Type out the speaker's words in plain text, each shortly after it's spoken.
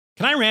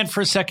Can I rant for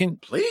a second?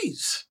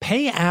 Please.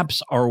 Pay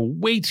apps are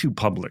way too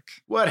public.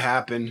 What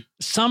happened?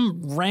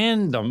 Some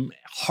random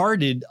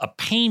hearted a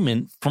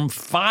payment from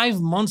 5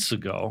 months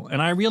ago,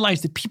 and I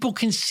realized that people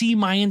can see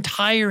my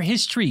entire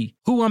history,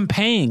 who I'm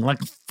paying, like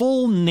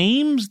full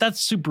names.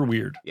 That's super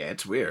weird. Yeah,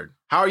 it's weird.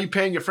 How are you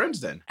paying your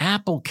friends then?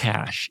 Apple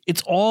Cash.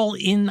 It's all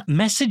in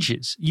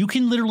messages. You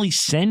can literally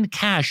send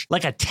cash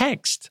like a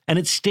text, and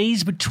it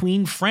stays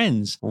between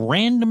friends.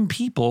 Random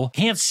people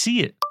can't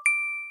see it.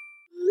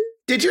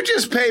 Did you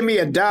just pay me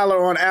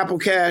 $1 on Apple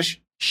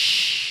Cash?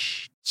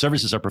 Shh.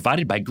 Services are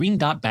provided by Green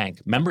Dot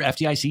Bank. Member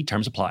FDIC.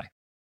 Terms apply.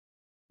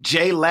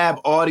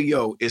 JLab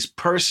Audio is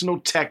personal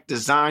tech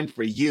designed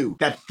for you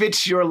that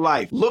fits your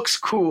life, looks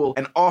cool,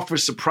 and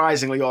offers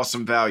surprisingly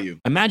awesome value.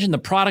 Imagine the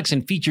products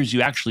and features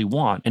you actually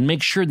want and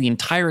make sure the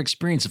entire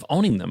experience of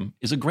owning them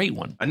is a great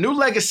one. A new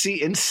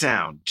legacy in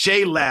sound.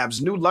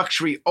 JLab's new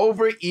luxury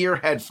over-ear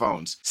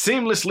headphones,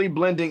 seamlessly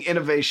blending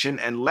innovation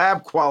and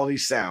lab-quality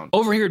sound.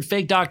 Over here at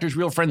Fake Doctors,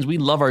 Real Friends, we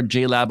love our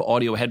JLab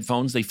audio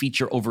headphones. They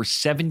feature over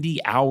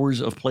 70 hours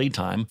of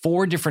playtime,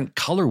 4 different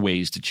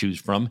colorways to choose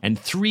from, and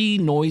 3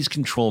 noise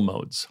control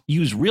modes.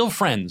 Use Real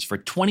Friends for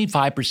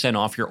 25%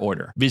 off your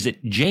order.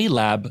 Visit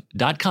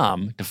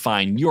jlab.com to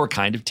find your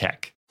kind of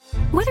tech.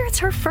 Whether it's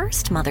her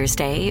first Mother's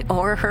Day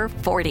or her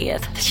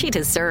 40th, she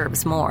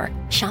deserves more.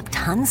 Shop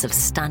tons of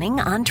stunning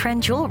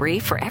on-trend jewelry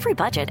for every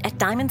budget at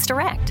Diamonds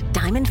Direct.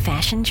 Diamond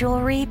fashion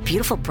jewelry,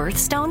 beautiful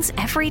birthstones,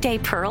 everyday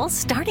pearls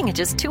starting at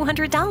just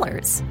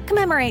 $200.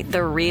 Commemorate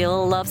the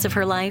real loves of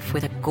her life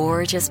with a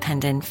gorgeous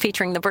pendant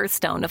featuring the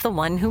birthstone of the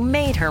one who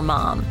made her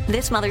mom.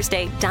 This Mother's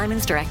Day,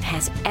 Diamonds Direct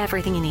has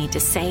everything you need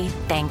to say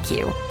thank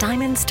you.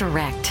 Diamonds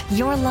Direct.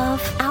 Your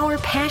love, our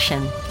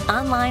passion.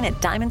 Online at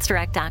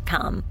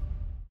diamondsdirect.com.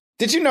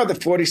 Did you know that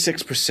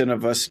 46%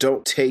 of us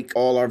don't take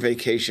all our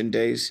vacation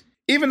days?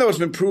 Even though it's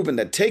been proven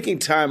that taking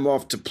time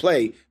off to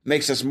play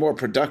makes us more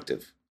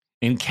productive.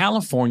 In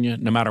California,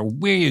 no matter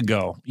where you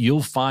go,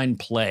 you'll find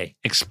play.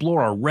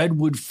 Explore a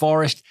redwood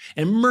forest,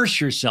 immerse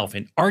yourself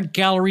in art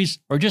galleries,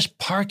 or just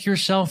park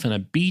yourself in a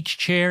beach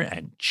chair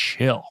and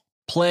chill.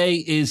 Play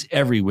is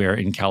everywhere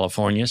in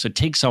California, so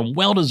take some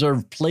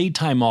well-deserved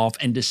playtime off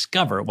and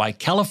discover why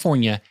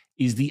California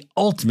is the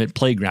ultimate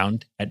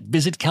playground at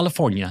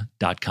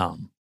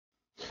visitcalifornia.com.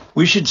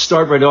 We should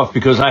start right off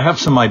because I have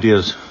some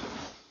ideas.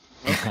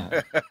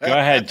 Go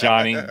ahead,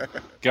 Johnny.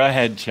 Go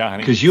ahead,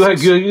 Johnny. Because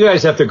you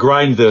guys have to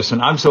grind this,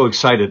 and I'm so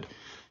excited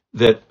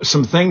that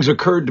some things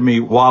occurred to me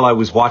while I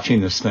was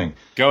watching this thing.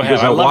 Go ahead.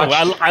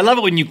 I love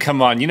it when you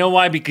come on. You know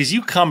why? Because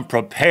you come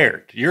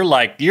prepared.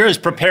 You're as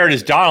prepared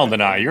as Donald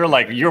and I.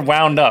 You're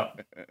wound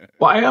up.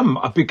 Well, I am.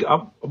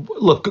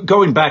 Look,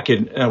 going back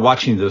and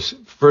watching this,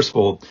 first of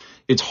all,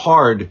 it's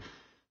hard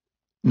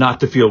not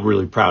to feel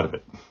really proud of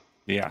it.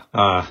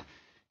 Yeah.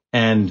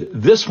 And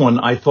this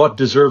one I thought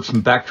deserved some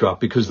backdrop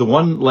because the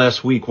one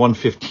last week,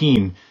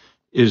 115,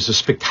 is a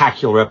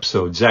spectacular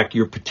episode. Zach,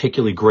 you're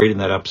particularly great in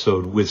that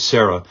episode with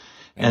Sarah.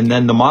 And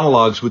then the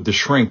monologues with the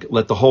shrink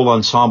let the whole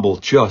ensemble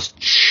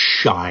just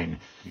shine.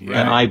 Right.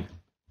 And I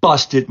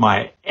busted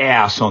my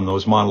ass on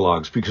those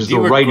monologues because the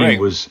writing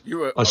was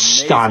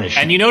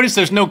astonishing. And you notice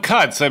there's no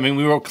cuts. I mean,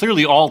 we were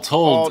clearly all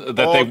told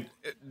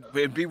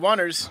It'd be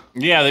oneers.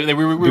 Yeah,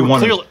 we were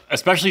clearly,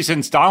 especially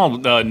since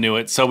Donald knew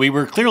it, so we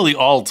were clearly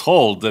all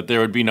told that there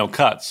would be no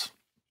cuts.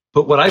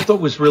 But what I thought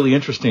was really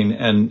interesting,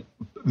 and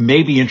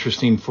maybe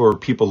interesting for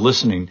people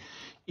listening,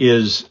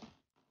 is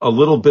a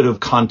little bit of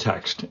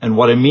context. And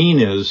what I mean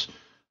is,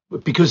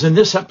 because in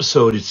this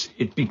episode,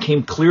 it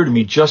became clear to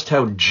me just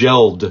how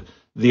gelled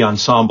the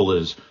ensemble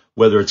is,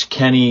 whether it's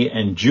Kenny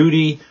and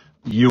Judy,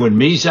 you and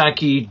me,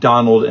 Zachy,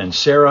 Donald and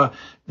Sarah.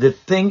 The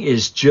thing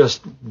is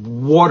just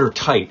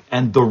watertight.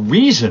 And the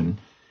reason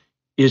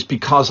is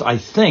because I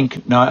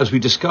think, now, as we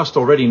discussed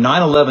already,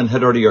 9/11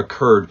 had already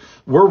occurred.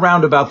 We're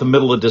around about the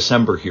middle of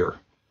December here.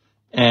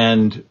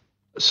 And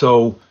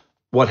so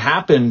what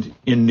happened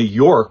in New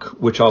York,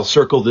 which I'll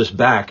circle this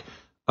back,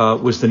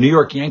 was the New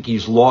York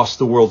Yankees lost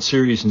the World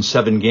Series in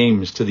 7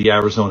 games to the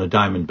Arizona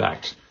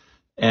Diamondbacks.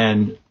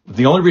 And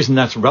the only reason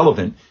that's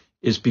relevant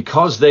is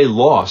because they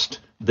lost,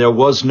 there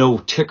was no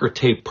ticker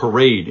tape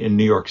parade in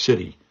New York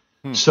City.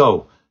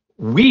 So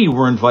we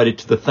were invited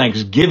to the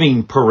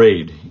Thanksgiving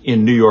parade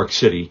in New York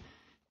City,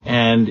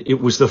 and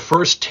it was the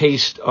first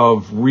taste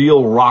of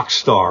real rock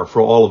star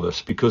for all of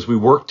us because we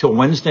worked till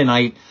Wednesday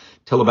night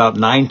till about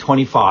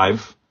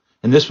 9:25,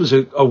 and this was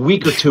a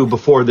week or two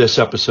before this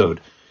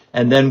episode.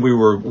 And then we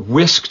were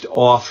whisked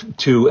off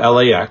to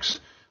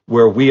LAX,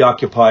 where we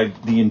occupied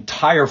the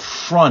entire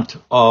front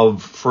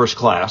of first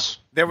class.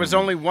 There was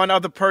only one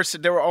other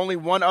person. There were only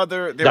one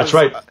other. That's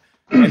right.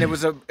 And it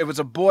was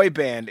a boy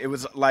band. It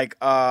was like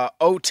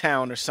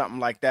O-Town or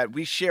something like that.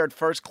 We shared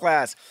first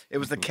class. It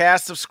was the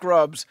cast of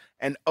Scrubs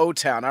and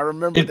O-Town. I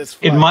remember this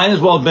flight. It might as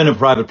well have been a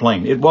private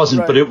plane. It wasn't,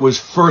 right. But it was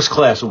first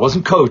class. It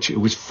wasn't coach. It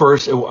was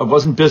first. It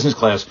wasn't business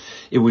class.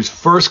 It was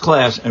first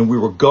class, and we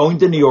were going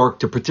to New York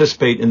to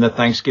participate in the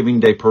Thanksgiving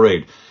Day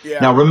parade. Yeah.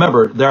 Now,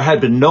 remember, there had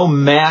been no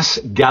mass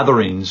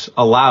gatherings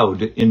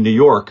allowed in New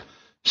York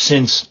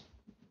since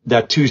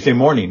that Tuesday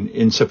morning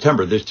in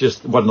September. This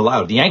just wasn't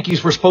allowed. The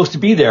Yankees were supposed to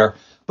be there,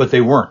 but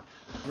they weren't.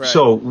 Right.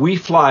 So we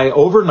fly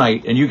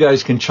overnight, and you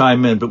guys can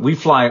chime in, but we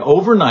fly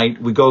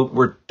overnight.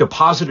 We're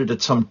deposited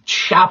at some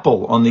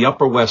chapel on the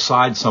Upper West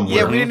Side somewhere.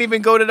 Yeah, we didn't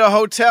even go to the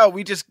hotel.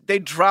 They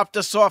dropped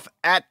us off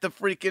at the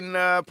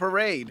freaking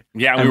parade.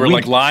 Yeah, we were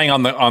like lying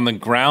on the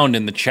ground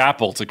in the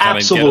chapel to kind of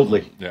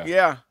absolutely.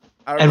 Yeah.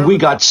 And we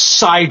got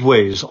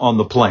sideways on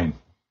the plane.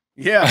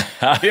 Yeah.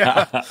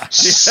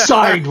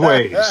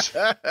 Sideways.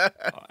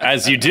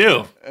 As you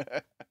do.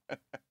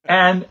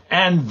 And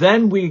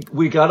then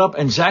we got up,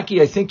 and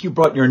Zachy, I think you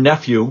brought your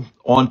nephew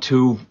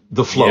onto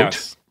the float.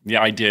 Yes.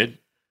 Yeah, I did.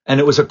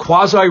 And it was a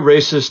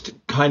quasi-racist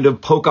kind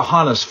of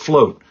Pocahontas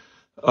float.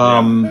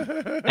 And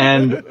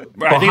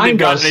I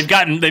think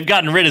they've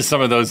gotten rid of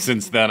some of those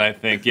since then, I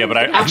think. Yeah, but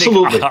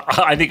absolutely.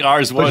 I think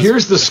ours was. But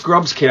here's the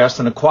Scrubs cast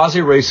and a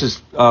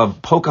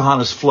quasi-racist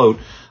Pocahontas float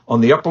on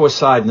the Upper West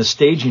Side in the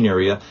staging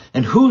area.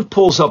 And who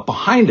pulls up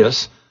behind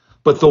us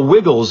but the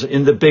Wiggles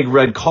in the big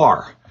red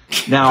car?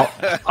 Now,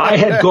 I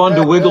had gone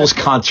to Wiggles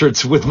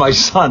concerts with my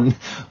son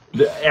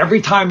every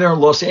time they're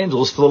in Los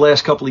Angeles for the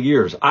last couple of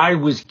years. I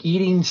was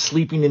eating,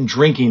 sleeping, and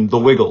drinking the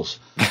Wiggles.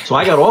 So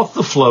I got off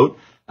the float,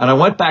 and I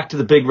went back to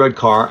the big red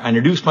car. I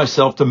introduced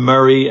myself to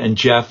Murray and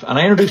Jeff, and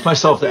I introduced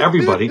myself to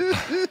everybody.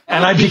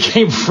 And I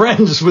became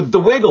friends with the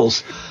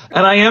Wiggles,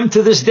 and I am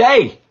to this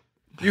day.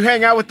 You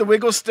hang out with the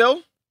Wiggles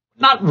still?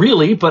 Not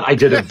really, but I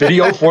did a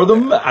video for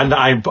them,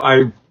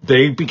 and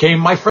they became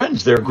my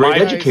friends. They're great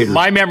educators.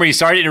 My memory,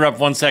 sorry to interrupt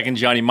 1 second,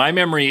 Johnny. My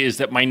memory is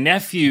that my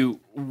nephew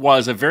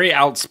was a very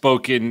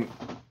outspoken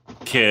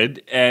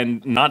kid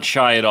and not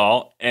shy at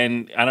all.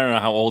 And I don't know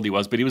how old he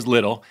was, but he was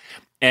little.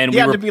 And he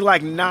had to be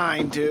like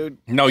 9, dude.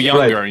 No,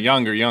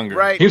 younger.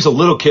 Right. He was a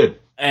little kid.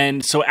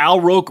 And so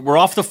Al Roker, we're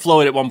off the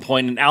float at one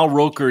point, and Al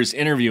Roker is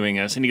interviewing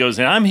us, and he goes,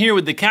 and I'm here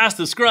with the cast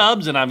of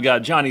Scrubs, and I've got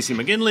Johnny C.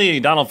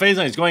 McGinley, Donald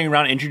Faison. He's going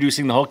around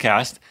introducing the whole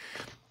cast.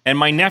 And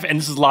my nephew, and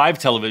this is live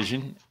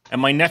television,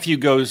 and my nephew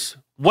goes,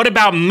 what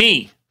about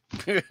me?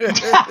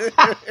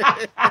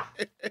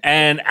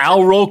 And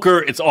Al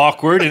Roker, it's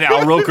awkward, and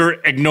Al Roker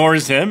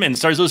ignores him and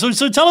starts,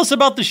 so tell us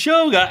about the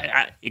show.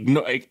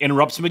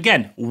 Interrupts him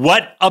again.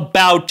 What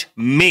about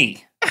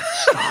me?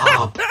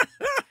 Stop.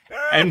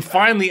 And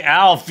finally,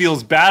 Al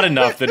feels bad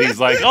enough that he's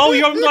like, "Oh,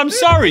 I'm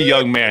sorry,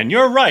 young man.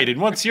 You're right. And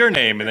what's your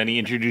name?" And then he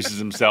introduces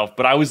himself.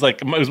 But I was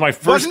like, it was my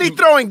first. Wasn't he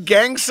throwing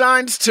gang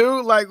signs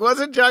too? Like,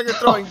 wasn't Jagger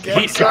throwing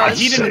gang signs?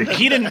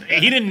 He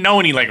didn't know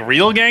any like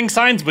real gang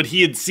signs, but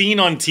he had seen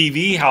on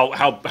TV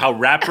how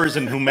rappers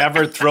and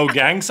whomever throw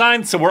gang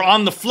signs. So we're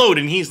on the float,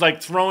 and he's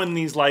like throwing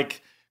these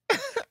like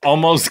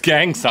almost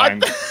gang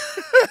signs.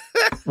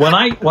 When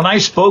I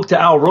spoke to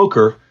Al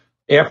Roker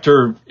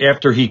after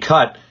he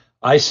cut,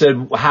 I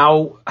said,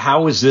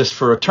 how is this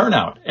for a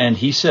turnout? And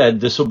he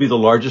said, this will be the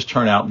largest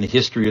turnout in the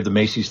history of the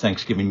Macy's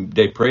Thanksgiving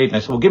Day Parade. And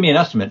I said, well, give me an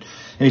estimate.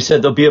 And he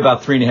said, there'll be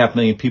about 3.5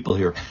 million people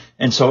here.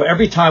 And so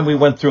every time we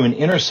went through an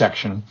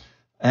intersection,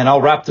 and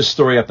I'll wrap this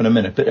story up in a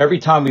minute, but every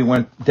time we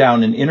went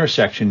down an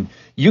intersection,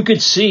 you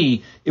could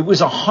see it was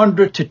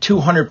 100 to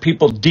 200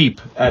 people deep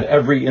at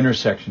every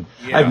intersection.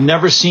 Yeah. I've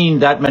never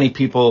seen that many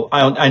people.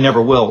 I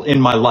never will in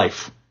my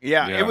life.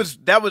 Yeah,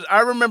 I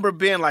remember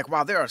being like,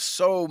 wow, there are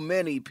so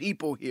many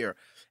people here.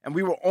 And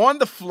we were on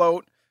the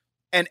float,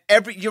 and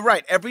you're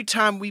right, every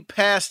time we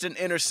passed an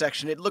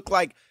intersection, it looked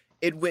like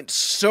it went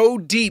so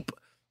deep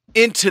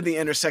into the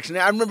intersection.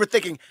 And I remember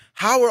thinking,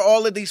 how are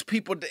all of these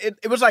people,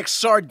 it was like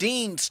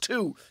sardines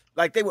too.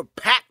 Like they were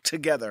packed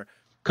together.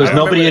 Because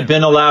nobody had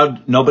been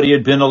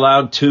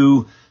allowed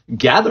to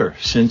gather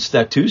since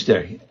that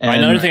Tuesday. And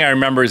another thing I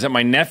remember is that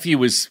my nephew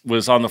was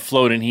on the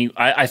float, and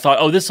I thought,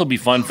 oh, this will be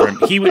fun for him.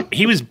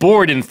 He was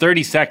bored in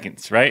 30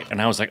 seconds, right?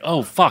 And I was like,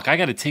 oh fuck, I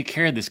got to take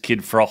care of this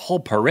kid for a whole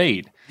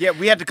parade. Yeah,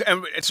 we had to.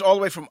 And it's all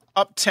the way from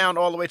Uptown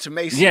all the way to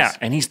Macy's. Yeah,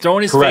 and he's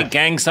throwing his fake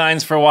gang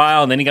signs for a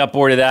while, and then he got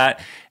bored of that.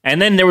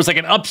 And then there was like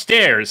an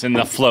upstairs in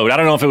the float. I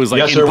don't know if it was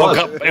like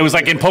it was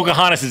like in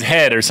Pocahontas'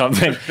 head or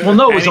something. Well,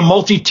 no, it was a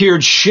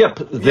multi-tiered ship.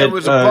 That, it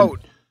was a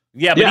boat.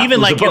 Yeah, but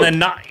even like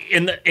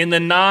in the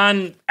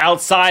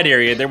non-outside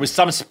area, there was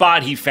some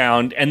spot he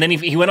found, and then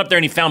he went up there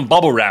and he found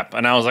bubble wrap,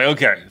 and I was like,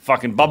 okay,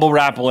 fucking bubble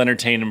wrap will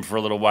entertain him for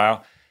a little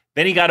while.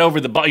 Then he got over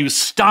he was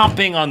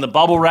stomping on the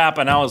bubble wrap,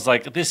 and I was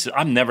like,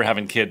 I'm never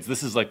having kids.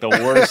 This is like the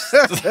worst.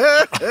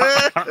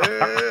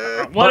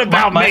 What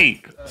about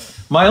me?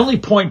 My only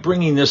point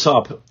bringing this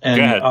up,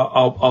 and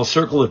I'll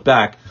circle it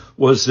back,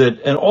 was that,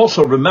 and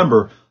also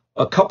remember,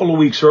 a couple of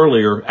weeks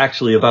earlier,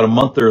 actually about a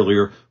month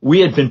earlier,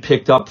 we had been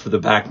picked up for the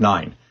back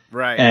nine.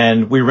 Right.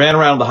 And we ran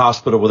around the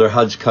hospital with our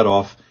HUDs cut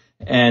off.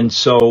 And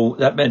so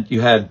that meant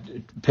you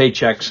had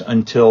paychecks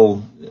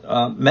until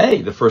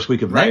May, the first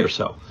week of May or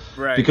so.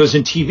 Right. Because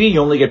in TV,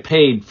 you only get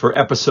paid for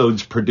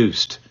episodes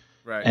produced.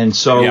 Right. And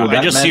so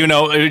so you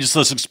know, just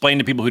let's explain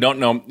to people who don't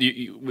know,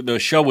 the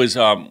show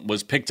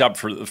was picked up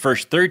for the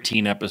first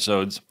 13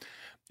 episodes,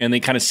 and they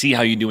kind of see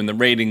how you do in the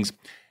ratings.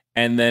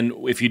 And then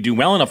if you do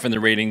well enough in the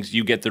ratings,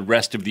 you get the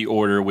rest of the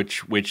order,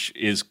 which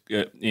is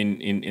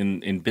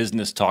in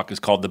business talk is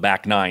called the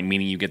back nine,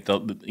 meaning you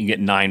get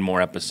 9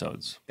 more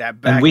episodes.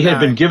 And we had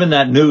been given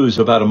that news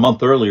about a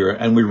month earlier,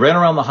 and we ran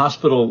around the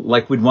hospital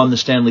like we'd won the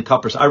Stanley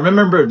Cup. I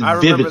remember it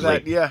vividly.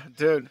 That. Yeah,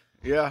 dude.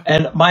 Yeah.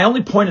 And my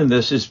only point in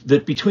this is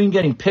that between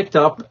getting picked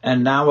up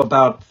and now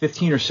about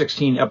 15 or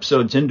 16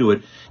 episodes into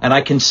it, and I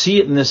can see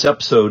it in this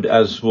episode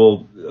as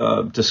we'll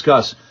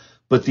discuss,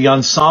 but the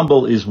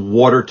ensemble is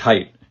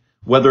watertight.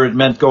 Whether it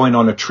meant going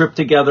on a trip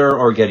together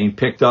or getting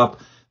picked up,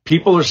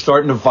 people are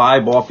starting to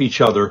vibe off each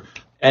other.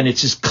 And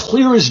it's as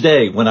clear as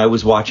day when I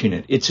was watching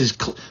it. It's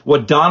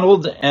what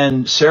Donald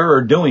and Sarah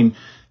are doing.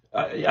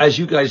 As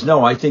you guys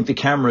know, I think the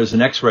camera is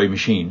an X-ray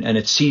machine and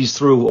it sees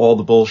through all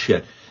the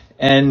bullshit.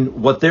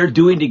 And what they're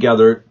doing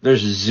together, there's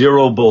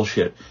zero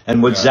bullshit.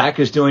 And what Zach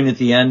is doing at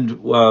the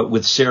end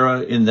with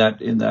Sarah in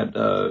that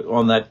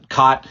on that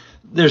cot,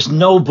 there's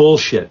no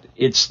bullshit.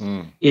 It's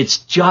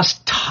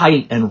just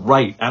tight and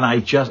right. And I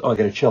got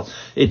a chill.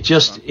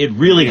 It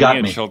really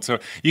got me. Chill too.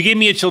 You gave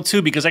me a chill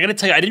too, because I got to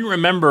tell you, I didn't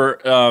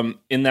remember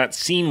in that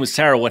scene with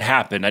Sarah what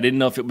happened. I didn't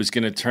know if it was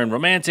going to turn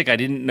romantic. I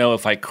didn't know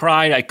if I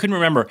cried. I couldn't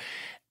remember.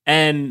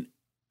 And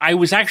I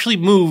was actually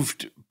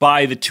moved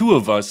by the two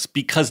of us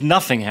because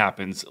nothing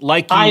happens.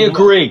 I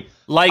agree.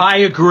 I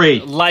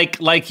agree. Like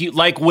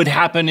would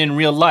happen in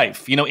real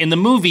life. You know, in the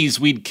movies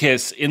we'd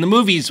kiss. In the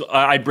movies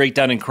I'd break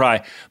down and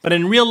cry. But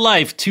in real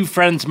life, two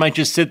friends might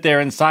just sit there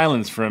in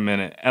silence for a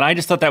minute. And I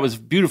just thought that was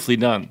beautifully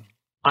done.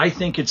 I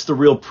think it's the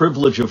real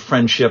privilege of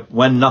friendship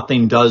when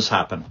nothing does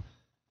happen.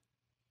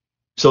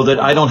 So that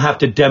I don't have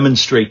to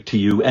demonstrate to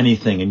you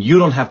anything and you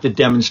don't have to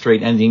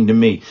demonstrate anything to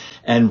me.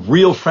 And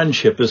real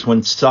friendship is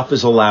when stuff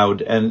is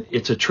allowed, and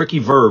it's a tricky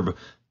verb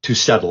to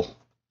settle.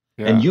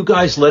 Yeah. And you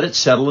guys let it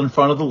settle in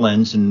front of the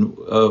lens. And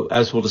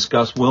as we'll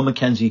discuss, Will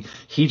McKenzie,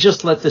 he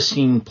just let the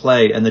scene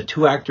play. And the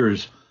two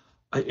actors,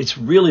 it's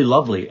really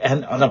lovely.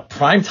 And on a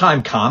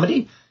primetime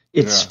comedy,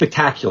 it's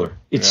spectacular.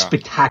 It's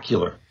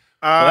spectacular.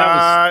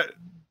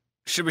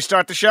 Should we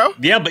start the show?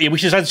 Yeah, but we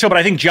should start the show. But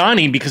I think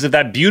Johnny, because of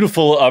that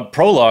beautiful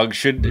prologue,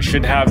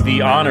 should have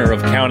the honor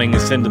of counting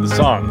us into the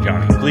song.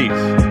 Johnny, please.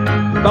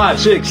 5,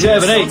 6,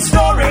 7, 8.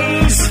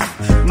 Stories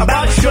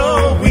about a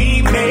show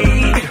we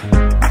made.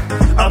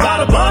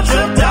 About a bunch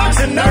of docs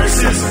and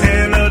nurses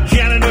and a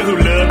janitor who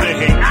loved to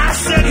hate. I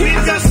said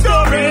he's got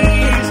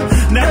stories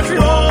that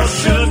you all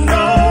should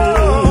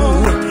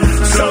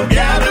know. So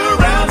gather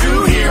round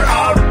to hear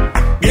our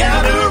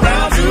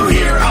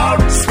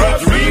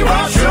Scrubs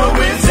Rewatch show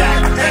with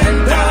Zach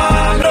and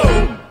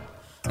Donald.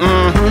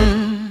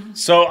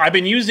 So I've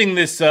been using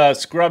this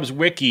Scrubs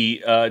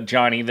wiki,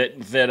 Johnny, that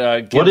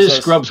gives What is us...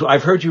 Scrubs?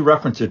 I've heard you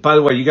reference it. By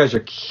the way, you guys are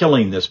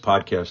killing this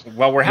podcast.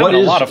 Well, we're having a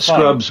lot of fun.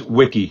 What is Scrubs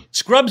wiki?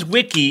 Scrubs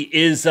wiki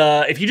is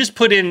if you just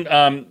put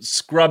in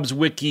Scrubs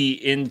wiki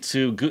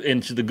into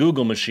the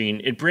Google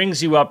machine, it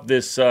brings you up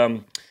this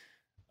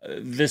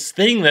this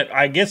thing that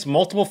I guess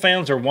multiple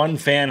fans or one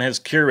fan has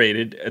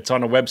curated. It's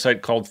on a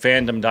website called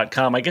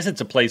fandom.com. I guess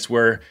it's a place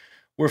where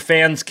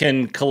fans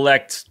can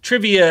collect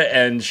trivia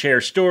and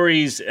share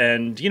stories,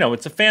 and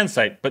it's a fan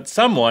site. But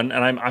someone,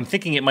 and I'm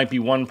thinking it might be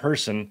one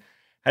person,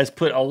 has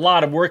put a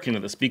lot of work into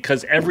this,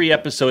 because every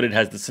episode it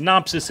has the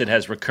synopsis, it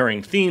has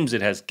recurring themes,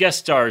 it has guest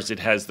stars, it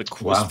has the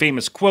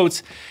famous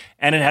quotes,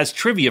 and it has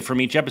trivia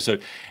from each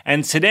episode.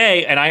 And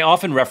today, and I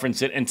often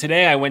reference it, and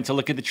today I went to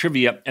look at the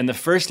trivia, and the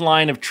first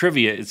line of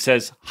trivia, it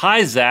says,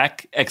 "Hi,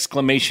 Zach, !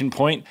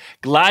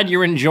 Glad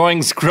you're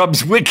enjoying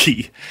Scrubs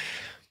Wiki.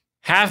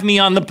 Have me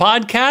on the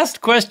podcast? ?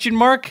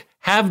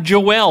 Have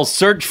Joelle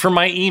search for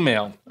my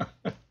email."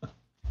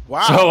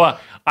 Wow. So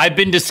I've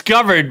been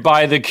discovered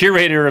by the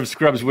curator of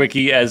Scrubs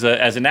Wiki as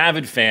an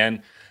avid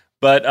fan,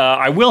 but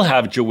I will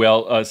have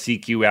Joelle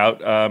seek you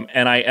out,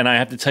 and I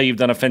have to tell you, you've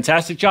done a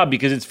fantastic job,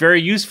 because it's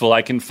very useful.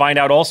 I can find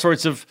out all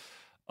sorts of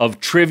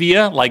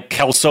trivia, like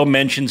Kelso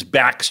mentions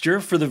Baxter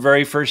for the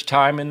very first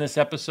time in this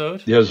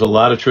episode. There's a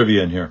lot of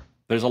trivia in here.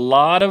 There's a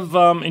lot of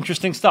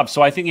interesting stuff.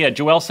 So I think,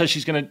 Joelle says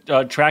she's going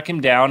to track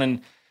him down, and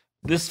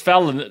this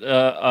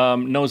fella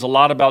knows a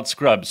lot about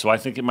Scrubs, so I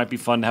think it might be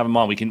fun to have him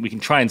on. We can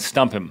try and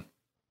stump him.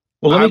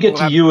 Well, let me get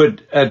to you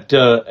at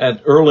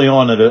early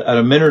on at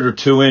a minute or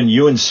two in.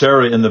 You and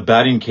Sarah in the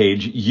batting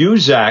cage. You,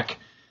 Zach.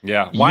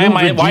 Yeah. Why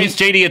is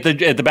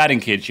JD at the batting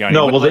cage, Johnny?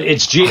 No,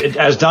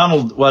 as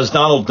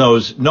Donald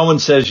knows, no one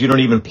says you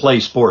don't even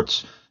play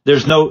sports.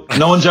 No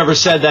one's ever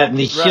said that in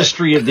the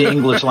history of the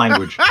English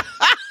language.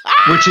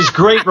 Which is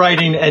great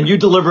writing, and you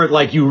deliver it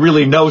like you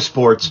really know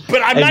sports.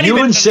 But I'm and not you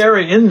even... and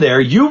Sarah in there,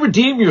 you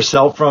redeem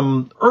yourself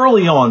from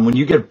early on when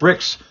you get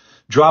bricks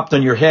dropped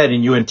on your head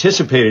and you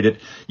anticipated it.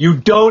 You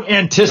don't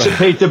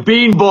anticipate the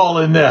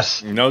beanball in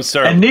this. No,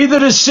 sir. And neither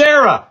does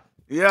Sarah.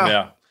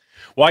 Yeah.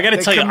 Well, I got to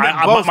tell you,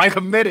 I'm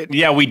committed.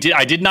 Yeah, we did.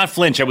 I did not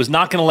flinch. I was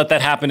not going to let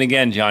that happen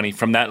again, Johnny.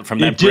 From that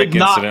brick incident. It did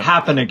not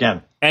happen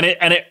again. And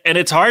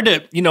it's hard to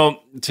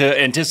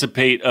to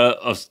anticipate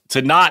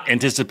to not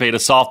anticipate a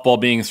softball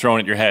being thrown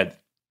at your head.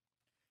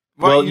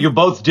 Well, you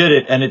both did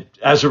it, and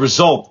as a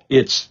result,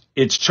 it's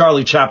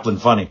Charlie Chaplin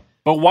funny.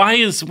 But why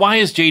is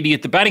JD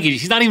at the batting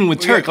cages? He's not even with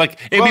Turk. Yeah. Like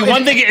it'd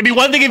be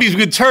one thing if he's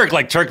with Turk.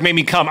 Like Turk made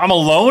me come. I'm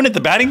alone at the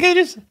batting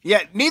cages.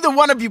 Yeah, neither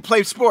one of you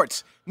play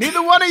sports.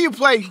 Neither one of you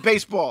play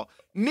baseball.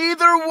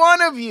 Neither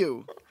one of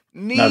you.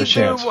 Not a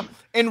chance.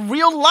 In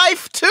real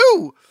life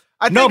too.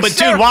 Dude,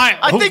 why?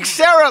 I think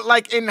Sarah,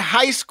 like in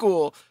high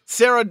school,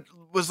 Sarah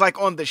was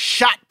like on the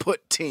shot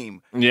put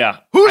team. Yeah.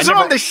 Who's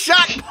on the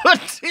shot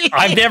put team?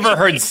 I've never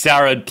heard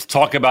Sarah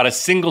talk about a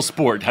single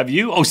sport. Have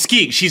you? Oh,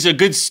 skiing. She's a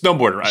good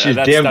snowboarder. Right? She's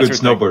a damn good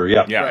snowboarder,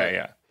 yeah.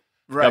 Yeah.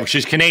 Right. No,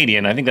 she's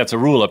Canadian. I think that's a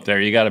rule up there.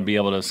 You got to be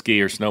able to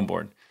ski or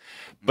snowboard.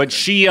 But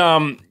she,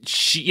 I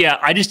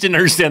just didn't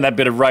understand that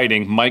bit of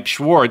writing. Mike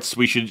Schwartz,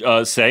 we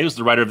should say, was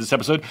the writer of this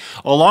episode,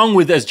 along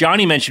with, as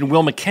Johnny mentioned,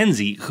 Will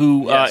McKenzie,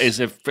 who is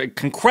an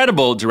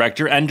incredible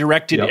director and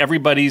directed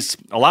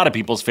a lot of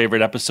people's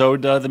favorite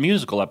episode, the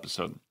musical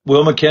episode.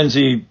 Will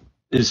McKenzie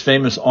is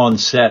famous on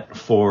set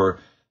for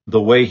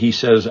the way he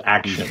says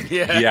action.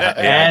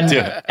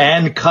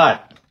 And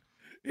cut.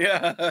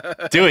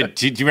 Yeah. Do it.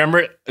 Do you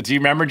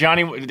remember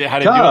Johnny how to do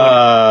it?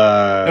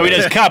 No, he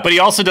does cut, but he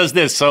also does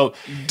this. So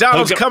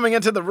Donald's coming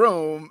into the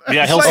room.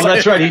 Yeah,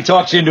 that's right. He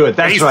talks into it.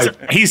 That's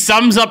right. He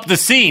sums up the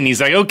scene. He's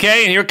like,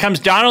 okay, and here comes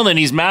Donald, and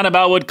he's mad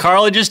about what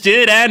Carla just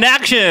did, and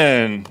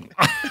action.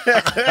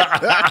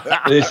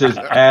 This is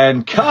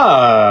and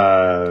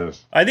cut.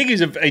 I think he's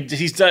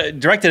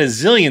directed a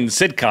zillion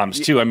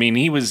sitcoms too. I mean,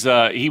 he was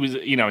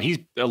he's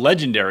a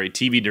legendary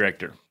TV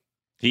director.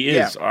 He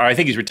is. Yeah. I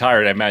think he's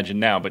retired, I imagine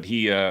now, but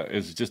he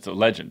is just a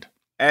legend.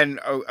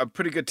 And a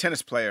pretty good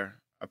tennis player,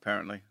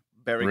 apparently.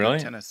 Very really?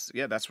 Good tennis.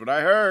 Yeah, that's what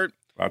I heard.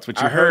 That's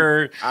what you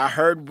heard. I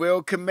heard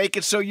Will can make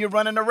it so you're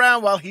running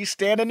around while he's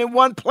standing in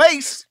one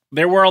place.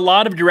 There were a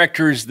lot of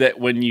directors that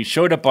when you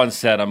showed up on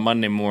set on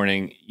Monday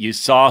morning, you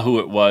saw who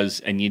it was,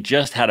 and you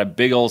just had a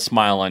big old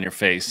smile on your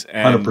face.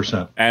 And,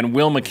 100%. And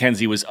Will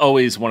McKenzie was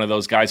always one of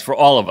those guys for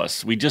all of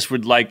us. We just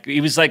would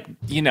he was like,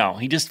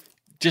 he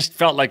just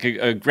felt like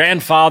a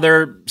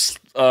grandfather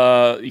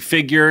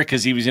figure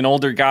because he was an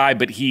older guy,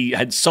 but he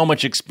had so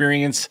much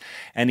experience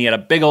and he had a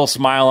big old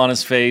smile on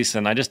his face.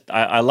 And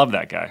I love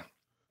that guy.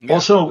 Yeah.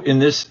 Also in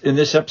this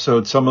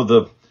episode, some of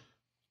the,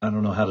 I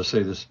don't know how to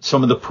say this,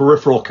 some of the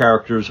peripheral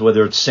characters,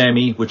 whether it's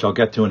Sammy, which I'll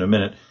get to in a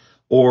minute,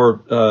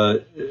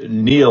 or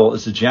Neil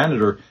as the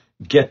janitor,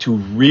 get to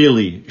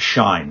really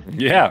shine.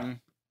 Yeah.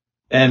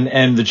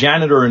 And the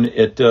janitor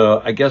at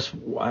I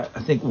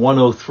think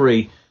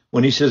 103,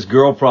 when he says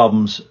girl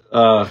problems,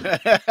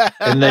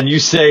 and then you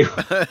say,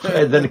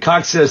 and then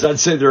Cox says,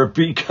 I'd say they're a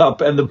B cup,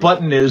 and the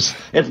button is,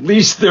 at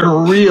least they're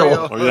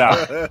real.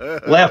 Yeah.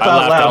 Laugh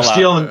out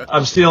loud.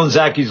 I'm stealing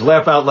Zaki's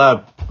laugh out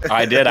loud.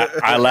 I did.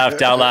 I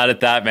laughed out loud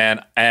at that,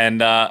 man. And,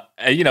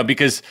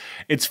 because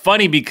it's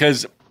funny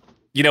because,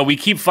 we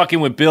keep fucking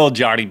with Bill,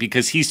 Johnny,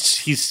 because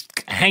he's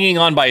hanging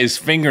on by his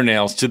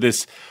fingernails to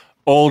this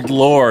old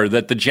lore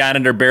that the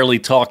janitor barely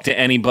talked to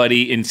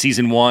anybody in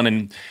season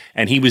 1,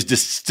 and he was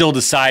still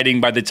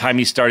deciding by the time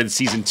he started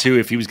season 2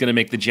 if he was going to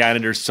make the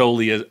janitor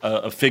solely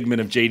a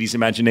figment of JD's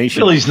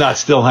imagination. Billy's not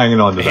still hanging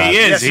on to that. He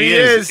is.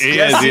 He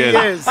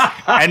is.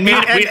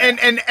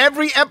 And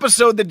every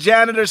episode, the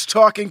janitor's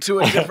talking to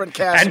a different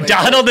cast. And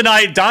Donald and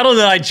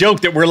I joke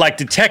that we're like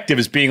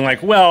detectives, being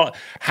like, "Well,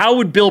 how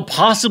would Bill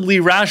possibly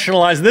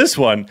rationalize this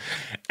one?"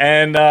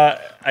 And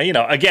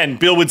again,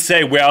 Bill would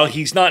say, "Well,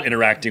 he's not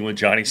interacting with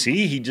Johnny C.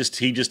 He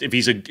just if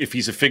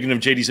he's a figment of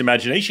JD's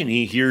imagination,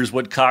 he hears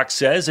what Cox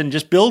says and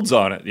just builds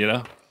on it,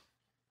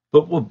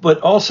 But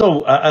also,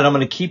 and I'm going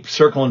to keep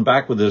circling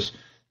back with this.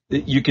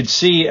 You could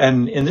see,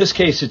 and in this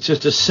case, it's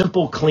just a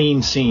simple,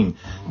 clean scene.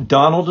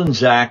 Donald and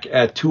Zach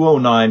at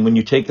 2:09, when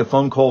you take the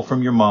phone call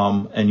from your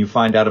mom and you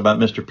find out about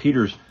Mr.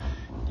 Peters,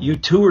 you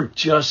two are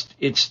just,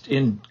 it's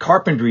in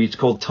carpentry, it's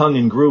called tongue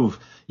and groove.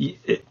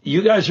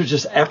 You guys are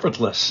just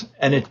effortless,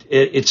 and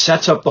it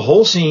sets up the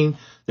whole scene.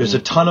 There's a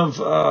ton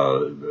of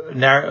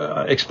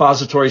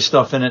expository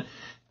stuff in it,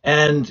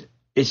 and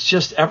it's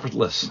just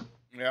effortless.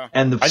 Yeah.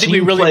 And the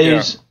scene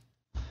plays,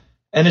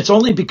 and it's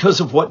only because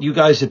of what you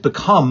guys have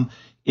become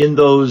in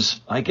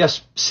those, I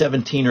guess,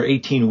 17 or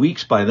 18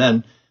 weeks by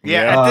then.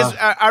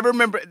 Yeah, I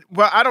remember.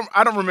 Well, I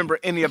don't remember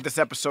any of this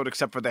episode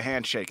except for the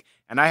handshake,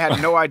 and I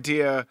had no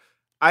idea.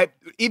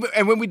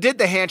 And when we did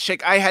the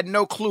handshake, I had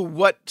no clue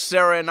what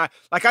Sarah and I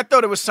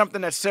thought it was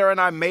something that Sarah and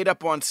I made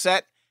up on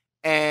set,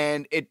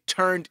 and it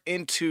turned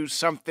into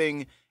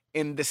something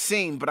in the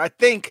scene. But I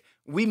think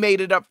we made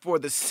it up for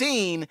the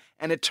scene,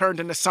 and it turned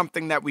into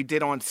something that we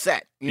did on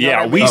set. You know what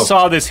I mean? We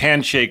saw this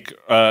handshake.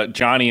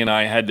 Johnny and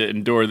I had to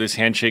endure this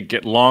handshake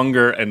get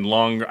longer and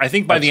longer. I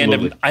think by the end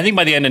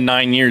of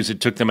 9 years,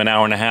 it took them an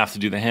hour and a half to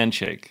do the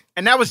handshake.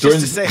 And that was just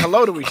to say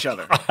hello to each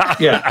other.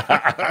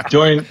 Yeah.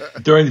 During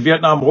the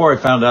Vietnam War, I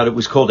found out it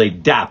was called a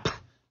DAP,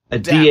 a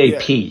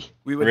DAP. Yeah.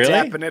 We were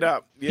dapping it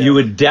up. Yeah. You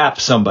would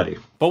dap somebody.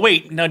 But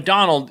wait, now,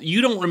 Donald,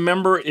 you don't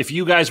remember if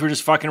you guys were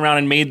just fucking around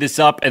and made this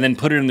up and then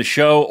put it in the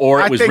show,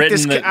 or it was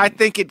written? I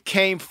think it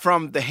came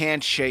from the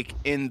handshake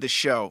in the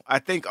show. I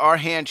think our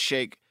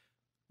handshake,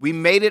 we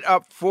made it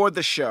up for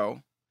the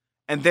show,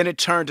 And then it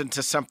turned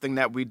into something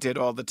that we did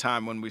all the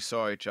time when we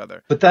saw each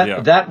other. But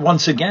that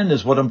once again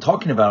is what I'm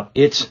talking about.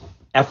 It's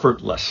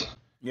effortless.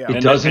 Yeah. It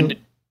And- doesn't. and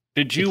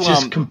did you It's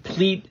just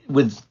complete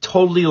with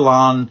totally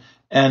Lon,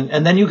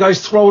 and then you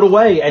guys throw it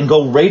away and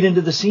go right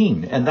into the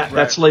scene, and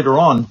that's later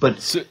on.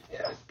 But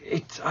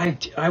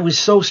I was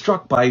so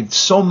struck by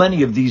so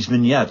many of these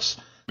vignettes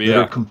that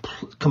are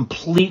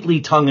completely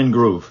tongue and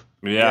groove.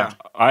 Yeah,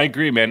 I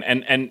agree, man.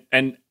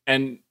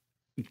 And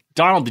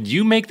Donald, did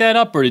you make that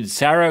up or did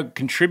Sarah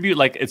contribute?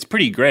 Like, it's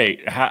pretty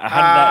great. How did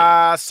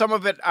that? Some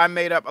of it I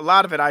made up. A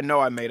lot of it I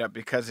know I made up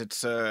because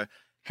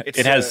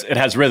it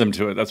has rhythm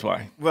to it. That's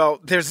why. Well,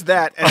 there's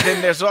that, and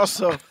then there's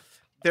also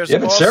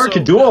But Sarah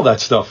could do all that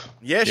stuff.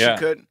 Yeah, she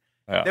could.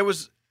 Yeah. There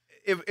was.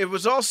 It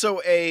was also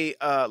a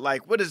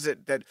like, what is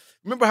it that?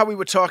 Remember how we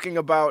were talking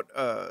about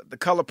The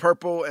Color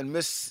Purple and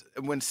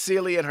when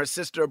Celie and her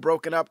sister are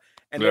broken up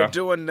and they're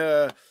doing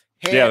the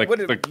hand,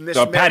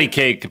 the patty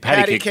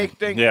cake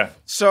thing. Yeah.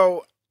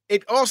 So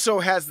it also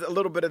has a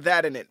little bit of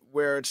that in it,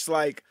 where it's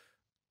like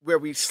where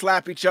we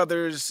slap each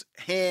other's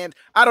hand.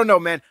 I don't know,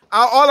 man.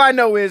 All I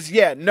know is,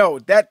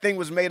 that thing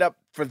was made up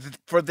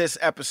for this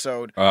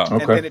episode,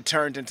 and then it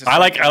turned into. I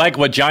like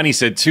what Johnny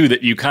said too.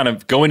 That you kind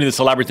of go into this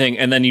elaborate thing,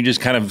 and then you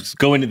just kind of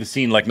go into the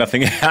scene like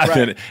nothing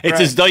happened. Right, it's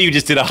as though you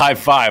just did a high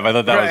five. I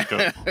thought that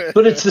was good.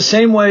 But it's the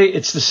same way.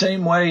 It's the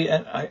same way,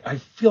 and I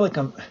feel like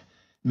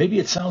maybe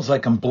it sounds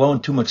like I'm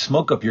blowing too much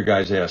smoke up your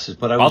guys' asses.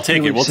 But I'll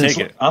take it. We'll take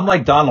it. I'm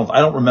like Donald. I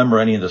don't remember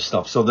any of this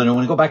stuff. So then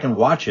when I go back and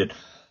watch it,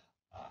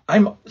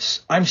 I'm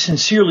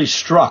sincerely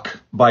struck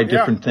by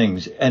different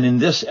things. And in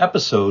this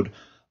episode,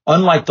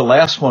 unlike the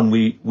last one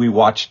we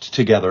watched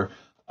together,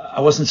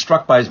 I wasn't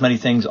struck by as many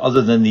things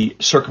other than the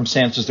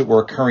circumstances that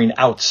were occurring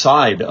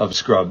outside of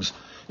Scrubs.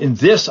 In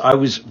this, I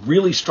was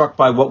really struck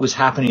by what was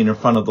happening in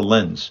front of the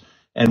lens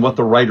and what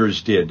the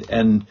writers did.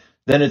 And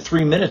then at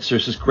 3 minutes,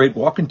 there's this great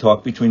walk and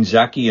talk between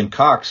Zachy and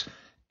Cox.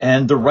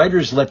 And the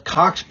writers let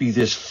Cox be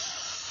this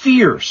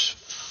fierce,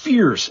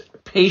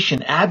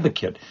 patient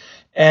advocate.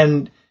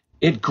 And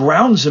it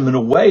grounds him in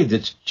a way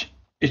it's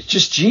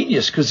just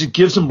genius because it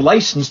gives him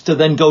license to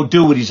then go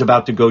do what he's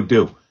about to go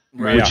do,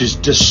 which is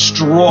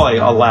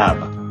destroy a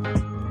lab.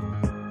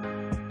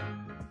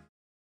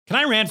 Can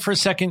I rant for a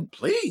second?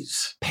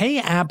 Please.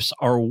 Pay apps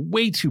are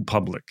way too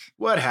public.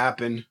 What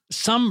happened?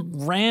 Some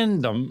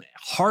random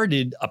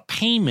hearted a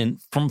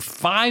payment from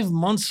 5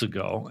 months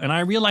ago, and I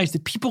realized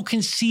that people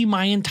can see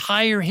my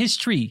entire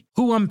history,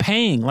 who I'm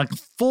paying, like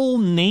full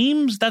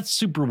names. That's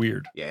super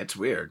weird. Yeah, it's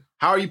weird.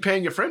 How are you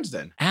paying your friends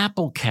then?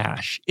 Apple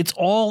Cash. It's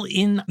all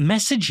in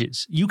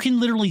messages. You can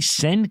literally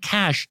send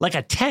cash like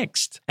a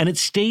text, and it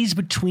stays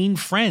between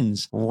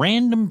friends.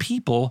 Random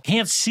people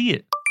can't see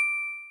it.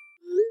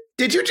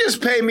 Did you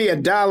just pay me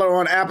 $1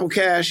 on Apple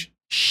Cash?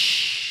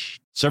 Shh.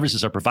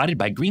 Services are provided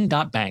by Green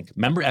Dot Bank.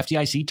 Member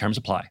FDIC. Terms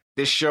apply.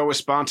 This show is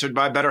sponsored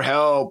by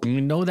BetterHelp. You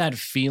know that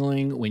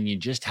feeling when you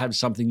just have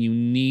something you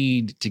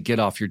need to get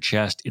off your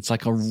chest? It's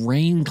like a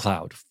rain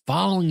cloud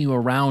following you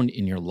around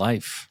in your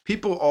life.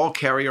 People all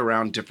carry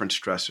around different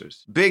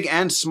stressors, big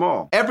and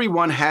small.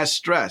 Everyone has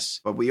stress,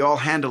 but we all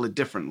handle it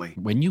differently.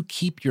 When you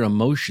keep your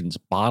emotions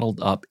bottled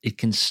up, it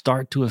can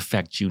start to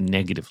affect you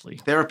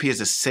negatively. Therapy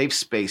is a safe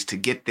space to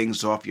get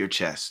things off your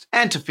chest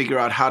and to figure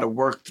out how to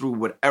work through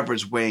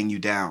whatever's weighing you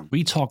down.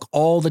 We talk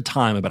all the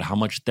time about how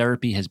much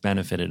therapy has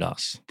benefited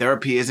us.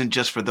 Therapy isn't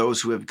just for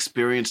those who have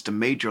experienced a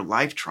major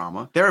life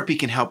trauma. Therapy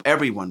can help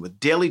everyone with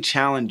daily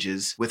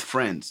challenges with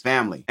friends,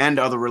 family, and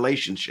other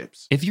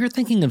relationships. If you're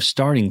thinking of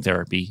starting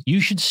therapy, you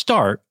should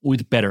start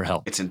with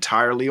BetterHelp. It's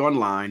entirely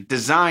online,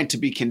 designed to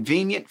be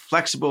convenient,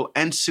 flexible,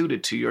 and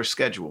suited to your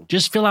schedule.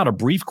 Just fill out a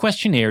brief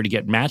questionnaire to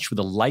get matched with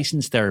a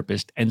licensed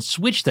therapist and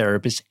switch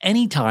therapists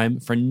anytime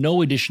for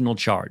no additional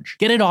charge.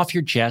 Get it off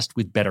your chest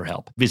with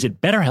BetterHelp.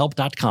 Visit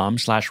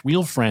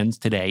BetterHelp.com/realfriends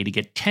today to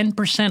get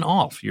 10%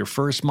 off your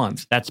first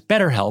month. That's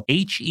BetterHelp,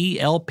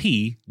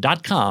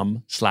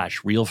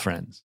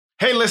 HELP.com/realfriends.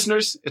 Hey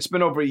listeners, it's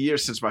been over a year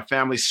since my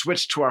family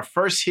switched to our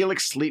first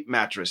Helix sleep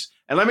mattress.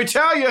 And let me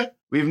tell you,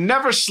 we've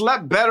never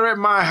slept better at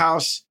my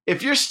house.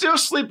 If you're still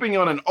sleeping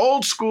on an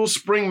old school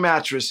spring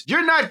mattress,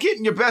 you're not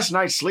getting your best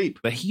night's sleep.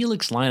 The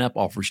Helix lineup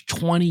offers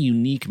 20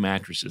 unique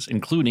mattresses,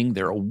 including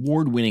their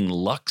award-winning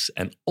Luxe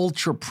and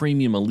Ultra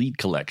Premium Elite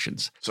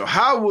collections. So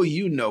how will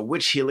you know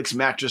which Helix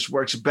mattress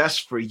works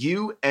best for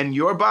you and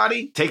your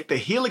body? Take the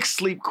Helix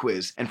Sleep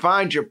Quiz and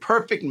find your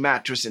perfect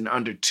mattress in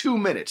under 2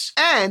 minutes.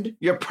 And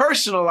your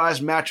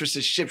personalized mattress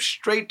is shipped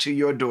straight to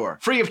your door,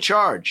 free of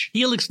charge.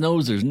 Helix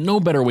knows there's no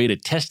better way to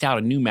test out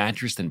a new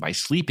mattress than by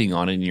sleeping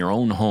on it in your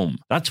own home.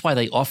 That's why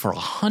they offer a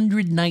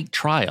 100-night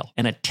trial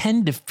and a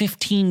 10 to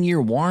 15-year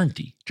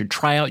warranty to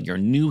try out your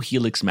new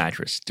Helix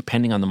mattress,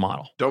 depending on the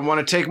model. Don't want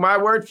to take my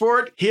word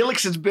for it?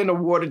 Helix has been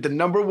awarded the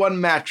 #1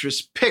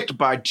 mattress picked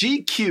by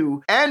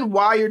GQ and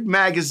Wired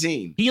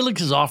Magazine.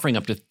 Helix is offering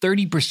up to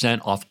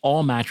 30% off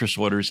all mattress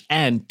orders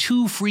and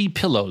 2 free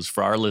pillows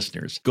for our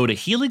listeners. Go to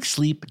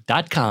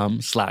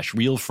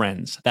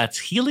helixsleep.com/realfriends. That's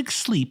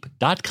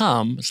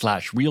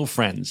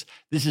helixsleep.com/realfriends.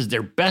 This is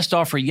their best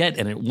offer yet,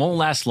 and it won't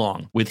last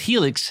long. With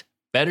Helix,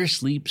 Better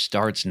sleep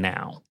starts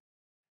now.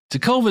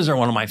 Tecovas are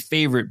one of my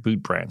favorite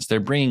boot brands. They're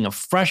bringing a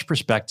fresh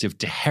perspective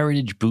to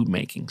heritage boot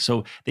making.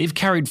 So they've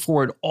carried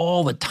forward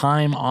all the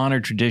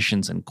time-honored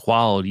traditions and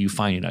quality you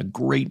find in a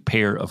great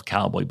pair of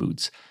cowboy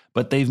boots.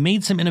 But they've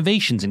made some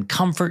innovations in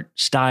comfort,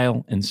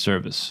 style, and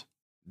service.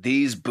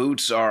 These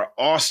boots are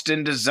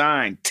Austin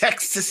designed,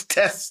 Texas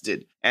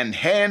tested, and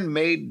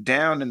handmade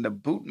down in the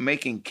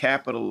boot-making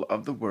capital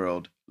of the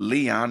world,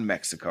 Leon,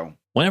 Mexico.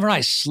 Whenever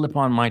I slip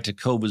on my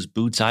Tecovas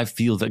boots, I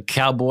feel the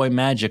cowboy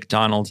magic,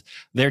 Donald.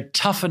 They're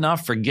tough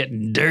enough for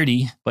getting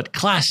dirty, but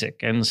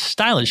classic and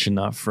stylish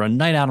enough for a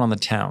night out on the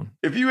town.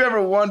 If you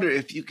ever wonder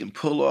if you can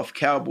pull off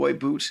cowboy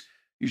boots,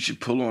 you should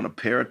pull on a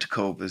pair of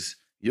Tecovas.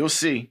 You'll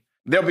see.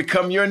 They'll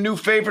become your new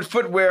favorite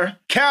footwear.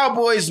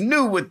 Cowboys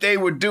knew what they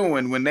were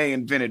doing when they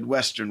invented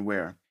Western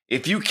wear.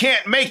 If you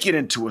can't make it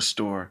into a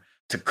store,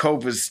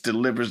 Tecovas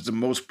delivers the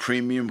most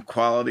premium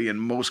quality and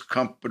most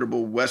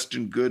comfortable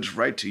Western goods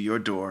right to your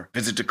door.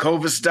 Visit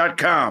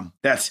Tecovas.com.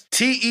 That's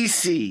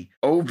TECOVAS.com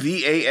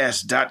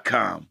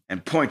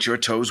and point your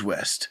toes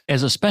west.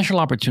 As a special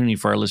opportunity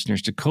for our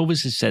listeners,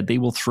 Tecovas has said they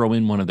will throw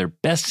in one of their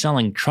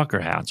best-selling trucker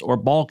hats or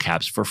ball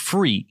caps for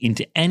free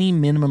into any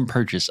minimum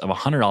purchase of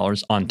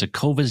 $100 on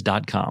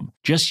Tecovas.com.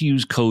 Just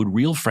use code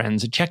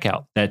REALFRIENDS at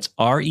checkout. That's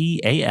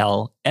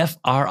REALFRIENDS.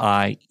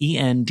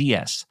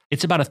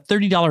 It's about a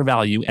 $30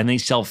 value, and they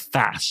sell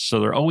fast, so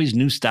there are always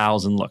new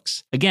styles and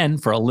looks. Again,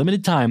 for a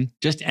limited time,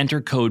 just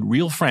enter code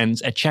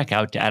REALFRIENDS at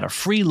checkout to add a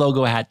free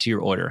logo hat to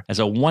your order as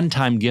a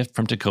one-time gift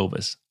from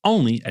Tecovas,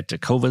 only at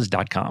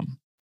Tecovas.com.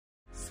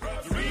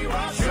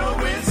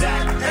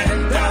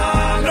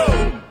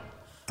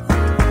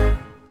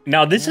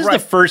 Now, this is the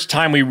first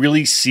time we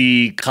really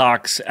see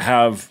Cox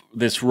have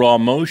this raw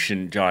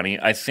emotion, Johnny.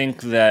 I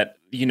think that,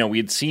 you know, we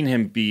had seen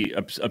him be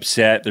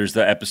upset. There's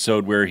the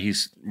episode where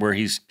he's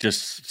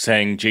just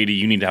saying, JD,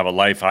 you need to have a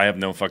life. I have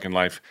no fucking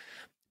life.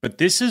 But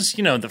this is,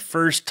 you know, the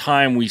first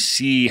time we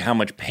see how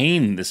much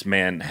pain this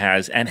man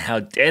has and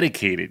how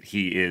dedicated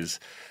he is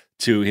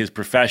to his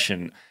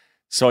profession.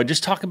 So I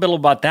just talk a bit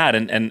about that,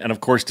 and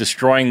of course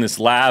destroying this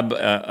lab.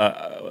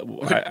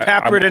 With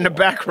Pappard in the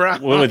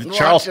background. With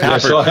Charles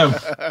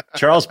Pappard.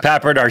 Charles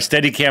Pappard, our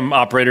Steadicam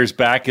operator's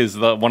back, is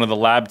one of the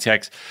lab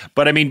techs.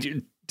 But I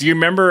mean, do you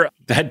remember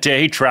that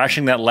day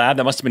trashing that lab?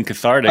 That must have been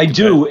cathartic. I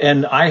do,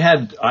 and I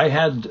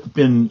had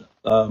been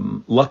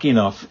lucky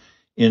enough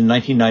in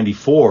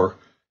 1994,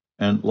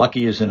 and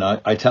lucky is in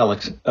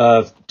italics,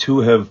 to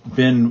have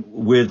been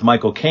with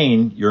Michael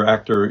Caine, your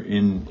actor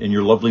in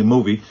your lovely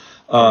movie.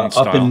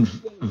 Up in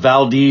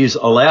Valdez,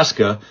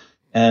 Alaska,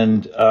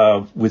 and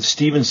with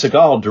Steven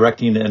Seagal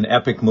directing an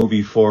epic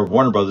movie for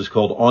Warner Brothers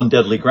called On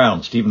Deadly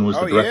Ground. Steven was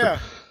the director.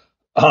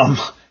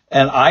 Yeah.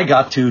 And I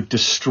got to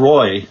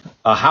destroy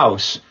a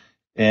house,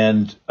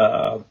 and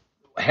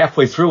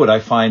halfway through it, I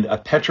find a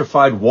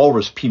petrified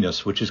walrus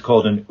penis, which is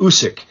called an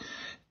usik.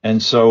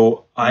 And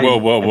so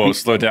Whoa,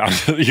 slow down.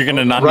 You're going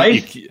to not,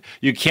 right?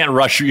 You can't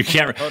rush. You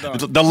can't.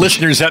 The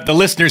listeners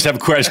have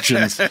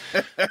questions.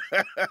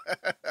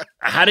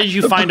 How did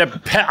you find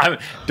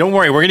don't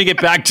worry, we're going to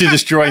get back to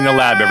destroying the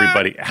lab,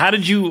 everybody. How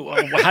did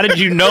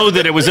you know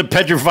that it was a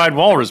petrified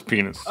walrus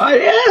penis?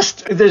 I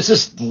asked, there's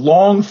this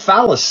long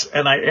phallus,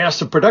 and I asked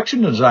the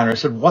production designer, I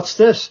said, what's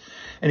this?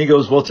 And he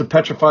goes, well, it's a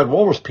petrified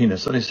walrus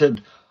penis. And I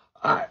said,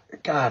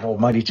 God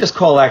almighty, just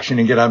call action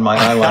and get on my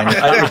eye line.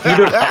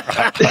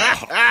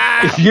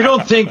 If you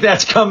don't think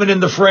that's coming in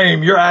the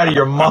frame, you're out of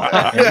your mind.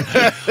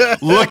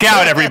 Look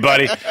out,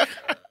 everybody.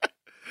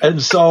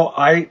 And so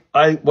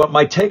what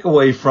my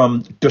takeaway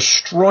from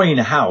destroying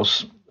a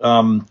house,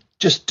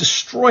 just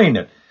destroying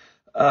it,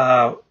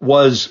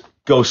 was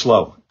go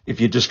slow. If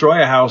you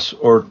destroy a house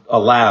or a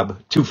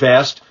lab too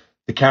fast,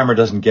 the camera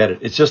doesn't get it.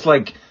 It's just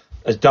like,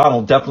 as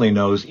Donald definitely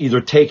knows,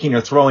 either taking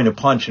or throwing a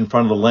punch in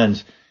front of the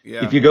lens.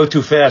 Yeah. If you go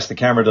too fast, the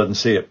camera doesn't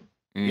see it.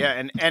 Yeah,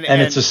 and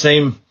it's the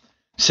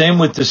same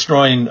with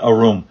destroying a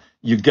room.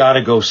 You got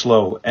to go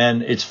slow.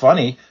 And it's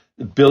funny,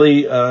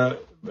 Billy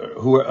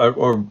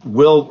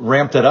Will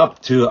ramped it up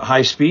to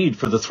high speed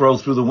for the throw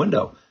through the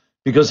window,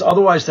 because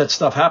otherwise that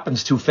stuff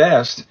happens too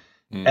fast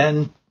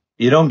and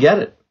you don't get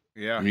it.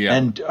 Yeah.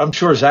 And I'm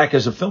sure, Zach,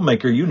 as a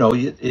filmmaker, you know,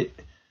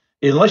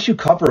 unless you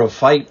cover a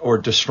fight or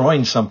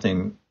destroying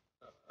something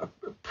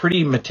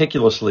pretty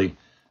meticulously,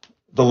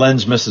 the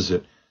lens misses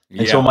it.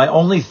 And so my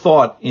only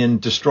thought in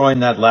destroying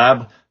that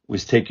lab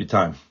was take your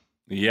time.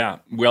 Yeah.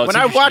 Well, when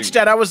I watched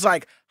that, I was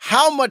like,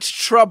 how much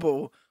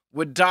trouble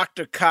would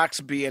Dr.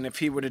 Cox be in if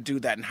he were to do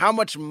that? And how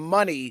much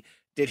money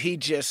did he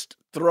just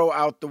throw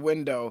out the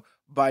window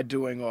by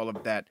doing all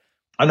of that?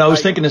 I know. I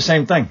was thinking the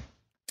same thing.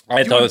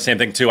 I thought the same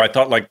thing, too. I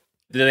thought, like,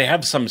 do they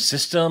have some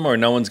system or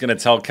no one's going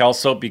to tell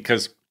Kelso?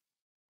 Because,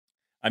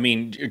 I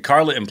mean,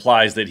 Carla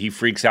implies that he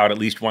freaks out at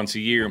least once a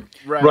year.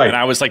 Right. And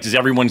I was like, does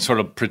everyone sort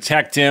of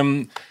protect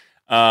him?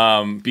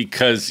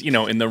 Because, you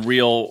know, in the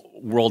real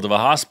world of a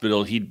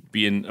hospital, he'd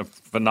be in a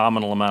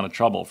phenomenal amount of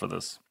trouble for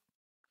this.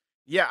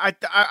 Yeah,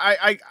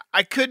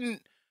 I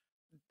couldn't.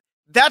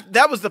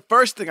 That was the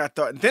first thing I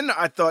thought. And then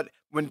I thought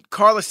when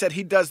Carla said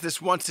he does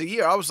this once a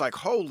year, I was like,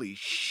 holy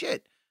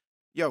shit.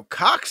 yo,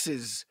 Cox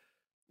is,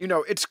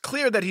 it's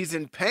clear that he's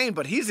in pain,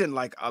 but he's in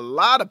like a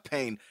lot of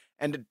pain.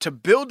 And to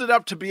build it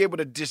up to be able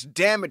to just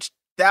damage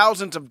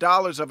thousands of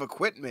dollars of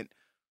equipment,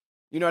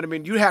 you know what I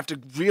mean? You have to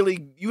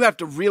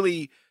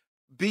really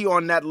be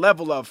on that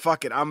level of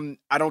fuck it.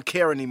 I don't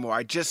care anymore.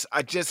 I just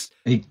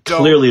he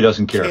clearly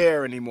doesn't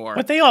care anymore.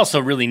 But they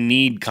also really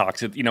need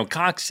Cox.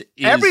 Cox is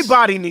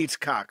everybody needs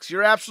Cox.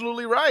 You're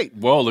absolutely right.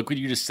 Whoa, look what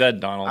you just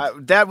said,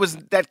 Donald.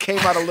 That came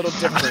out a little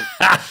different.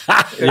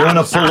 You're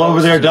gonna pull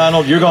over there,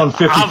 Donald. You're going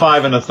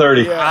 55 and a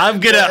 30. Yeah. I'm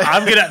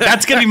gonna.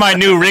 That's gonna be my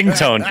new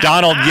ringtone.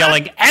 Donald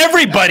yelling,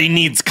 "Everybody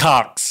needs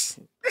Cox."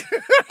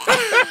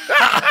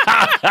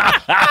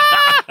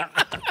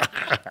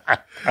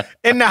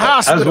 In the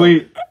hospital.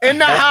 In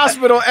the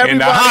hospital,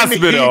 everybody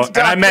needs Dr.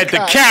 and I meant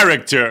Cox. the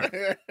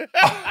character.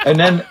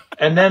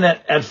 And then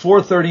at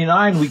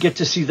 4:39, we get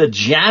to see the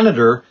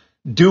janitor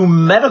do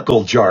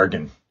medical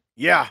jargon.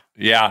 Yeah.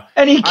 Yeah.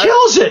 And he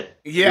kills it.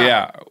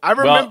 Yeah. I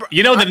remember.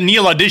 Well, that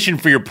Neil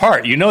auditioned for your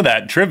part. You know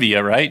that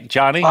trivia, right,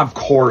 Johnny? Of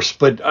course,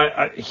 but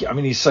I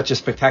mean, he's such a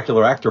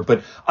spectacular actor,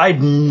 but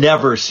I'd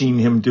never seen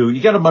him do.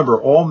 You got to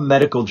remember, all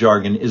medical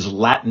jargon is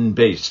Latin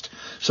based.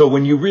 So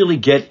when you really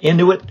get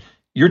into it,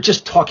 you're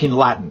just talking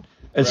Latin.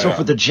 And so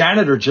for the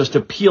janitor just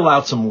to peel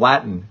out some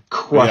Latin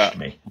crushed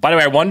me. By the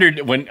way, I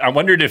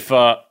wondered if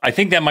I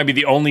think that might be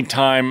the only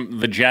time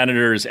the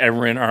janitor is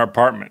ever in our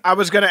apartment. I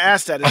was going to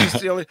ask that. Is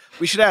this the only?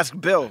 We should ask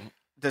Bill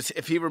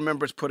if he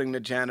remembers putting the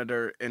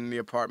janitor in the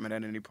apartment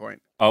at any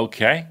point.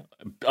 Okay.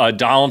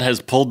 Donald has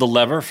pulled the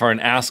lever for an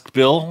Ask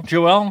Bill,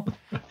 Joel.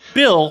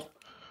 Bill,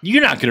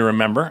 you're not going to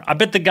remember. I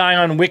bet the guy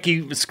on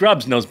Wiki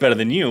Scrubs knows better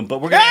than you, but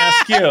we're going to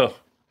ask you.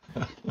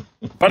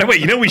 By the way,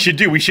 you know what we should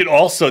do? We should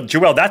also,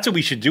 Joel, that's what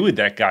we should do with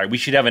that guy. We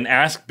should have an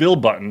Ask Bill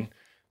button,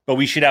 but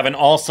we should have an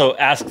also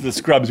Ask the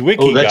Scrubs Wiki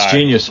guy. Oh, that's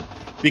genius.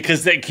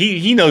 Because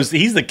he knows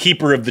he's the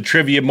keeper of the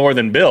trivia more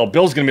than Bill.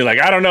 Bill's going to be like,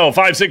 I don't know,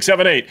 5, 6,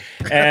 7, 8.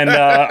 And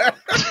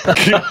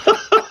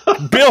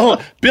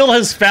Bill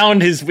has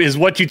found his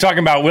what you talking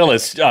about,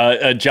 Willis,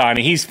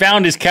 Johnny. He's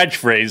found his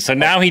catchphrase. So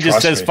now he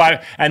just says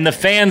 5, and the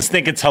fans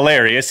think it's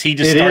hilarious. It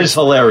is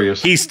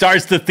hilarious. He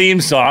starts the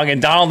theme song,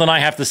 and Donald and I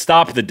have to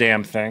stop the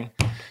damn thing.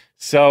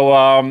 So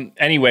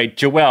anyway,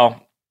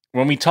 Joel,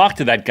 when we talk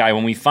to that guy,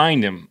 when we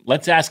find him,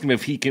 let's ask him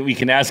if we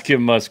can ask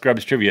him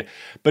Scrubs trivia.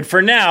 But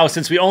for now,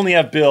 since we only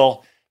have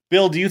Bill,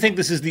 do you think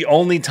this is the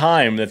only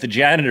time that the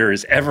janitor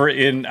is ever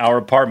in our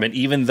apartment,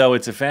 even though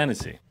it's a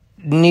fantasy?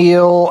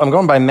 Neil, I'm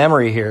going by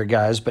memory here,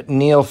 guys, but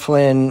Neil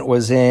Flynn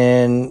was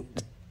in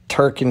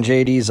Turk and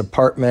JD's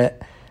apartment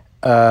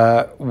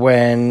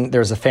when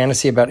there's a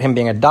fantasy about him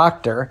being a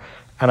doctor,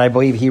 and I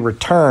believe he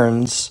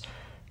returns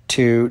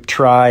to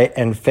try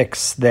and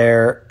fix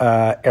their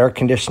air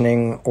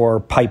conditioning or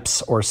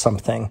pipes or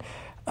something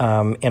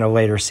in a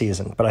later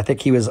season. But I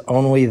think he was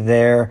only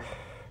there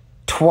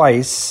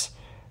twice,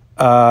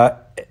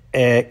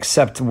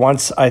 except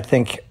once I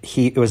think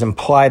it was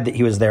implied that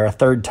he was there a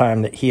third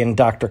time, that he and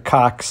Dr.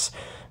 Cox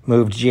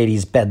moved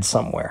JD's bed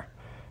somewhere,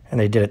 and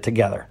they did it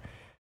together.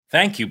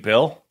 Thank you,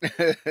 Bill.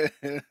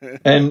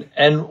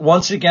 And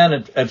once again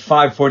at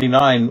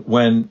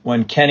 5:49,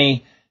 when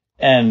Kenny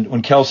and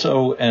when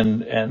Kelso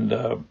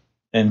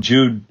and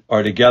Jude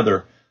are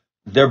together,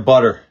 they're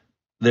butter.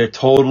 They're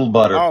total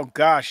butter. Oh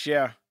gosh,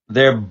 yeah.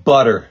 They're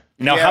butter.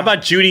 Now, how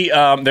about Judy?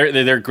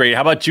 They're great.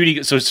 How about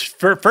Judy? So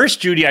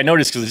first, Judy, I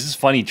noticed, because this is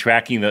funny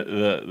tracking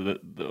the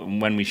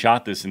when we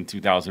shot this in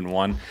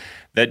 2001,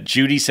 that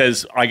Judy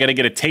says, "I got to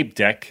get a tape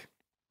deck,"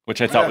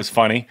 which I thought was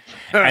funny,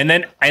 and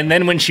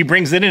then when she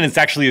brings it in, it's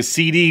actually a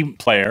CD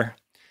player.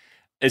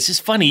 It's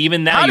just funny.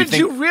 Even now, how did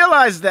you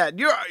realize that?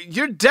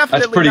 You're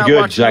definitely not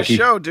watching the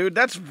show, dude.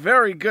 That's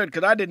very good,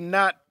 because I did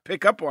not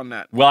pick up on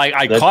that. Well,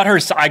 I caught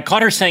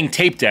her saying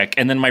tape deck,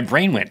 and then my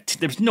brain went,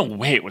 "There's no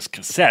way it was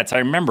cassettes." I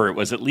remember it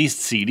was at least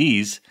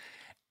CDs,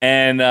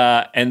 and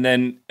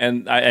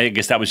I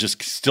guess that was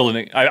just still.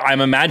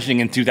 I'm imagining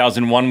in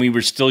 2001 we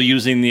were still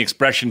using the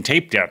expression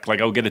tape deck, like,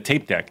 "Oh, get a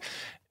tape deck."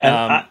 And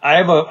I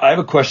have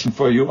a question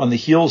for you on the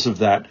heels of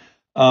that.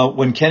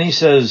 When Kenny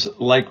says,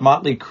 like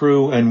Motley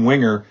Crue and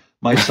Winger,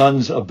 my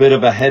son's a bit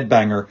of a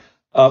headbanger.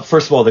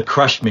 First of all, that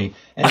crushed me.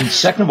 And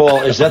second of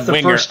all, is that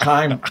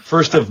the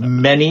first of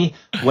many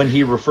when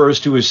he refers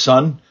to his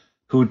son,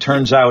 who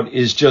turns out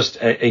is just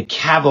a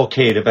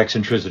cavalcade of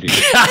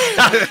eccentricities?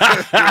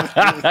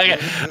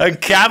 A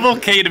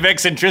cavalcade of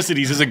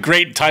eccentricities is a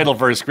great title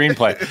for a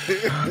screenplay.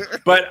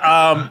 But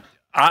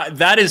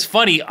that is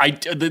funny.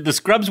 The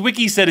Scrubs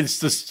Wiki said it's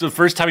the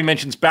first time he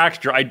mentions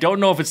Baxter. I don't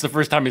know if it's the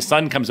first time his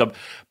son comes up,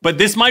 but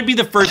this might be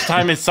the first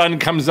time his son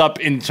comes up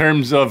in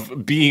terms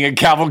of being a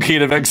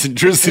cavalcade of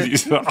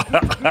eccentricities.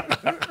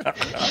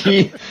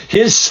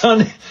 His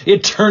son,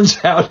 it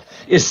turns out,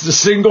 is the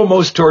single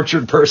most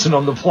tortured person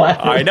on the planet.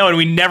 I know, and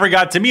we never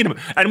got to meet him.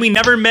 And we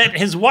never met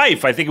his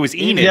wife. I think it was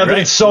Enid. Yeah, but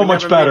it's so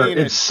much better.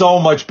 It's so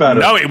much better.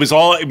 No, it was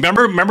all...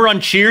 Remember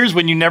on Cheers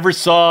when you never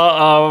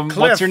saw... Cliff.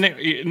 What's her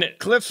name?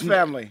 Cliff's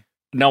family.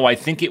 No, I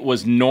think it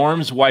was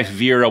Norm's wife,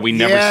 Vera, we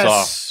never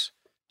saw.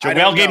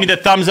 Joel gave me the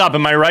thumbs up.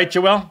 Am I right,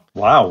 Joel?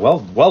 Wow, well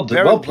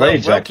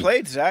played, Zach. Well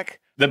played, Zach.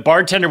 the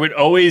bartender would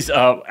always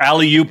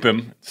alley-oop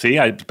him. See,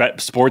 I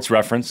bet sports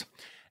reference.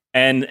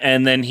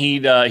 And then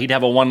he'd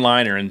have a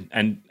one-liner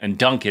and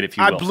dunk it, if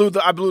you will.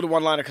 I blew the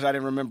one-liner because I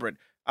didn't remember it.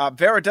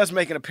 Vera does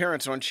make an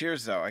appearance on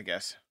Cheers, though, I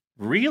guess.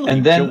 Really?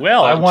 And then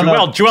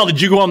Joel,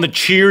 did you go on the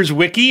Cheers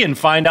wiki and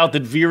find out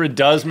that Vera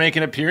does make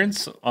an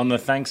appearance on the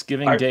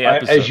Thanksgiving Day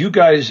episode? As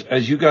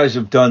you guys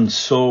have done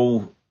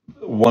so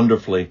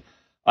wonderfully,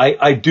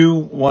 I do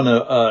want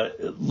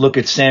to look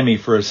at Sammy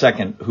for a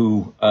second,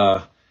 who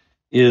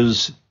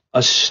is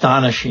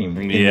astonishing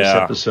in this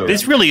episode.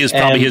 This really is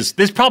probably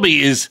This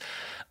probably is.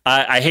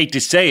 I hate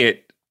to say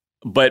it,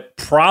 but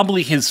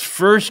probably his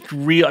first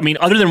real. I mean,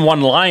 other than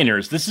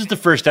one-liners, this is the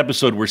first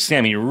episode where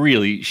Sammy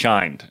really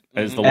shined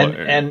as the one.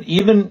 And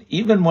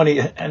even when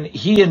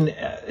he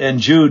and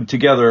Jude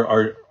together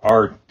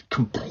are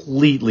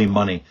completely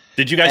money.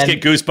 Did you guys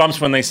get goosebumps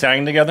when they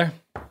sang together?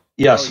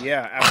 Yes. Oh,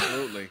 yeah,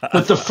 absolutely.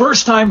 But the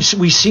first time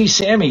we see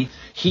Sammy,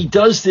 he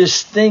does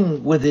this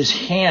thing with his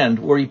hand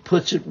where he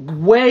puts it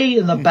way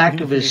in the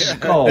back of his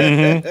skull.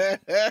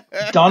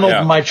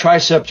 Donald, my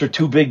triceps are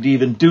too big to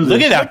even do this.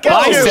 Look at that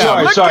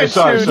bicep.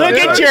 Sorry. Look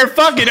at your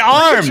fucking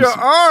arms. Look at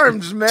your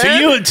arms,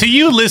 man. To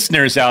you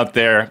listeners out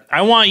there,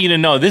 I want you to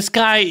know this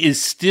guy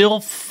is still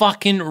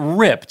fucking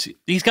ripped.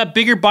 He's got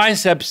bigger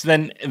biceps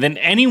than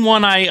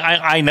anyone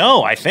I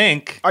know, I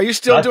think. Are you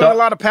still doing a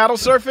lot of paddle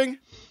surfing?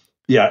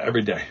 Yeah,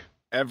 every day.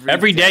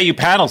 Every day you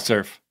paddle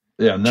surf.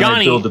 Yeah, and then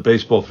I build the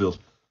baseball field.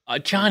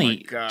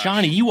 Johnny,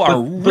 you are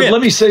ripped. But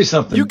let me say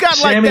something. You got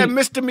Sammy, like that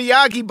Mr.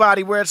 Miyagi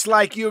body where it's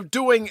like you're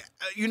doing,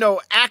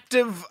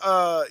 active,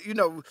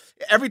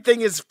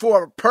 everything is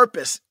for a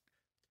purpose.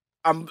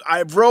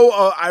 I row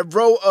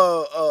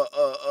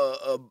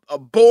a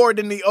board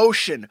in the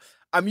ocean.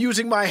 I'm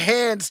using my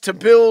hands to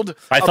build.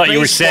 I thought you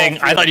were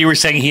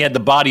saying he had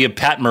the body of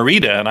Pat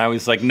Morita, and I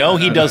was like, no,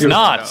 he does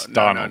not,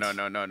 Donald.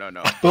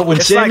 No. But when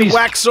it's Sammy's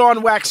like wax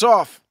on, wax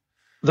off.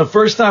 The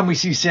first time we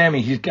see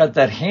Sammy, he's got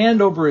that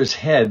hand over his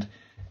head,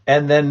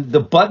 and then the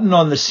button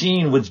on the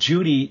scene with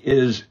Judy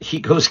is, he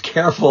goes,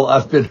 "Careful,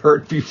 I've been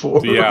hurt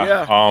before."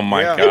 Yeah. Oh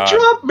my God. He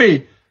dropped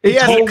me. He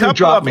totally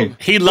dropped me.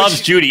 He loves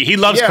Judy. He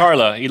loves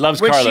Carla. He loves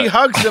Carla. When she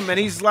hugs him, and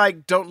he's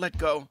like, "Don't let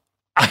go."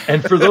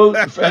 And for those,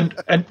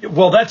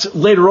 well, that's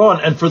later on.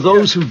 And for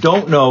those who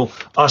don't know,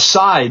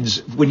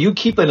 asides, when you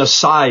keep an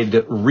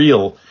aside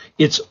reel,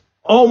 it's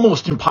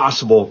almost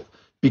impossible,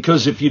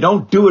 because if you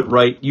don't do it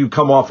right, you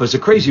come off as a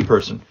crazy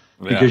person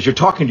because you're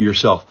talking to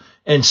yourself.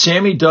 And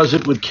Sammy does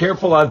it with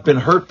 "Careful, I've been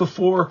hurt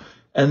before."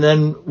 And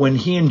then when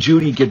he and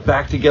Judy get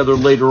back together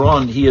later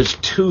on, he has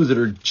two that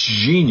are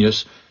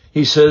genius.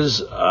 He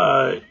says,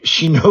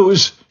 she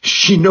knows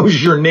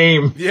your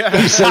name,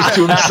 he says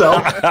to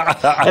himself.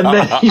 And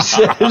then he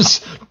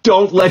says,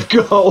 "Don't let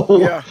go."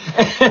 Yeah.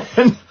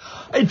 And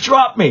it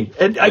dropped me.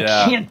 And I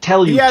can't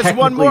tell you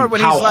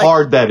technically how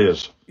hard that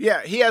is.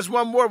 Yeah, he has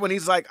one more when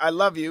he's like, "I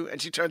love you." And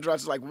she turns around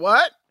and is like,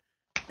 "What?"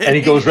 And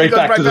he goes right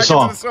back to the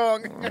song.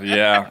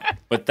 Yeah.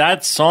 But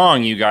that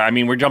song, you guys, I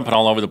mean, we're jumping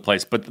all over the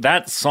place, but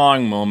that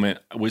song moment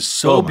was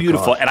so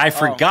beautiful. God. And I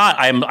forgot,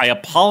 I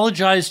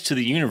apologize to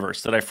the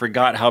universe that I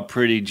forgot how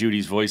pretty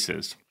Judy's voice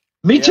is.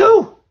 Me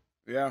too.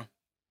 Yeah.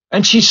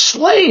 And she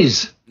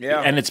slays.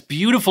 Yeah. And it's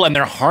beautiful. And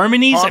their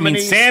harmonies. I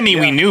mean, Sammy,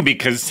 we knew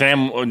because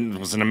Sam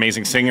was an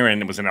amazing singer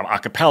and it was an a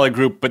cappella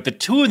group. But the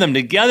two of them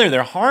together,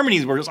 their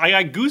harmonies were just, I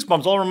got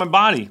goosebumps all over my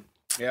body.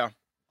 Yeah.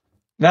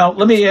 Now,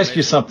 let me ask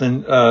you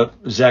something,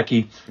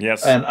 Zachy.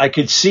 Yes. And I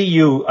could see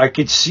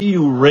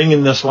you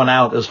ringing this one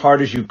out as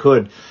hard as you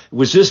could.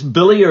 Was this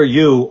Billy or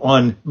you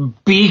on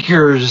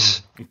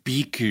Beakers?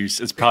 Beakers.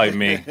 It's probably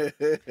me.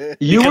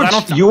 You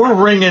were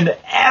ringing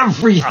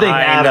everything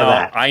out of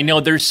that. I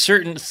know. There's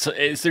certain words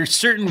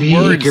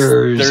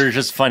that are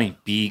just funny.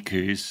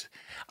 Beakers.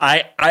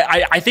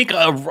 I think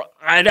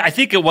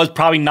it was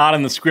probably not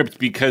in the script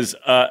because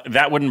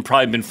that wouldn't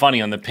probably been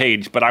funny on the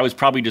page, but I was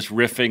probably just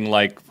riffing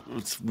like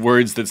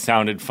words that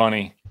sounded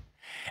funny.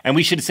 And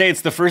we should say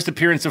it's the first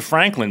appearance of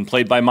Franklin,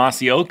 played by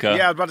Masioka.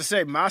 Yeah, I was about to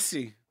say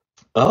Masi.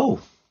 Oh.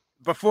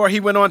 Before he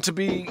went on to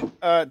be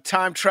a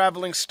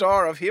time-traveling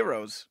star of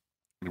Heroes.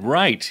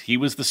 Right. He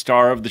was the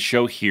star of the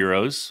show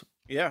Heroes.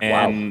 Yeah.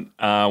 And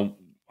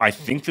I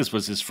think this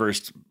was his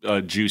first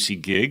juicy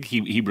gig.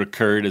 He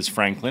recurred as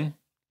Franklin.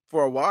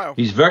 For a while.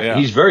 He's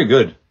very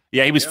good.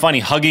 Yeah, he was funny,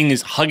 hugging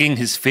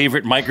his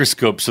favorite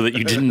microscope so that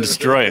you didn't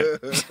destroy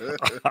it.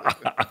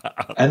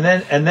 And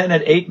then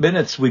at 8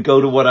 minutes we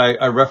go to what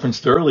I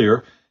referenced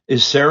earlier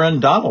is Sarah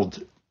and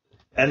Donald.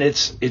 And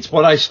it's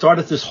what I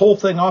started this whole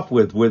thing off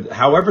with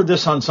however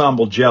this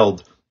ensemble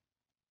gelled,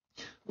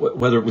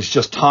 whether it was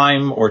just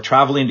time or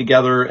traveling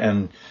together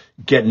and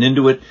getting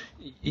into it.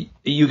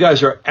 You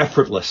guys are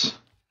effortless.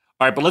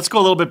 All right, but let's go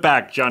a little bit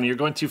back, Johnny. You're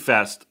going too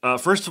fast.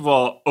 First of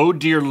all, oh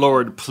dear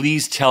Lord,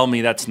 please tell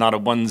me that's not a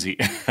onesie.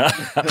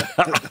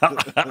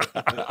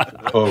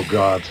 Oh,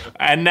 God.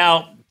 And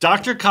now,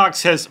 Dr.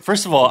 Cox has,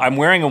 first of all, I'm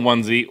wearing a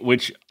onesie,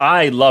 which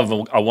I love a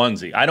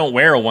onesie. I don't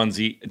wear a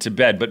onesie to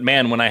bed, but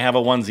man, when I have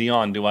a onesie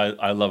on, do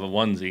I love a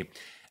onesie.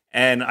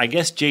 And I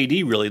guess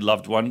JD really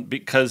loved one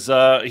because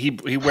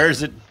he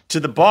wears it to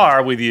the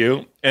bar with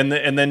you, and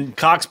then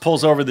Cox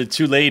pulls over the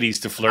two ladies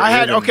to flirt.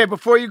 Okay,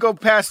 before you go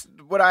past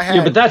what I had.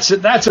 Yeah, but that's at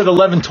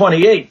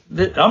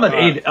 11:28. I'm at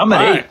 8. I'm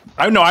at 8.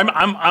 I know.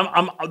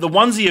 I'm the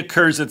onesie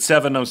occurs at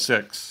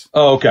 7:06.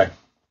 Oh, okay.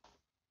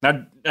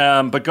 Now,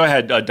 but go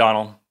ahead,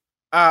 Donald.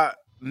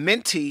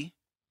 Minty.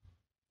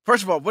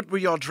 First of all, what were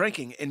y'all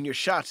drinking in your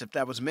shots? If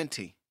that was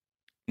minty.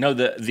 No,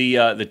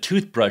 the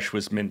toothbrush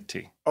was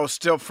minty. Oh,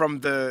 still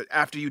from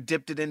after you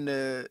dipped it in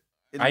the.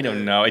 I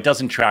don't know. It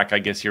doesn't track. I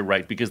guess you're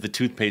right because the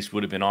toothpaste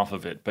would have been off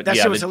of it. But that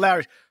shit was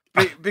hilarious.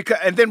 Because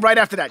and then right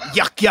after that,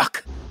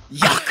 yuck.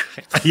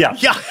 Yeah.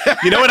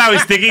 You know what I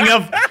was thinking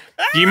of?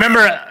 Do you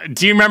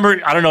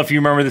remember? I don't know if you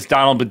remember this,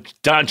 Donald, but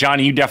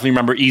Johnny, you definitely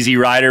remember Easy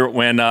Rider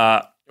when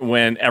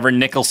Evan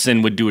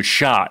Nicholson would do a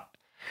shot,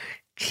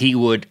 he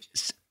would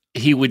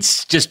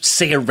just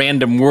say a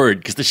random word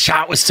because the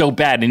shot was so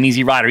bad in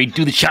Easy Rider. He'd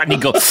do the shot and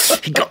he'd go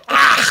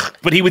ah,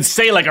 but he would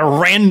say like a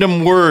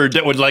random word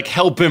that would like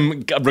help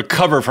him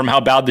recover from how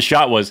bad the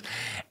shot was.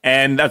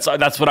 And that's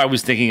what I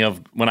was thinking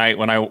of when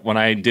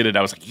I did it.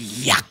 I was like,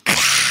 yuck.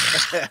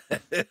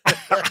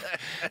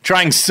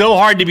 Trying so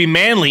hard to be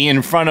manly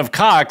in front of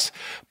Cox,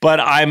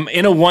 but I'm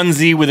in a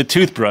onesie with a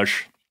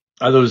toothbrush.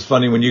 I thought it was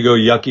funny when you go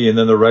yucky and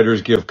then the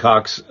writers give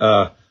Cox,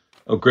 oh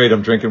great,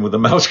 I'm drinking with a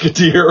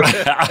Mouseketeer.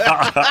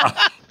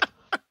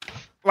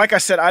 Like I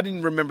said, I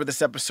didn't remember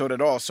this episode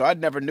at all, so I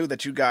never knew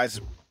that you guys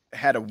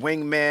had a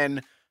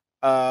wingman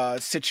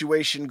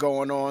situation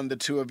going on, the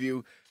two of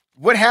you.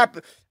 What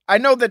happened? I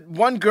know that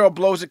one girl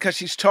blows it because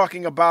she's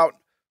talking about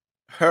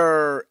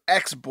her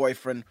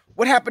ex-boyfriend.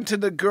 What happened to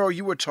the girl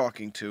you were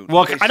talking to?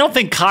 Well, I don't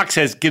think Cox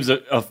gives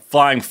a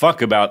flying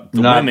fuck about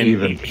the women.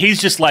 Even.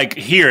 He's just like,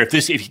 here.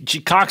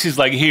 If Cox is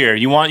like, here,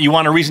 you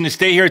want a reason to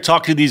stay here?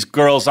 Talk to these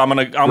girls. I'm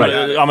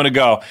gonna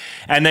go.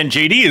 And then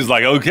JD is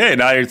like, okay,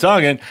 now you're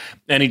talking,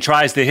 and he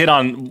tries to hit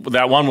on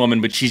that one woman,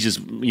 but she's just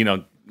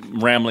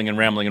rambling.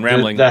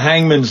 The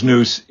hangman's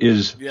noose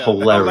is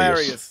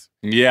hilarious.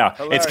 Yeah,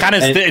 hilarious.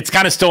 It's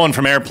kind of stolen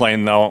from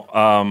Airplane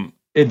though.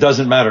 It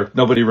doesn't matter.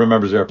 Nobody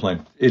remembers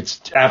Airplane.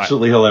 It's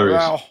absolutely hilarious.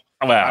 Well,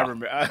 I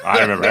remember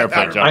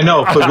Airplane. I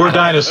know, but we're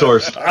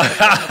dinosaurs.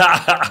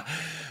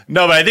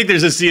 No, but I think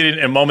there's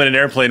a moment in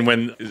Airplane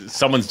when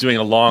someone's doing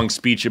a long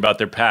speech about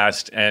their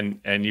past,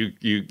 and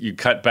you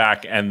cut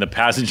back, and the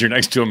passenger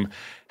next to him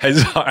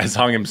has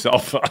hung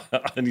himself,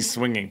 and he's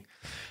swinging.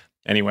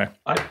 Anyway,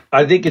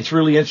 I think it's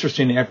really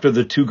interesting after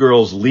the two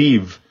girls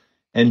leave,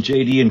 and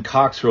JD and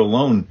Cox are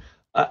alone.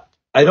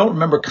 I don't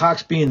remember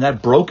Cox being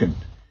that broken.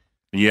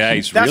 Yeah,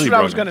 he's That's really what broken.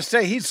 I was going to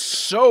say. He's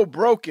so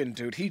broken,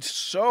 dude. He's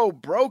so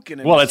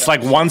broken. Well, it's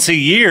like once a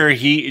year,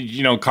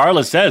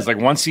 Carla says, like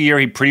once a year,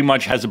 he pretty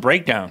much has a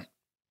breakdown.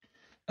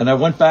 And I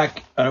went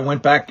back,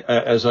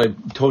 as I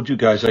told you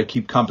guys, I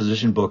keep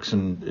composition books,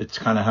 and it's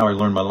kind of how I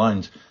learn my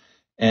lines.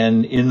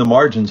 And in the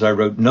margins, I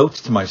wrote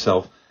notes to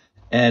myself.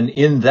 And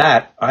in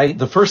that,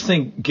 the first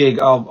gig,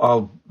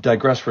 I'll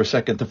digress for a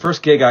second. The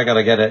first gig I got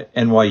to get at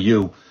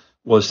NYU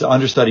was to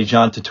understudy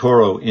John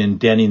Turturro in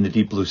Danny in the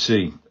Deep Blue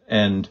Sea.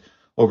 And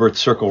over at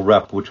Circle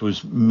Rep, which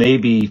was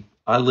maybe,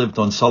 I lived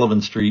on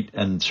Sullivan Street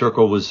and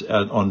Circle was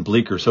on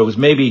Bleecker. So it was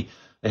maybe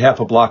a half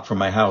a block from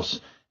my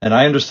house. And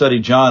I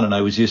understudied John, and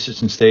I was the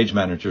assistant stage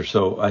manager.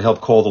 So I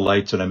helped call the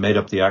lights and I made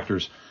up the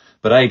actors.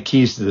 But I had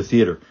keys to the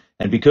theater.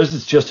 And because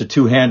it's just a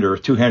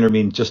two-hander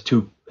means just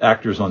two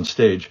actors on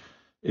stage.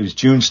 It was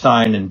June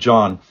Stein and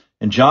John.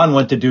 And John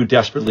went to do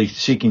Desperately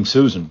Seeking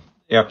Susan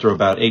after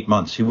about 8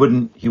 months. He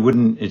wouldn't,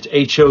 it's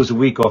 8 shows a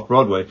week off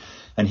Broadway,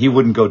 and he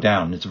wouldn't go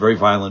down. It's a very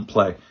violent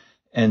play.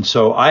 And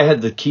so I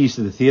had the keys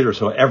to the theater.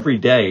 So every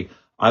day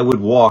I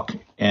would walk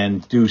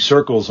and do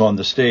circles on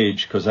the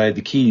stage because I had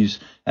the keys,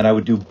 and I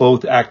would do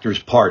both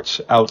actors' parts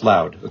out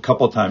loud a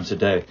couple of times a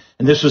day.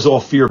 And this was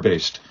all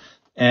fear-based.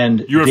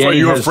 And you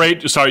were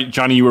afraid. Sorry,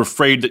 Johnny, you were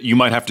afraid that you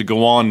might have to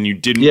go on, and you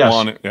didn't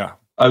want it. Yeah,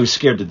 I was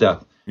scared to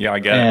death. Yeah, I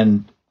get it.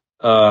 And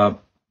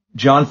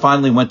John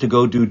finally went to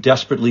go do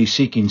Desperately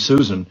Seeking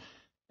Susan,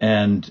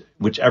 and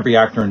which every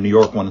actor in New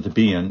York wanted to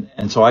be in.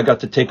 And so I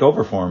got to take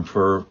over for him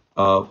for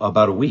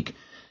about a week.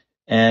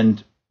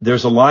 And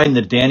there's a line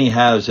that Danny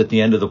has at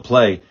the end of the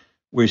play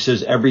where he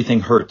says, everything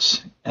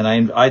hurts. And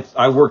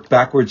I worked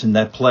backwards in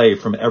that play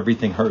from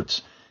everything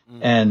hurts.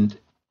 And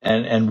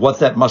what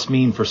that must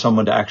mean for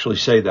someone to actually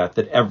say that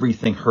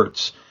everything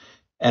hurts.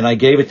 And I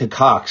gave it to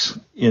Cox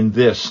in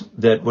this,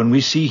 that when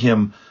we see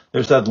him,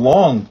 there's that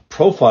long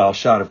profile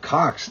shot of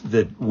Cox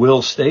that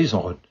Will stays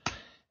on,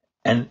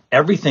 and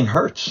everything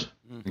hurts.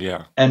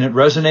 Yeah. And it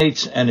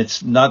resonates, and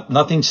it's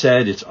nothing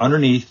said. It's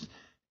underneath,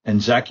 and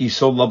Zacky's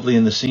so lovely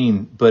in the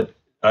scene, but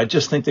I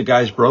just think the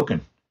guy's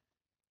broken.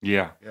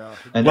 Yeah.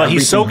 And well,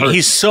 he's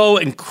so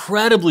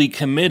incredibly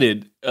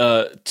committed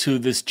to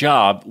this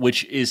job,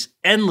 which is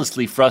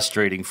endlessly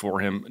frustrating for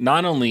him.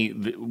 Not only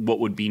what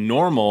would be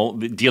normal,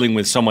 dealing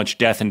with so much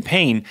death and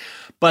pain,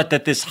 but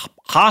that this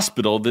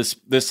hospital, this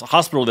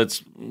hospital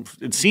that's,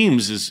 it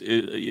seems,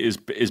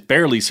 is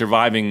barely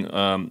surviving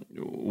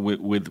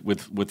with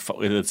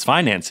its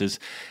finances.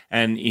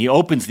 And he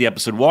opens the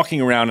episode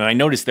walking around, and I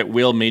noticed that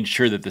Will made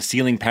sure that the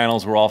ceiling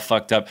panels were all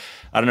fucked up.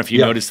 I don't know if you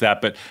noticed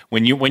that, but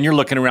when you're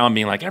looking around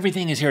being like,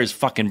 everything is here is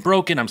fucking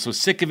broken, I'm so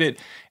sick of it.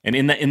 And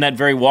in that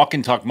very walk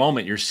and talk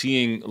moment, you're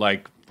seeing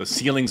like the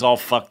ceiling's all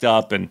fucked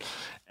up, and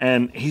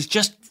he's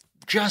just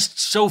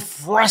so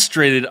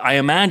frustrated, I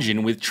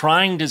imagine, with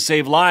trying to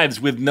save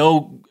lives with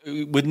no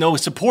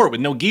support,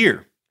 with no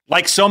gear.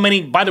 Like so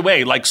many, by the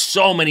way, like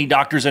so many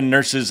doctors and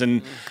nurses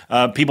and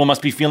people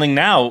must be feeling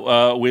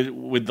now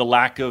with the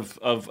lack of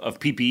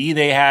PPE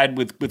they had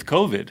with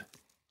COVID.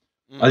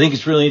 I think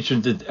it's really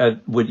interesting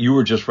at what you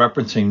were just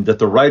referencing, that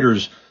the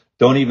writers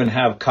don't even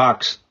have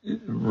Cox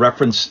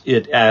reference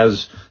it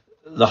as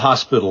the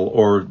hospital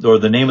or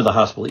the name of the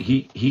hospital.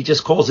 He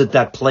just calls it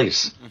that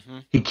place. Mm-hmm.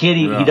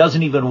 He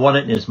doesn't even want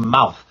it in his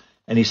mouth.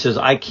 And he says,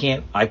 I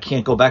can't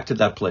go back to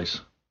that place.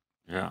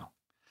 Yeah.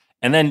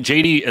 And then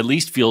JD at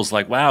least feels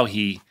like, wow,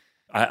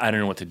 I don't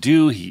know what to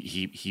do.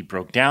 He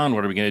broke down.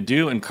 What are we going to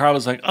do? And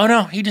Carla's like, oh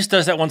no, he just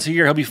does that once a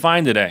year. He'll be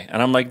fine today.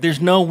 And I'm like,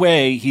 there's no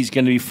way he's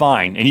going to be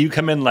fine. And you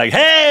come in like,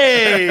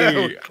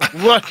 hey,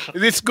 what?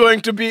 It's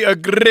going to be a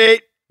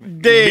great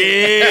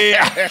day.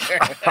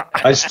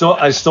 I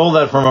stole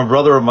that from a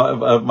brother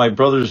of my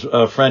brother's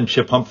friend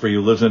Chip Humphrey,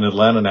 who lives in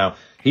Atlanta now.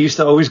 He used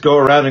to always go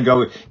around and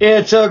go,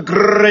 it's a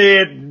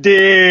great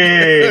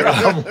day.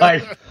 I'm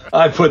like,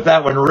 I put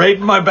that one right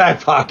in my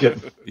back pocket.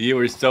 You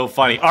were so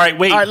funny. All right,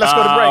 wait. All right, let's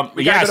go to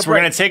break. Yes, we're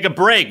going to take a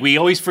break. We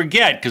always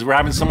forget because we're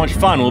having so much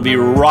fun. We'll be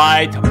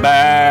right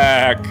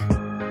back.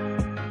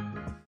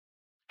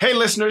 Hey,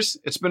 listeners,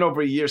 it's been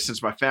over a year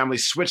since my family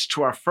switched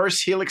to our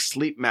first Helix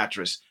sleep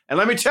mattress. And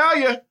let me tell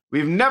you,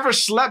 we've never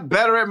slept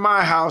better at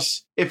my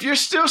house. If you're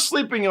still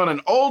sleeping on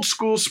an old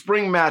school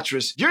spring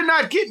mattress, you're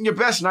not getting your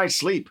best night's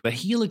sleep. The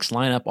Helix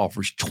lineup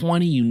offers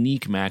 20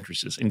 unique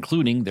mattresses,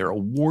 including their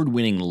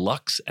award-winning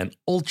Luxe and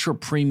Ultra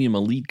Premium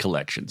Elite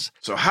collections.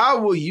 So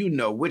how will you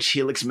know which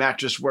Helix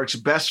mattress works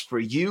best for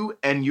you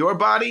and your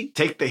body?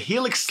 Take the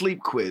Helix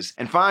Sleep Quiz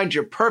and find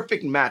your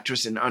perfect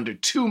mattress in under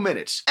 2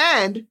 minutes.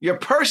 And your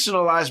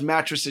personalized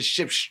mattress is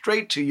shipped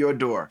straight to your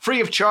door,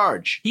 free of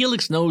charge.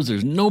 Helix knows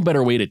there's no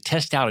better way to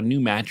test out a new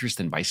mattress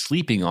than by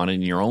sleeping on it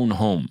in your own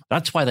home.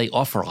 That's why they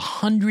offer a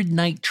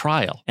 100-night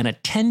trial and a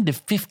 10 to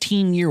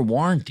 15-year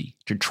warranty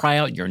to try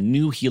out your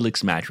new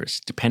Helix mattress,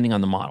 depending on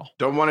the model.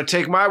 Don't want to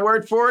take my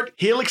word for it?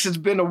 Helix has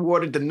been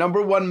awarded the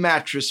 #1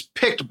 mattress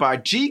picked by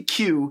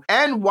GQ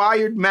and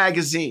Wired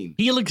Magazine.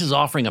 Helix is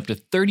offering up to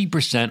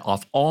 30%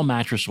 off all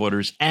mattress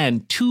orders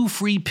and 2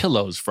 free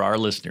pillows for our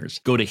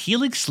listeners. Go to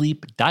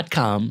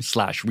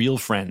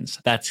helixsleep.com/realfriends.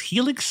 That's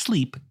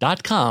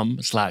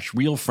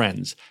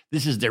helixsleep.com/realfriends.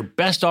 This is their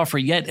best offer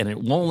yet, and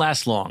it won't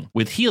last long.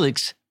 With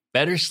Helix,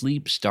 better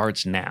sleep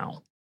starts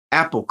now.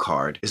 Apple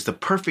Card is the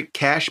perfect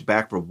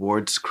cash-back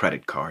rewards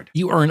credit card.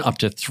 You earn up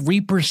to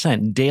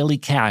 3% daily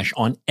cash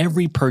on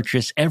every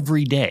purchase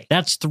every day.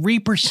 That's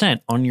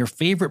 3% on your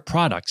favorite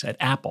products at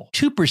Apple,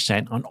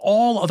 2% on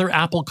all other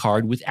Apple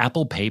Card with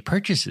Apple Pay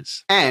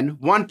purchases, and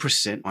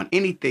 1% on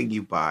anything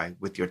you buy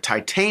with your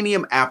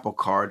titanium Apple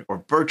Card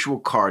or virtual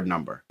card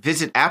number.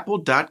 Visit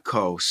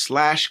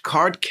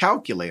apple.co/card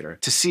calculator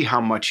to see how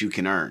much you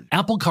can earn.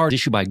 Apple Card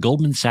issued by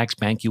Goldman Sachs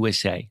Bank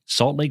USA,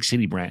 Salt Lake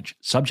City branch,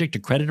 subject to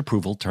credit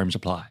approval. Terms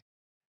apply.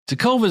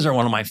 Tecovas are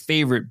one of my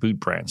favorite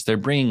boot brands. They're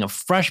bringing a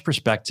fresh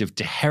perspective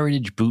to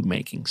heritage boot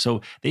making.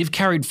 So they've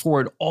carried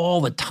forward all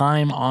the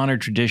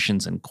time-honored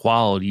traditions and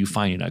quality you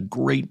find in a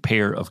great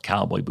pair of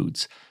cowboy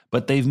boots.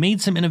 But they've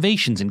made some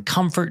innovations in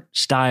comfort,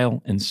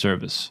 style, and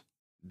service.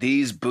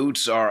 These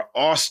boots are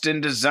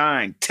Austin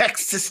designed,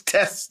 Texas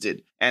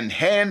tested, and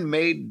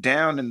handmade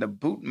down in the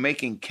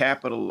boot-making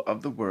capital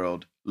of the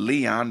world,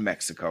 Leon,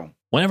 Mexico.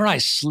 Whenever I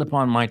slip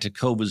on my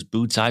Tecovas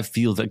boots, I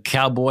feel the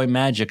cowboy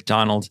magic,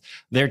 Donald.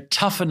 They're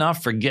tough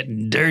enough for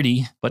getting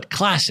dirty, but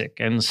classic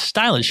and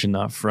stylish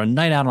enough for a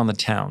night out on the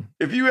town.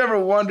 If you ever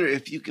wonder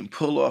if you can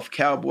pull off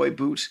cowboy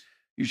boots,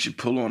 you should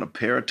pull on a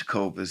pair of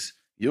Tecovas.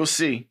 You'll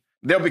see.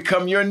 They'll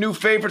become your new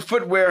favorite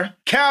footwear.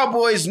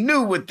 Cowboys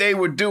knew what they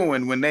were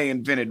doing when they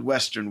invented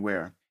Western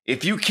wear.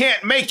 If you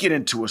can't make it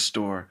into a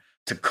store,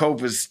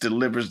 Tecovas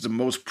delivers the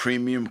most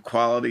premium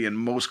quality and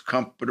most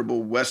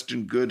comfortable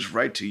Western goods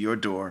right to your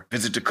door.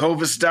 Visit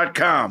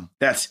Tecovas.com.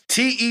 That's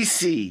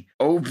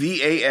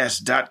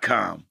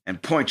TECOVAS.com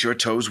and point your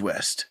toes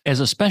west. As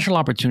a special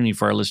opportunity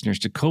for our listeners,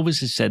 Tecovas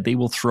has said they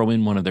will throw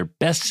in one of their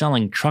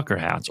best-selling trucker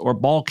hats or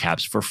ball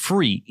caps for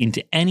free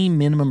into any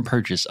minimum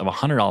purchase of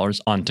 $100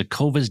 on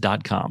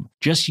Tecovas.com.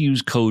 Just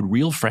use code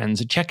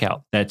REALFRIENDS at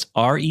checkout. That's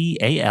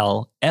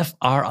REALFRIENDS.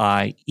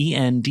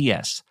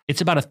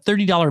 It's about a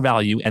 $30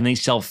 value, and they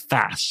sell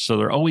fast, so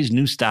there are always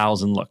new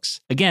styles and looks.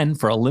 Again,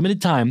 for a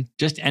limited time,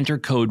 just enter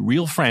code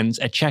REALFRIENDS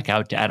at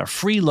checkout to add a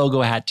free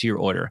logo hat to your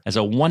order as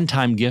a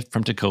one-time gift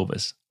from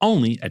Tecovas,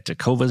 only at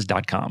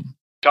Tecovas.com.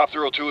 Top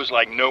Thrill 2 is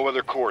like no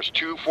other course.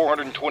 2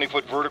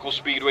 420-foot vertical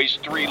speedways,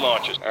 3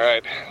 launches. All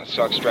right, let's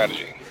talk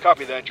strategy.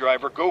 Copy that,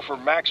 driver. Go for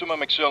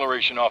maximum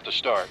acceleration off the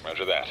start.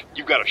 Roger that.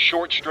 You've got a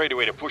short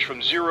straightaway to push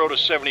from 0 to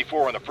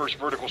 74 on the first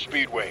vertical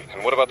speedway.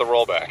 And what about the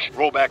rollback?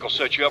 Rollback will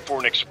set you up for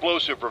an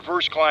explosive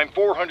reverse climb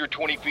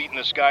 420 feet in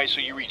the sky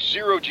so you reach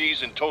 0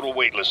 G's in total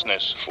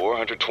weightlessness.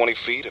 420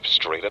 feet of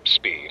straight-up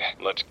speed.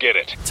 Let's get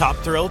it. Top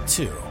Thrill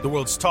 2, the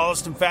world's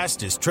tallest and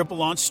fastest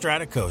triple-launch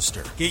strata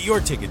coaster. Get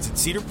your tickets at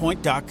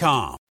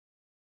cedarpoint.com.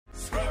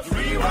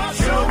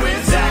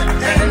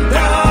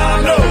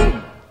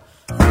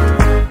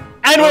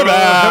 And we're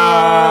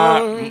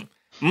back.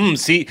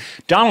 See,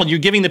 Donald, you're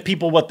giving the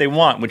people what they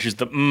want, which is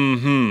the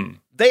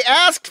They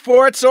asked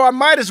for it, so I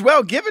might as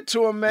well give it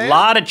to them, man.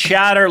 Lot of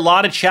chatter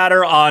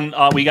on.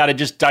 We got to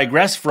just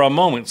digress for a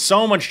moment.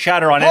 So much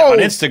chatter on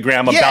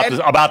Instagram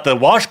about the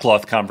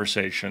washcloth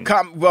conversation.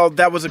 Well,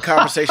 that was a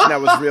conversation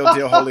that was real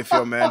deal,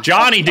 Holyfield, man.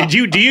 Johnny,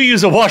 do you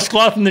use a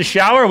washcloth in the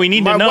shower? We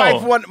need to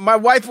know. My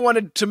wife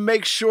wanted to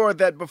make sure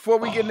that before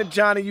we get into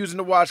Johnny using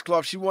the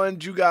washcloth, she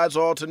wanted you guys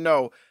all to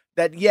know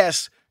that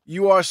yes,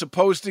 you are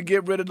supposed to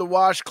get rid of the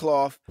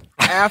washcloth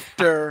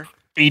after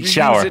each you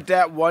shower. Use it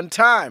that one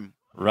time.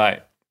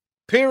 Right.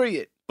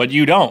 Period. But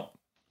you don't.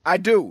 I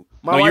do.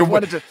 My wife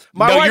wanted to.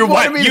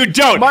 You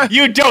don't.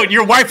 You don't.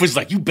 Your wife was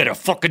like, "You better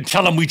fucking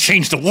tell him we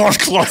changed the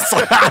washcloth."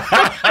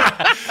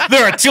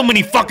 There are too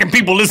many fucking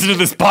people listening to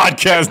this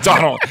podcast,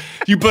 Donald.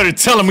 You better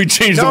tell him we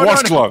changed the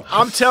washcloth. No.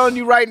 I'm telling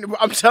you right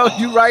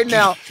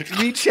now.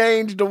 We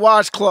changed the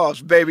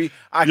washcloths, baby.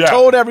 I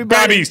told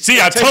everybody. Baby, see,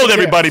 I told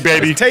everybody,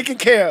 baby. It's taken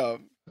care of.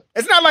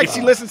 It's not like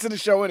she listens to the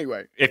show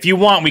anyway. If you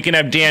want, we can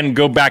have Dan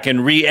go back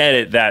and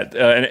re-edit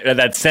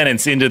that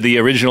sentence into the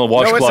original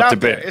washcloth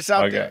debate. It's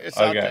out there. It's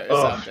out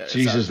there.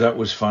 Jesus, that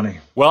was funny.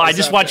 Well, I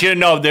just want you to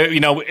know that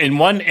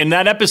in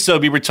that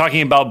episode we were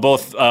talking about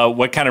both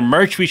what kind of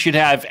merch we should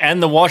have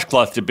and the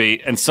washcloth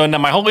debate, and so now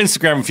my whole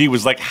Instagram feed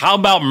was like, how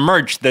about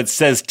merch that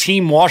says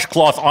Team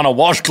Washcloth on a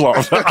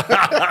washcloth? I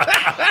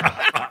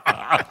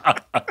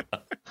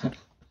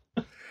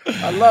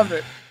love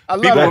it.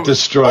 That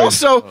destroyed.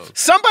 Also,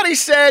 somebody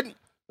said,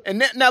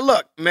 now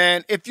look,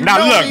 man, if you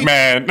know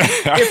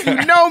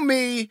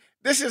me,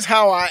 this is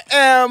how I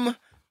am.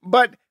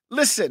 But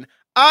listen,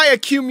 I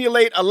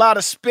accumulate a lot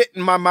of spit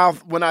in my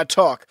mouth when I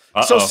talk.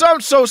 So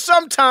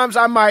sometimes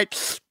I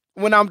might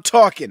when I'm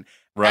talking.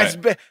 Right.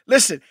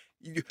 Listen,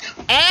 you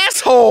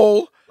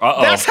asshole.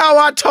 That's how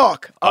I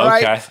talk. All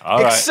right.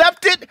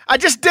 Accept it. I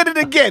just did it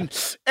again.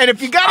 And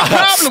if you got a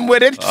problem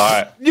with it,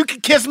 you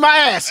can kiss my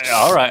ass.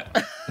 All right.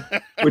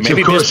 Which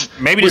of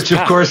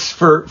course,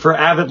 for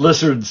avid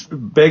listeners,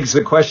 begs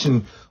the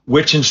question: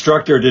 which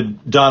instructor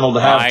did Donald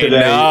have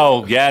today? I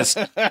know. Yes.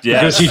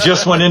 Because he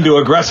just went into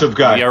aggressive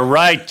guy. You're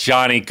right,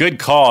 Johnny. Good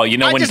call.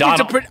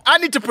 I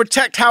need to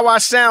protect how I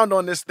sound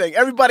on this thing.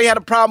 Everybody had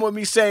a problem with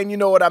me saying, you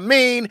know what I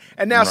mean,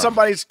 and now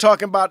somebody's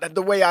talking about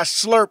the way I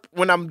slurp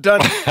when I'm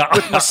done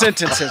with my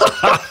sentences.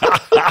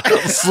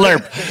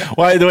 Slurp.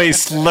 By the way,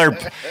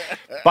 slurp.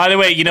 By the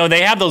way,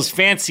 they have those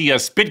fancy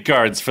spit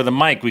guards for the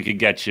mic we could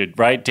get you,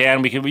 right,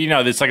 Dan? We could,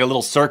 it's like a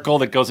little circle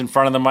that goes in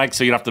front of the mic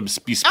so you don't have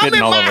to be spitting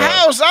all over. I'm in my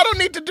house. I don't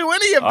need to do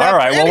any of that. All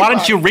right. Well, why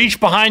don't you reach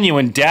behind you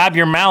and dab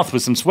your mouth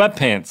with some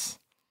sweatpants?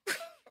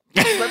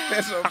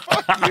 Sweatpants,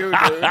 fuck you,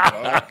 dude.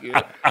 Fuck you.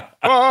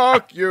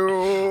 Fuck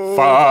you.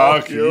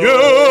 Fuck you.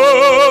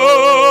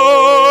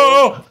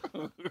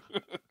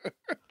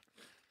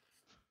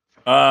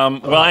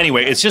 Well,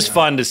 anyway, it's just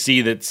fun to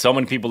see that so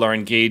many people are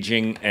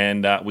engaging,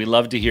 and we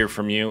love to hear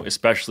from you,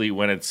 especially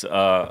when it's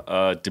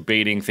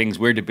debating things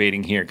we're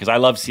debating here, because I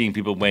love seeing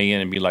people weigh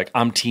in and be like,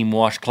 I'm Team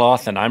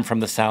Washcloth, and I'm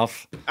from the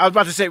South. I was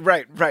about to say,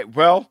 right.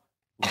 Well,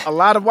 a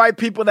lot of white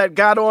people that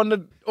got on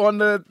the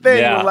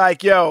thing were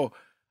like, yo,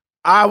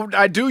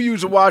 I do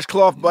use a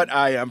washcloth, but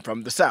I am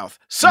from the South.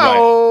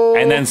 So,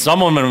 right. And then some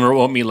women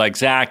wrote me like,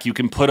 Zach, you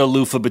can put a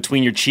loofah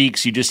between your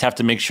cheeks. You just have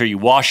to make sure you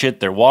wash it.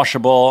 They're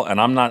washable.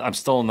 And I'm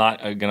still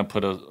not going to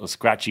put a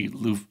scratchy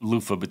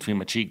loofah between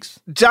my cheeks.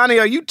 Johnny,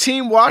 are you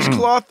team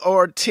washcloth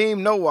or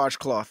team no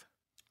washcloth?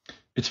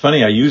 It's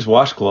funny. I use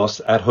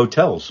washcloths at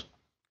hotels.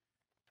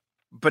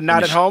 But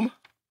not at home?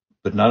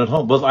 But not at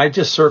home. Well, I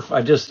just surf.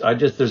 There's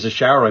a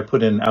shower I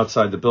put in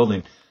outside the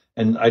building.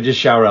 And I just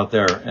shower out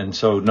there, and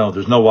so no,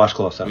 there's no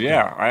washcloths out there.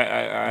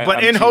 Yeah,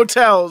 but in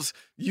hotels,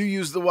 you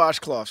use the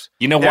washcloths.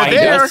 You know why he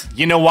does?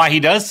 You know why he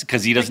does?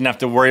 Because he doesn't have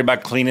to worry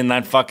about cleaning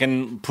that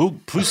fucking poo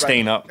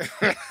stain up.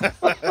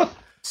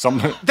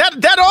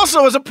 That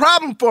also is a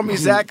problem for me,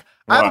 Zach.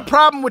 I have a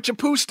problem with your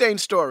poo stain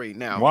story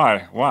now.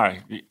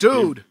 Why?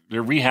 Dude.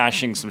 You're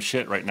rehashing some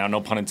shit right now,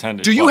 no pun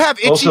intended. Do you have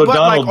itchy butt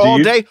Donald, like all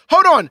day?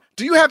 Hold on.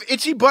 Do you have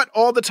itchy butt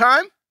all the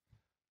time?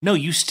 No,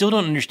 you still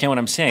don't understand what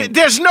I'm saying.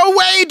 There's no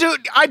way,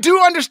 dude. I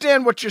do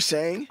understand what you're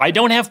saying. I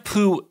don't have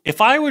poo. If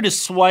I were to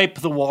swipe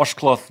the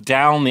washcloth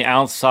down the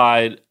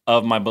outside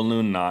of my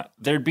balloon knot,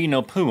 there'd be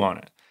no poo on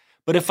it.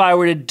 But if I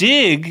were to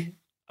dig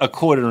a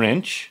 1/4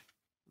 inch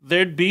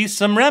there'd be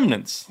some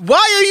remnants. Why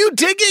are you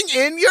digging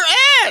in your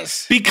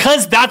ass?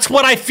 Because that's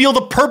what I feel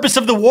the purpose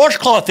of the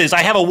washcloth is.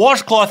 I have a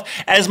washcloth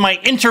as my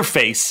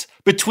interface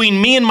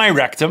between me and my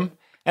rectum,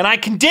 and I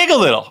can dig a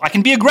little. I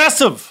can be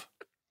aggressive.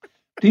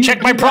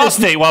 Check my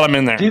prostate while I'm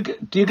in there.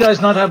 Do you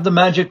guys not have the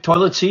magic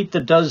toilet seat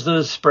that does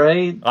the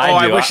spray?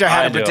 I wish I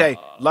had a bidet.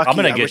 Lucky, I'm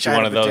going I to wish get I you had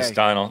one a of those, bidet.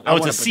 Donald. I Oh,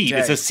 it's want a a seat. bidet.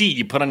 It's a seat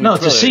you put on your No,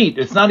 toilet. it's a seat.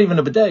 It's not even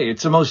a bidet.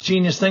 It's the most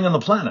genius thing on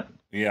the planet.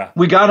 Yeah.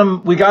 We got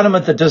him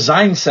at the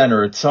design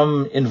center at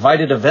some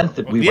invited event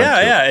that we went to.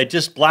 Yeah. It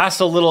just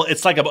blasts a little.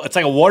 It's like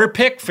a water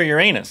pick for your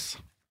anus.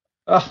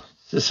 Oh,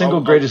 it's the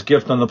single greatest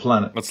gift on the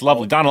planet. That's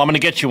lovely. Donald, I'm going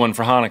to get you one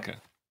for Hanukkah.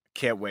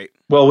 Can't wait.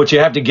 Well, what you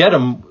have to get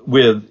them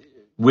with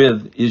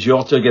is you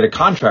also get a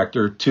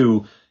contractor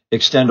to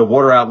extend a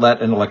water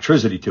outlet and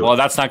electricity to it. Well,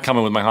 that's not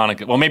coming with my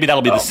Hanukkah. Well, maybe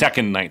that'll be the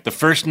second night. The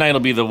first night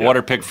will be the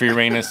water pick for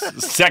Uranus. The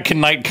second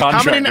night,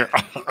 contractor.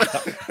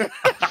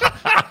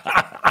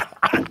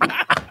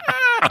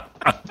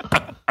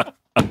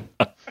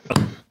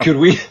 Could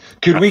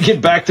we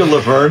get back to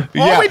Laverne?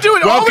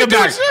 Welcome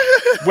back.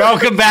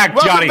 Welcome back,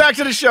 Johnny. Welcome back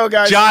to the show,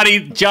 guys.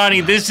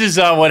 Johnny, this is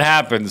what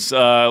happens.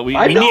 By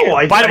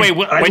the way,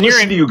 when you're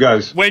to you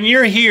guys, when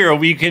you're here,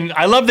 we can.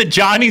 I love that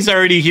Johnny's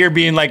already here,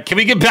 being like, "Can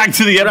we get back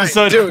to the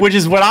episode?" dude. Which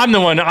is what I'm the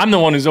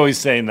one who's always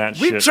saying that.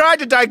 We've shit. tried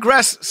to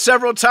digress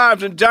several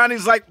times, and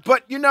Johnny's like,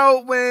 but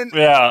when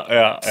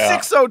Yeah.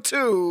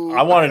 6:02.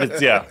 I wanted it.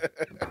 Yeah.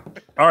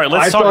 All right,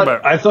 let's talk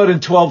about it. I thought in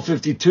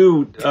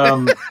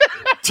 12:52.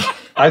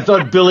 I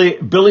thought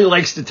Billy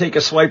likes to take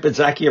a swipe at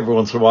Zachy every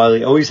once in a while.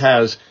 He always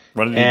has.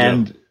 What did he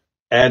do?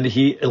 And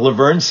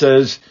Laverne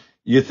says,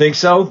 "You think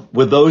so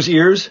with those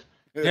ears?"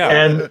 Yeah.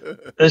 And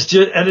it's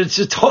just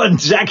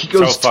and Zachy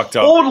goes So fucked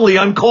up. totally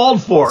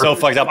uncalled for. So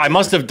fucked up. I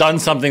must have done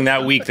something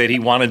that week that he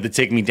wanted to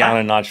take me down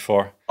a notch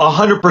for.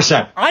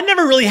 100%. I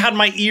never really had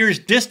my ears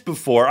dissed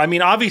before. I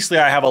mean, obviously,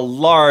 I have a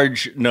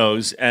large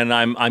nose, and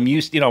I'm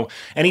used.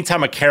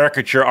 Anytime a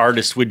caricature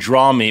artist would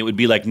draw me, it would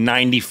be like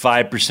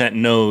 95%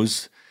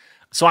 nose.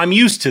 So I'm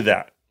used to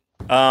that.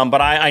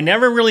 But I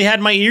never really had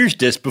my ears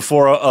dissed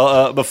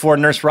before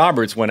Nurse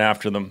Roberts went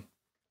after them.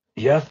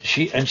 Yeah,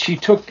 she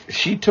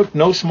took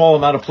no small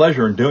amount of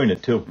pleasure in doing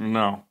it too.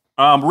 No.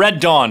 Red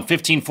Dawn,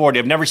 1540.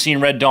 I've never seen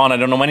Red Dawn. I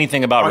don't know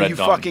anything about Red Dawn.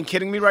 Are you fucking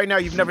kidding me right now?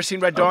 You've never seen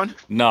Red Dawn?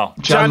 No.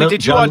 Johnny,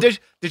 did you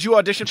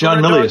audition for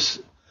John Red Milius?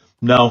 Dawn?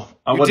 No,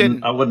 I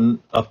didn't?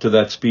 wasn't up to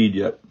that speed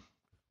yet.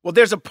 Well,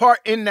 there's a part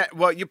in that.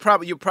 Well, you're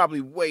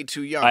probably way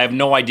too young. I have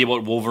no idea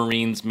what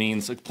Wolverines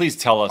means. Please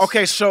tell us.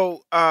 Okay,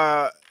 so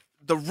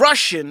the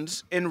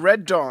Russians in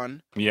Red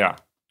Dawn Yeah.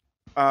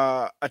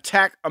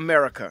 attack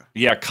America.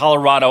 Yeah,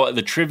 Colorado.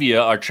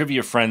 Our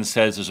trivia friend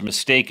says there's a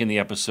mistake in the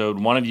episode.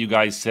 One of you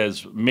guys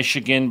says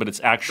Michigan, but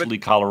it's actually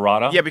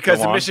Colorado. Yeah, because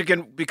Go the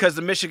Michigan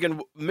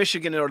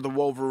are the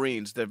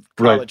Wolverines. The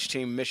college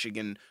team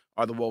Michigan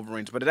are the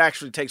Wolverines, but it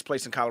actually takes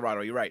place in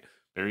Colorado. You're right.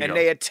 There you and go.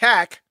 they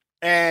attack,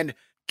 and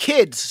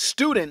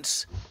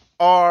students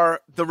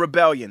are the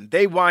rebellion.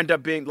 They wind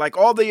up being like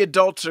all the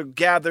adults are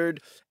gathered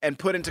and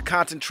put into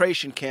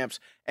concentration camps,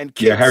 and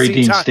kids. Yeah, Harry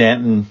Dean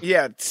Stanton.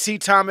 Yeah, C.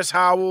 Thomas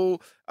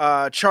Howell,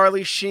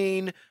 Charlie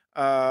Sheen.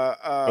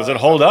 Does it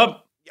hold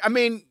up? I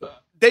mean,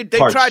 they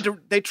Parts.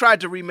 tried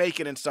to remake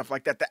it and stuff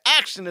like that. The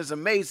action is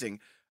amazing.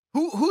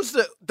 Who's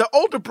the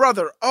older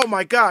brother? Oh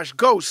my gosh,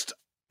 Ghost.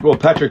 Well,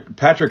 Patrick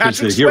is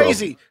the hero.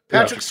 Swayze.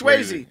 Patrick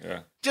Swayze. Yeah.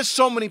 Just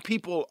so many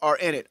people are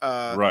in it.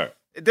 Right.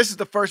 This is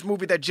the first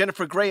movie that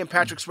Jennifer Grey and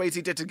Patrick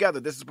Swayze did together.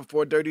 This is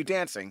before Dirty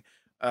Dancing.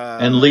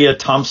 And Leah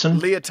Thompson.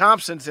 Leah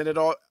Thompson's in it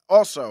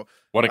also.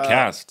 What a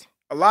cast.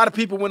 A lot of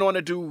people went on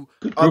to do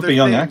Good other group of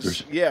young things.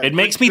 actors. Yeah, It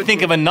makes me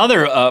think of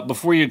another,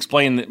 before you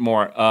explain it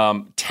more,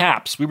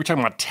 Taps. We were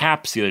talking about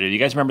Taps the other day. Do you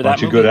guys remember that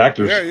Bunch of movie? good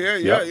actors.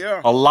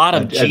 Yeah. A lot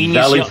of At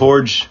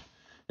genius.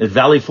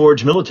 Valley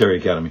Forge Military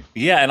Academy.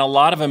 Yeah, and a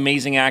lot of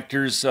amazing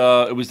actors.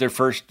 It was their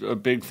first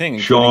big thing.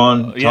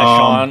 Sean,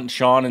 including,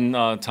 Sean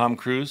and Tom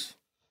Cruise.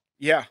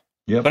 Yeah.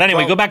 Yep. But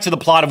anyway, go back to the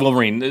plot of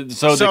Wolverine.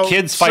 So the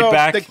kids fight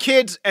back. The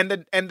kids and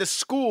the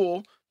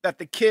school that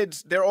the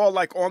kids, they're all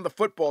like on the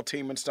football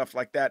team and stuff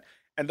like that.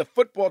 And the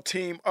football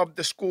team of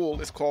the school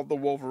is called the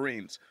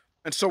Wolverines.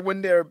 And so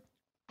when they're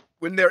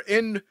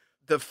in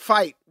the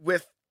fight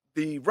with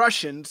the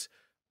Russians,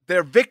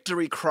 their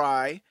victory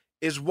cry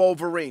is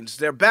Wolverines.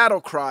 Their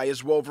battle cry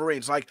is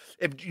Wolverines. Like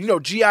if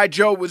G.I.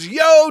 Joe was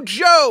Yo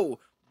Joe,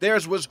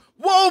 theirs was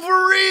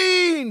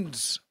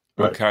Wolverines.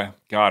 Right. Okay,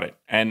 got it.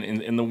 And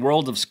in the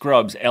world of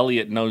Scrubs,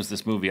 Elliot knows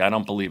this movie. I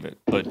don't believe it,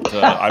 but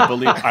I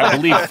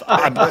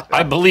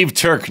believe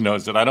Turk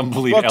knows it. I don't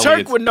believe Well,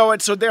 Elliot. Turk would know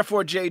it, so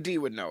therefore JD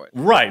would know it.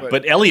 Right,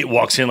 but Elliot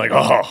walks in like,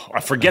 oh,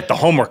 I forget the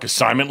homework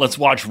assignment. Let's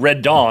watch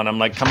Red Dawn. I'm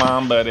like, come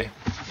on, buddy.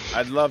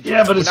 I'd love to.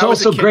 Yeah, but When it's I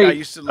was a also kid, great. I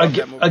used to love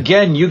that movie.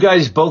 Again, you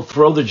guys both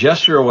throw the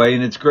gesture away,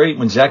 and it's great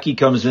when Zachy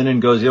comes in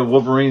and goes, "Yeah,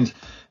 Wolverines,"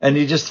 and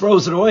he just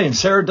throws it away, and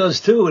Sarah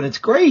does too, and it's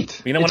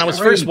great. You know, when I was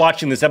first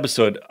watching this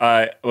episode,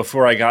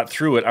 before I got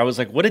through it, I was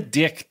like, what a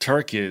dick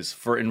Turk is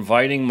for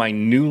inviting my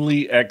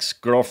newly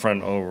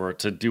ex-girlfriend over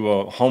to do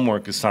a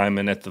homework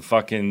assignment at the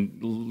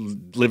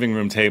fucking living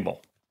room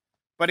table.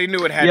 But he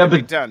knew it had to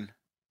be done.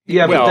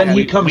 Yeah, Well, but then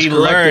he comes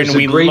correct.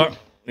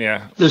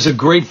 There's a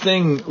great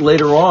thing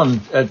later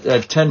on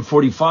at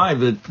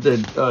 10:45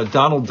 that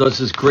Donald does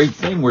this great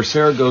thing where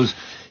Sarah goes,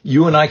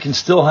 "You and I can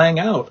still hang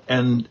out,"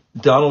 and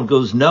Donald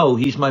goes, "No,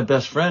 he's my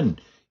best friend.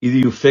 Either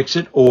you fix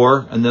it,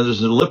 or," and then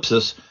there's an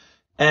ellipsis.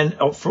 And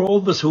for all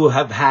of us who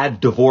have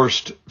had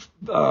divorced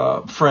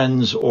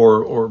friends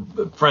or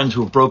friends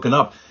who have broken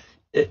up,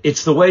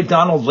 it's the way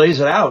Donald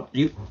lays it out.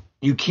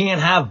 You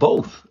can't have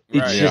both.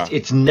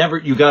 It's never,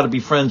 you got to be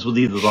friends with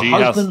either the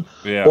husband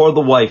or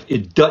the wife.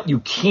 You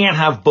can't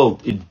have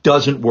both. It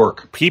doesn't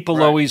work.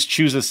 People always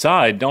choose a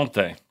side, don't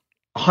they?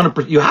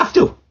 100%. You have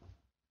to.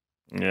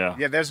 Yeah.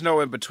 Yeah, there's no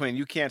in between.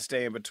 You can't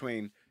stay in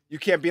between. You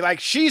can't be like,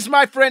 she's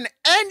my friend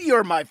and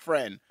you're my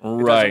friend.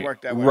 It doesn't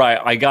work that way. Right.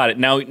 I got it.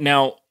 Now what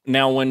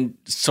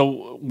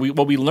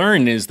we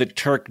learned is that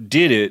Turk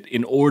did it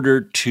in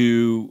order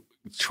to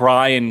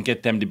try and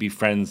get them to be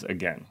friends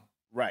again.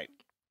 Right.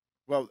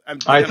 Well,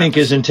 I think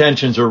his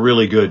intentions are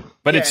really good.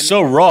 But it's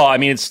so raw. I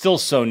mean, it's still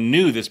so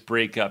new, this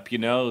breakup,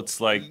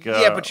 It's like...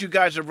 but you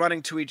guys are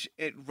running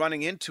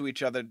into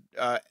each other.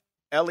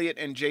 Elliot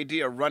and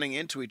JD are running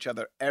into each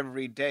other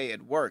every day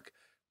at work.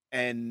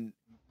 And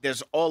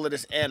there's all of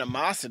this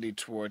animosity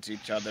towards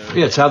each other.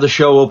 Yeah, it's how the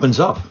show opens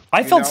up.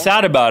 I felt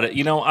sad about it.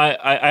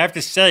 I have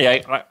to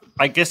say,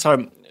 I guess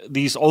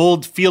these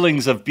old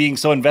feelings of being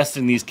so invested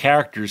in these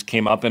characters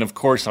came up. And of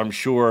course, I'm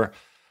sure...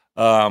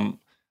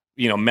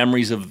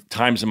 memories of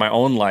times in my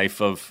own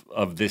life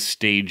of this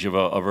stage of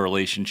a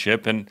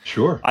relationship. And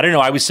I don't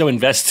know, I was so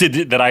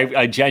invested that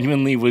I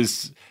genuinely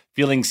was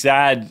feeling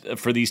sad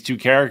for these two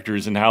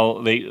characters and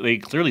how they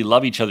clearly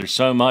love each other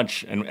so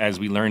much. And as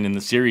we learned in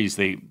the series,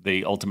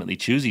 they ultimately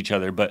choose each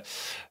other. But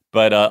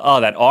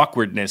that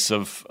awkwardness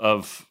of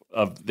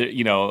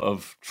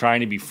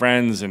trying to be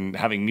friends and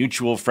having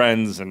mutual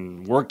friends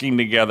and working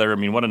together. I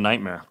mean, what a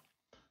nightmare.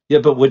 Yeah,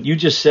 but what you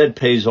just said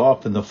pays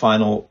off in the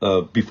final,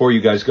 before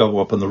you guys go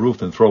up on the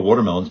roof and throw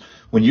watermelons.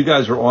 When you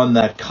guys are on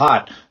that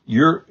cot,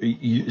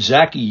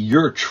 Zachy,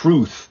 your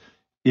truth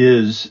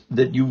is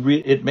that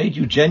it made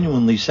you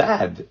genuinely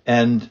sad,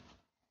 and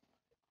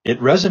it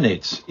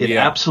resonates. It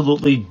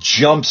absolutely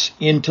jumps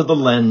into the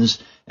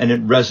lens, and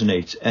it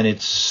resonates, and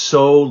it's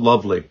so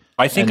lovely.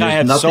 I think I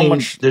had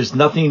There's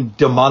nothing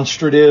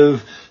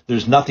demonstrative.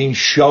 There's nothing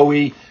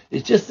showy.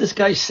 It's just this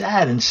guy's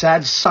sad, and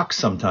sad sucks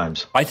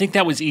sometimes. I think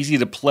that was easy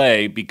to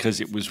play because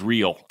it was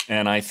real.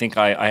 And I think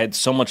I had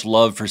so much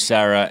love for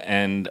Sarah,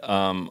 and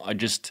I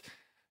just,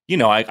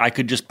 I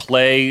could just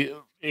play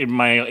in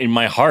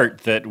my heart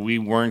that we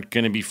weren't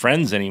going to be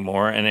friends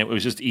anymore, and it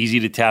was just easy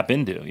to tap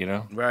into,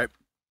 Right.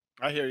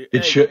 I hear you.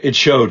 It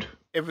showed.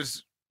 It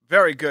was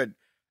very good.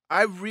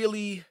 I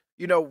really,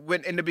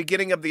 when in the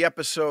beginning of the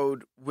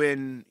episode,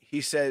 when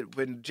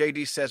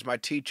JD says my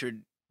teacher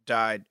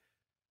died,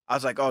 I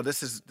was like, oh,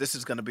 this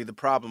is going to be the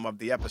problem of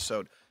the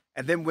episode.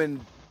 And then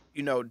when,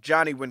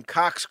 Johnny, when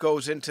Cox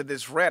goes into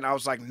this rant, I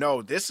was like,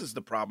 no, this is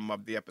the problem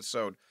of the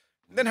episode.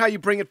 And then how you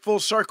bring it full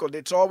circle,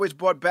 it's always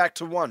brought back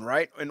to one,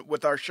 right? And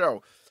with our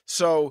show.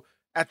 So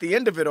at the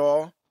end of it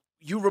all,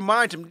 you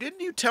remind him,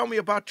 didn't you tell me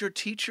about your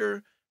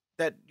teacher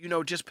that,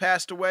 just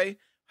passed away?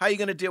 How are you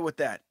going to deal with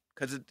that?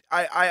 Because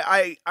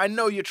I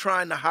know you're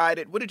trying to hide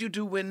it. What did you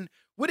do when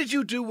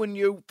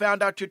you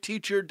found out your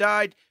teacher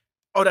died?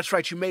 Oh, that's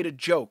right. You made a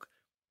joke.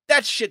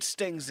 That shit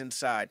stings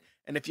inside.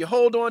 And if you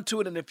hold on to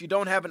it and if you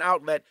don't have an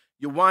outlet,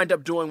 you wind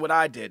up doing what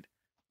I did.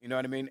 You know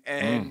what I mean?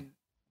 And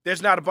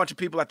there's not a bunch of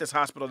people at this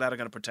hospital that are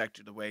going to protect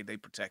you the way they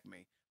protect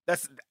me.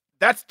 That's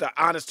the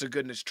honest to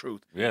goodness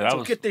truth. Yeah,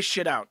 so get this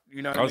shit out.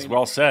 You know what I mean? That was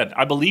well said.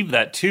 I believe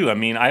that too. I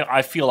mean,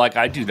 I feel like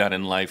I do that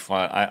in life.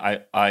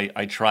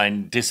 I try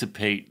and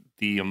dissipate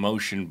the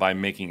emotion by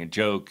making a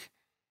joke.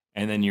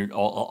 And then you're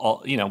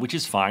all which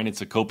is fine.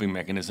 It's a coping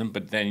mechanism.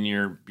 But then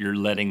you're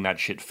letting that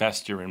shit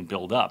fester and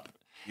build up.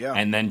 Yeah.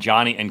 And then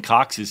Johnny and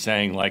Cox is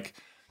saying, like,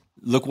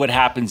 look what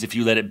happens if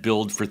you let it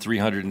build for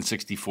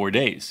 364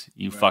 days.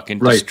 You fucking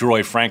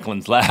destroy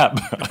Franklin's lab.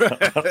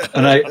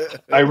 And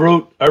I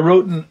wrote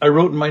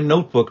in my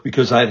notebook,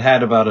 because I'd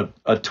had about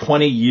a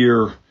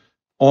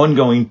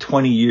ongoing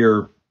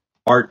 20-year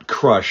art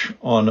crush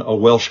on a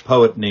Welsh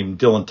poet named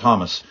Dylan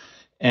Thomas.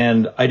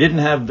 And I didn't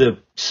have the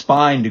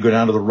spine to go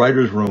down to the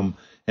writer's room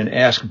and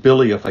ask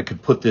Billy if I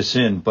could put this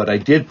in, but I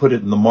did put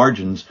it in the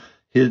margins.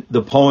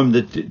 The poem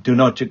that do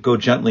not go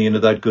gently into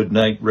that good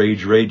night,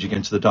 rage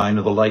against the dying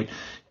of the light.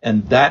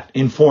 And that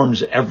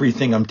informs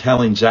everything I'm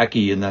telling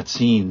Zachy in that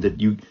scene, that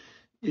you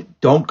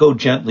don't go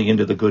gently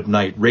into the good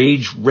night.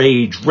 Rage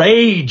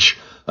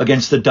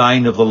against the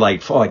dying of the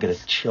light. Oh, I got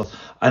a chill.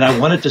 And I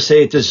wanted to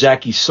say it to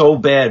Zachy so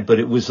bad, but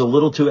it was a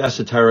little too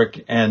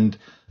esoteric,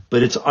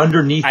 but it's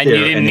underneath and there.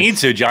 You didn't need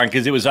to, John,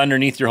 because it was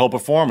underneath your whole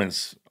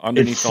performance.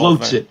 It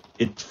floats it.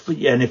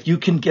 And if you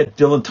can get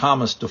Dylan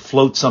Thomas to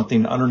float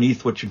something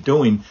underneath what you're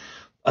doing,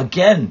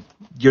 again,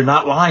 you're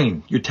not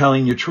lying. You're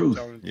telling your truth.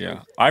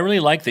 Yeah, I really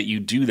like that you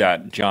do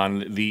that,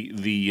 John.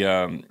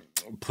 The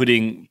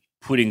putting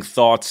putting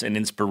thoughts and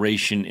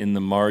inspiration in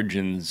the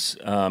margins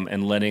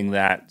and letting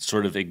that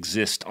sort of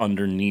exist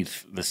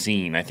underneath the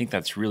scene. I think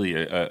that's really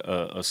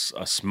a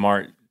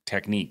smart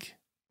technique.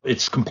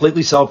 It's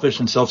completely selfish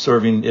and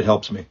self-serving. It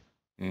helps me.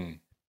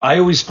 I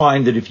always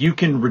find that if you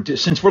can,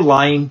 since we're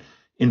lying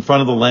in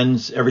front of the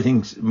lens,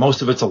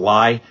 most of it's a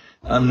lie.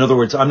 In other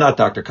words, I'm not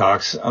Dr.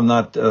 Cox. I'm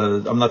not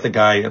the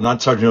guy. I'm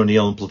not Sergeant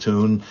O'Neill in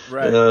Platoon.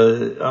 Right.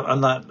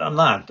 I'm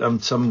not. I'm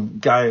some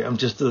guy. I'm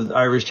just the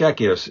Irish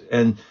jackass.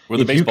 And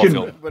with a baseball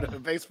field.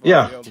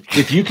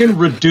 If you can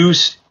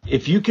reduce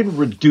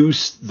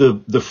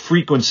the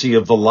frequency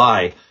of the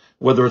lie,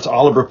 whether it's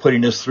Oliver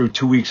putting us through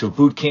 2 weeks of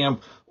boot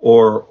camp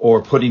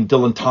or putting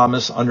Dylan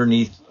Thomas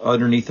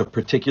underneath a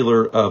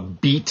particular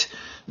beat,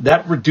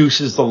 that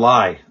reduces the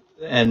lie.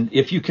 And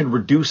if you can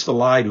reduce the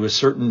lie to a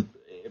certain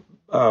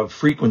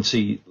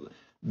frequency,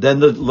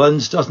 then the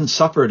lens doesn't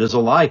suffer it as a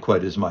lie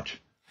quite as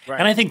much. Right.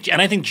 And I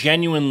think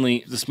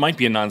genuinely, this might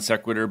be a non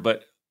sequitur,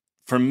 but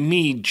for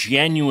me,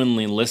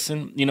 genuinely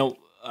listen. You know,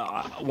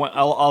 a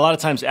lot of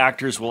times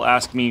actors will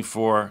ask me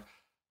for,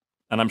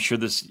 and I'm sure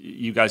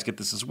you guys get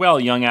this as well.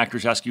 Young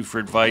actors ask you for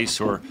advice,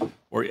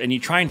 and you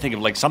try and think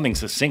of like something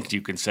succinct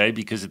you can say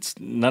because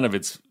none of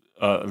it's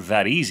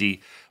that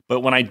easy. But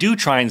when I do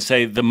try and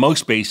say the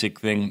most basic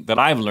thing that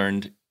I've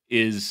learned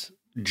is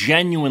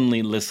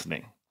genuinely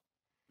listening.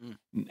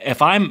 If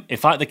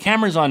the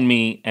camera's on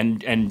me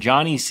and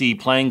Johnny C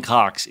playing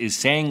Cox is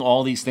saying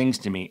all these things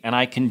to me and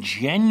I can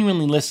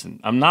genuinely listen,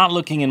 I'm not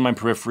looking in my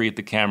periphery at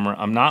the camera,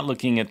 I'm not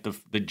looking at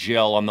the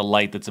gel on the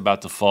light that's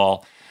about to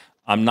fall,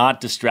 I'm not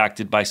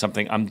distracted by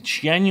something, I'm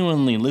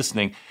genuinely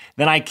listening,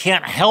 then I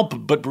can't help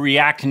but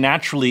react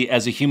naturally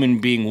as a human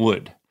being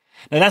would.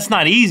 Now that's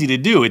not easy to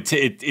do. I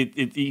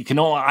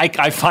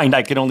find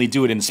I can only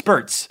do it in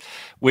spurts,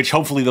 which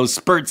hopefully those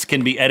spurts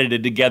can be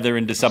edited together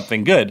into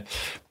something good.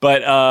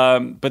 But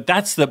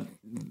that's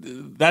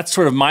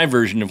sort of my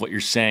version of what you're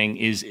saying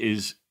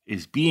is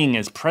being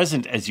as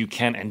present as you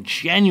can and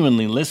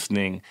genuinely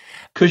listening,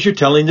 because you're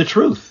telling the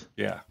truth.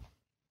 Yeah.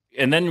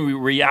 And then we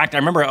react. I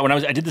remember when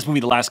I did this movie,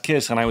 The Last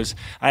Kiss, and I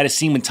had a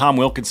scene with Tom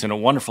Wilkinson, a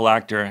wonderful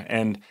actor,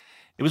 and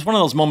it was one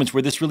of those moments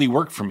where this really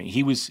worked for me.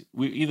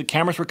 The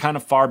cameras were kind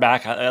of far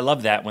back. I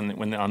love that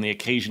when on the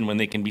occasion when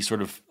they can be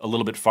sort of a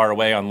little bit far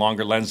away on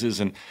longer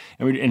lenses. And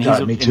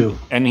me too.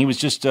 And he was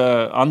just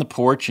on the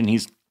porch and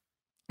he's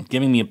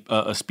giving me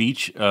a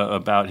speech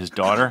about his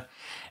daughter.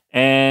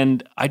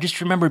 And I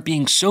just remember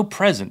being so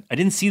present. I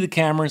didn't see the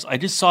cameras. I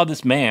just saw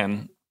this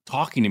man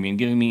talking to me and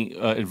giving me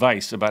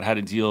advice about how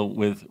to deal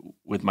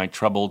with my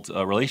troubled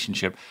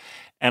relationship.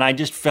 And I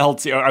just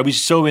felt I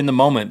was so in the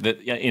moment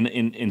that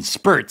in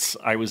spurts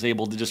I was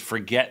able to just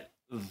forget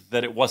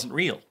that it wasn't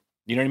real.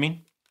 You know what I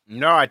mean?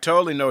 No, I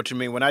totally know what you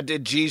mean. When I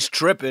did G's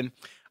Trippin',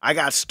 I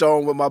got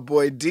stoned with my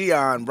boy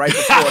Dion right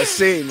before a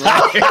scene.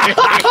 Right?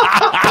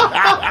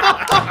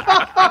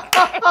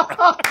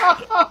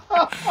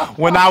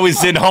 When I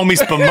was in Homie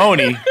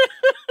Spumoni.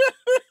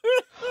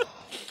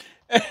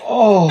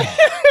 Oh.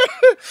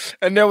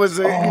 And there was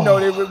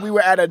we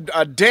were at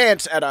a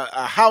dance at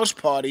a house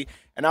party.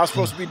 And I was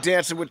supposed to be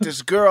dancing with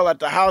this girl at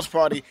the house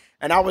party,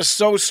 and I was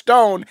so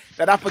stoned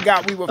that I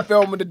forgot we were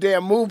filming the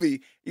damn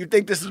movie. You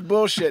think this is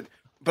bullshit,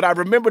 but I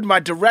remembered my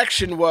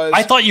direction was...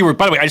 I thought you were...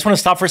 By the way, I just want to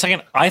stop for a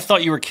second. I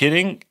thought you were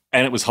kidding,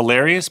 and it was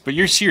hilarious, but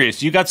you're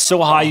serious. You got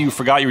so high you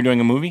forgot you were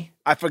doing a movie?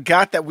 I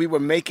forgot that we were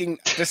making...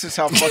 This is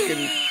how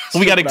fucking...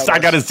 I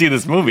got to see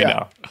this movie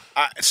now.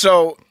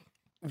 So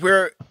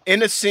we're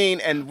in a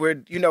scene, and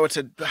it's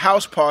a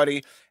house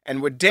party,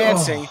 and we're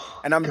dancing,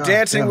 and I'm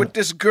dancing with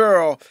this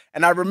girl,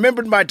 and I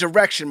remembered my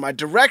direction. My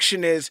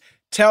direction is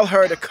tell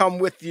her to come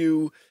with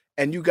you,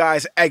 and you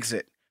guys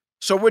exit.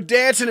 So we're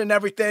dancing and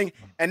everything,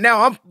 and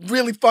now I'm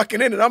really fucking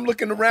in it. I'm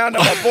looking around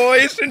at my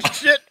boys and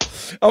shit.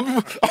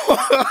 You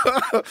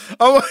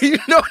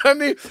know what I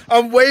mean?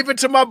 I'm waving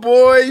to my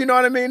boy, you know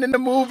what I mean, in the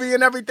movie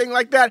and everything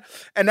like that.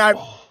 And I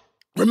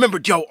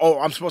remembered,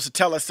 I'm supposed to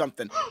tell her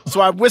something.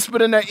 So I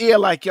whispered in her ear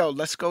like,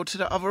 let's go to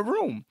the other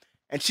room.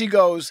 And she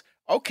goes,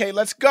 okay,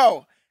 let's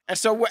go. And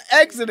so we're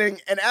exiting,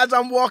 and as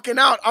I'm walking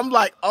out, I'm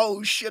like,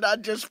 oh shit, I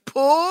just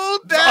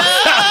pulled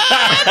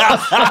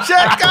that.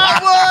 Check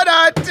out what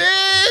I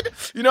did.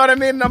 You know what I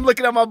mean? And I'm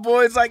looking at my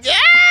boys like, yeah,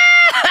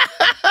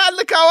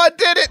 look how I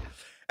did it.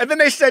 And then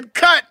they said,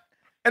 cut.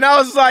 And I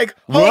was like,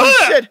 holy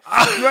shit.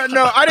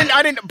 No, I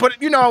didn't, but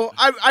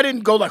I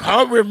didn't go like,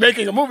 we're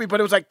making a movie,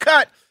 but it was like,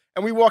 cut.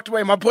 And we walked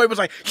away. My boy was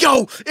like,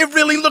 it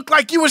really looked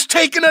like you was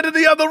taking her to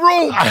the other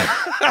room.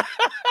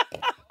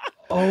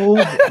 Oh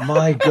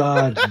my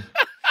God.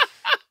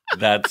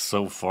 That's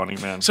so funny,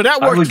 man. So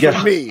that worked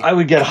for me. I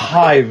would get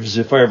hives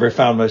if I ever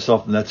found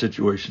myself in that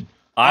situation.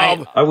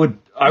 I would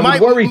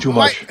worry too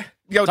much.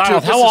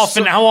 Donald,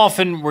 how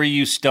often were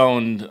you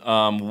stoned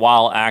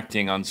while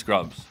acting on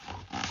Scrubs?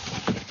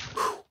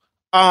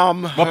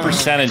 What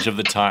percentage of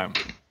the time?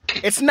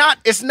 It's not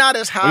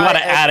as high. We want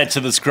to add it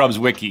to the Scrubs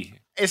wiki.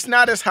 It's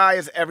not as high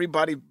as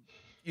everybody,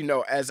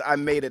 as I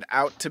made it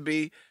out to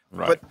be.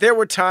 Right. But there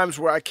were times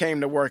where I came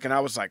to work and I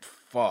was like,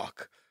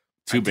 fuck.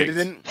 Too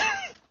big.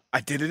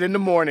 I did it in the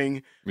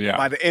morning. Yeah.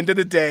 By the end of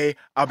the day,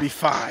 I'll be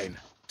fine.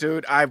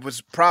 Dude, I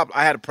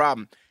had a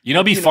problem. You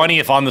know, it'd be funny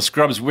if on the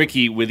Scrubs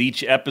wiki with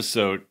each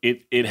episode,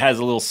 it has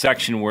a little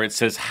section where it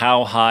says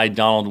how high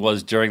Donald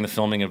was during the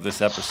filming of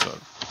this episode.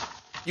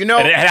 You know,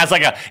 And it has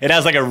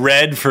like a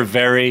red for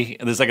very.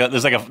 There's like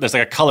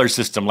a color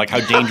system, like how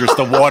dangerous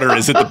the water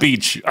is at the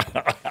beach.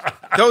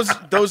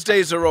 those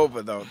days are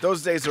over, though.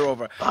 Those days are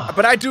over.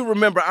 But I do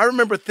remember. I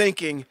remember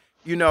thinking,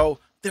 you know,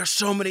 there's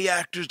so many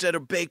actors that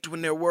are baked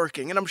when they're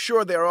working, and I'm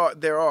sure there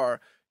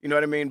are. You know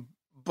what I mean?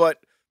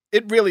 But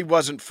it really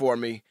wasn't for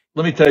me.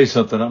 Let me tell you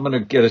something. I'm going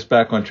to get us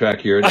back on track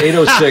here. At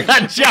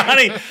 8:06,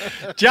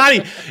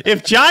 Johnny,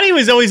 if Johnny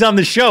was always on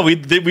the show,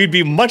 we'd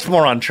be much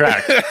more on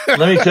track.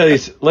 let me tell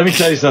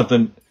you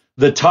something.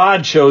 The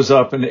Todd shows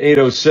up in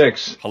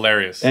 8:06.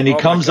 Hilarious. And he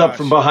comes up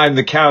from behind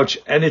the couch,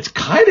 and it's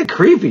kind of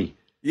creepy.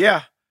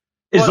 Yeah.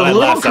 It's a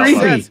little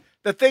creepy.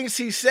 The things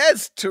he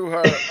says to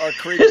her are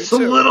creepy, It's a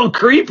little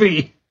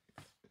creepy.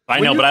 I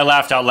know, but I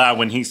laughed out loud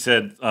when he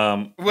said,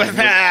 when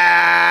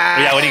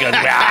he goes,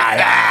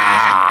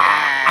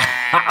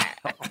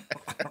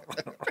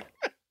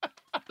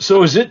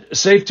 So is it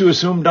safe to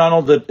assume,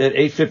 Donald, that at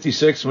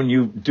 8:56, when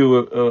you do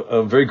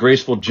a very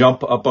graceful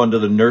jump up onto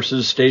the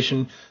nurse's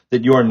station,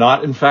 that you are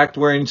not, in fact,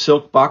 wearing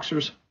silk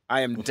boxers?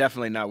 I am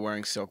definitely not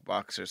wearing silk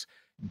boxers.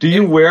 Do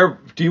you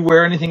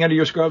wear anything under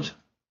your scrubs?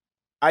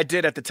 I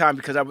did at the time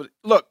because I was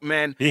look,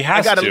 man. He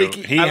has I got to. a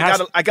leaky.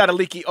 I got a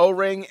leaky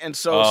O-ring, and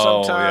so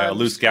sometimes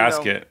loose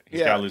gasket.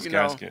 He's got a loose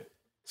gasket.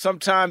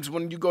 Sometimes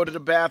when you go to the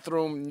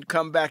bathroom and you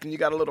come back and you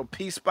got a little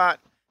pee spot,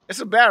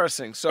 it's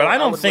embarrassing. So, but I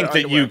don't think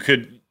that underwear. you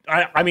could.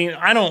 I mean,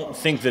 I don't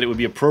think that it would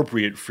be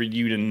appropriate for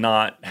you to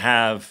not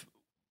have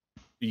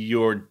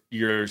your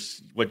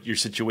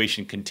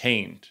situation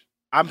contained.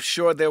 I'm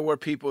sure there were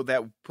people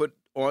that put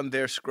on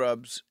their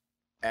scrubs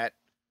at.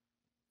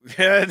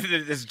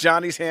 As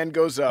Johnny's hand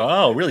goes up.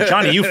 Oh, really,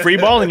 Johnny? You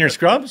freeball in your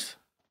scrubs?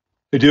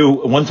 I do.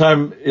 One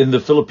time in the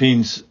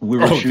Philippines, we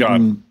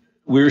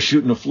were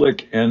shooting a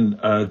flick,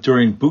 and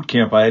during boot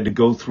camp, I had to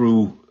go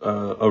through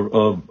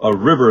a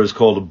river is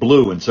called a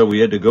blue, and so we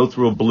had to go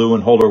through a blue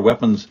and hold our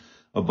weapons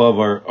above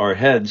our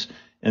heads.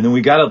 And then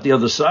we got out the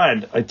other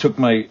side. I took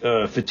my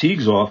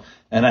fatigues off,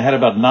 and I had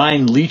about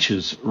 9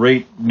 leeches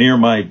right near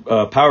my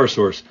power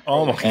source.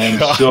 Oh my and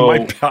god! So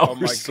my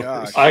power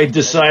source. I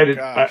decided,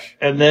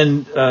 and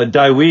then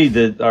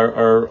Daiwi,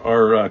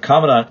 our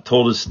commandant,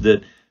 told us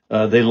that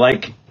they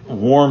like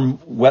warm,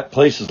 wet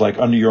places like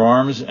under your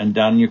arms and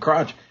down in your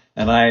crotch.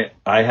 And I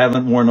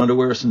haven't worn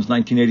underwear since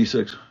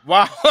 1986.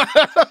 Wow.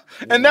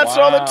 And that's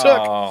all it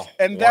took.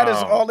 And that is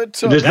all it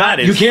took.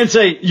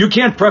 You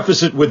can't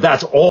preface it with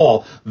that's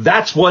all.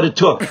 That's what it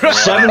took.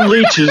 7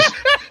 leeches.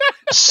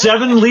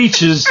 7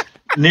 leeches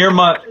near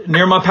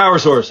my power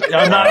source.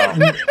 I'm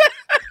not.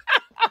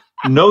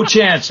 No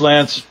chance,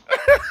 Lance.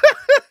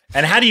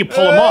 And how do you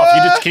pull them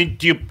off? Can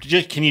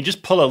you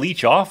just pull a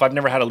leech off? I've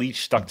never had a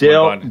leech stuck to my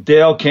body.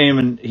 Dale came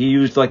and he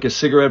used like a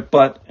cigarette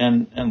butt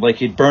and like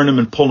he'd burn them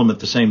and pull them at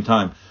the same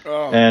time.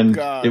 Oh, and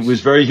gosh. It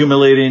was very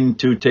humiliating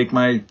to take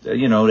my,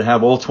 to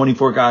have all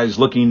 24 guys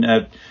looking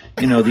at,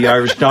 the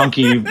Irish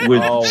donkey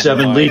with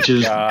 7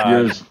 leeches.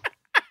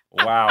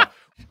 Wow.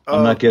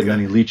 I'm not getting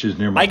any leeches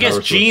near my I guess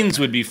power source. jeans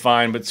would be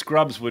fine, but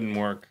scrubs wouldn't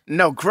work.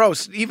 No,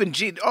 gross. Even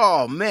jeans.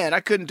 Oh, man, I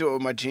couldn't do it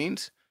with my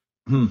jeans.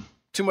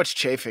 Too much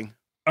chafing.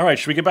 All right,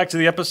 should we get back to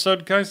the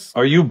episode, guys?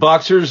 Are you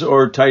boxers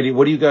or tighty?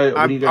 What do you guys?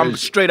 I'm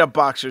straight up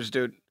boxers,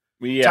 dude.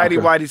 Tighty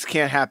whities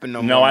can't happen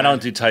no more. No, I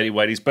don't do tighty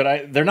whities,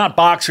 but they're not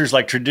boxers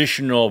like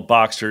traditional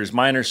boxers.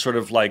 Mine are sort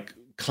of like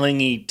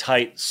clingy,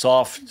 tight,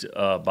 soft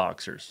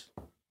boxers.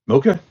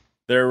 Okay.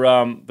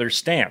 They're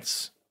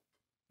Stance.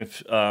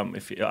 If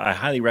I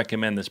highly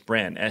recommend this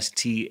brand,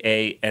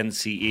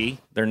 STANCE.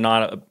 They're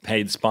not a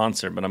paid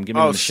sponsor, but I'm giving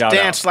them a shout out.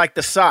 Stance like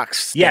the socks.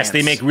 Stance. Yes,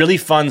 they make really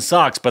fun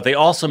socks, but they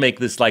also make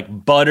this like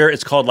butter.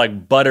 It's called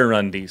like butter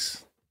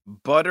undies.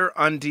 Butter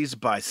undies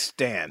by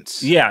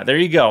Stance. Yeah, there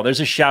you go. There's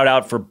a shout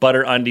out for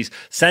butter undies.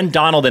 Send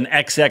Donald an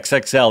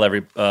XXXL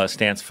every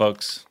Stance,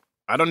 folks.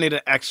 I don't need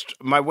an extra.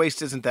 My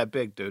waist isn't that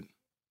big, dude.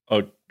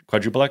 Oh,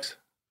 quadruple X?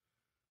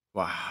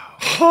 Wow.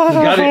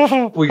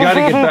 We got to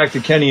get back to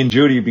Kenny and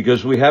Judy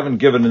because we haven't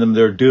given them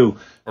their due.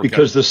 Okay.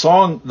 Because the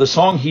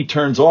song he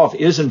turns off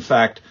is in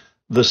fact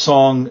the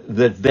song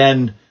that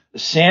then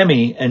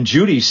Sammy and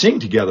Judy sing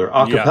together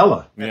a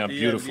cappella. Yeah,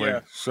 beautifully.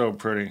 Yeah. So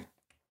pretty.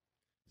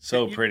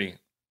 So pretty.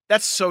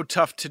 That's so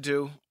tough to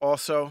do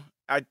also.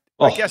 I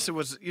guess it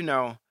was,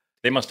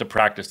 They must have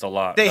practiced a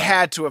lot. They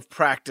had to have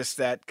practiced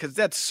that because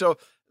that's so,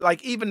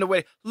 like, even the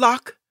way,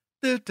 lock,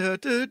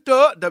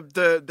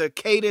 the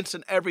cadence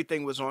and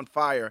everything was on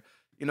fire.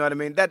 You know what I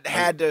mean? That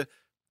had to,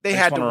 they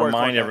had to work on that.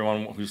 I just want to remind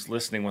everyone who's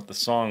listening what the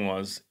song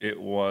was.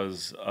 It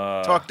was...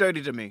 Talk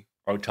Dirty to Me.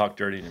 Oh, Talk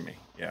Dirty to Me.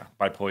 Yeah,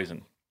 by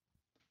Poison.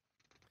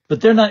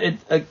 But they're not,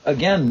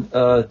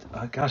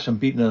 gosh, I'm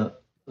beating a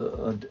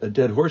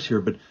dead horse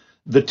here, but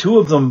the two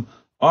of them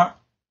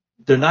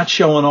they're not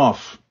showing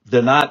off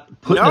They're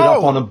not putting it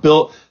up on a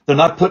bill. They're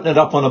not putting it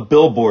up on a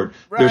billboard.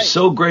 Right. They're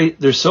so great.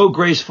 They're so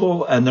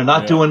graceful, and they're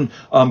not doing.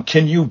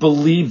 Can you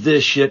believe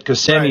this shit? Because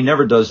Sammy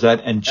never does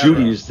that, and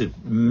Judy is the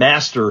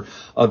master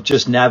of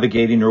just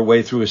navigating her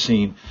way through a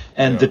scene.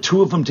 And the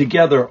two of them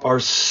together are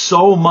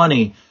so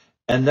money,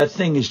 and that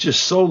thing is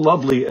just so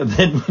lovely. And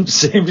then when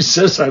Sammy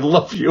says, "I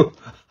love you,"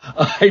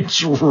 I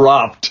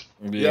dropped.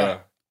 Yeah.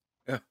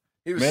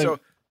 He was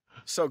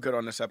so good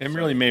on this episode. It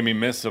really made me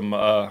miss him. Me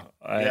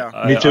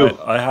too.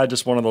 I had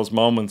just one of those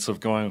moments of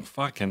going,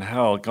 fucking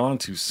hell, gone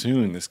too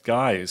soon. This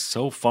guy is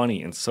so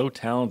funny and so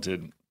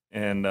talented.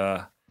 And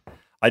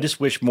I just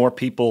wish more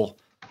people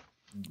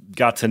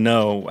got to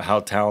know how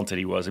talented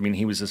he was. I mean,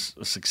 he was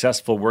a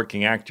successful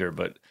working actor,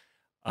 but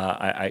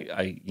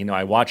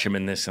I watch him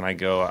in this and I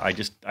go,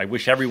 I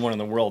wish everyone in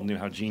the world knew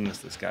how genius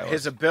this guy was.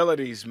 His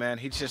abilities, man.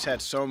 He just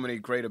had so many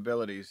great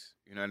abilities.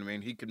 You know what I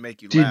mean? He could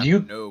make you laugh,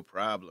 no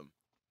problem.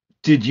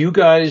 Did you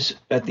guys,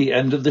 at the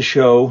end of the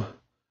show,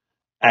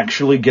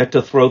 actually get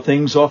to throw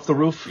things off the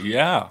roof?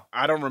 Yeah.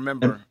 I don't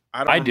remember.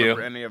 I don't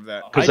remember any of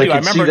that. Because I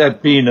could see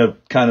that being a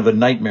kind of a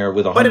nightmare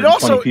with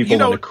 120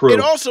 people on the crew. It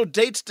also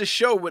dates the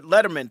show with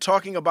Letterman,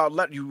 talking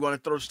about you want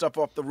to throw stuff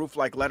off the roof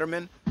like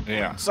Letterman?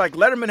 Yeah. It's like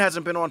Letterman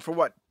hasn't been on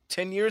for,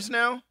 10 years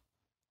now?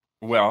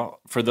 Well,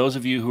 for those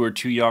of you who are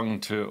too young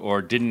to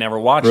or didn't ever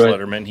watch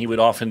Letterman, he would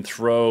often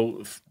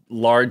throw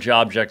large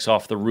objects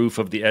off the roof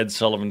of the Ed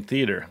Sullivan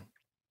Theater.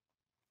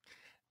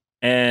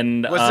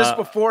 And was this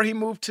before he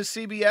moved to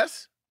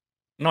CBS?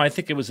 No, I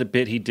think it was a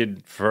bit he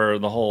did for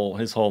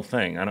his whole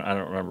thing. I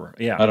don't remember.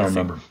 Yeah, I don't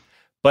remember.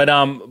 But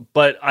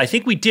I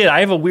think we did. I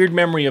have a weird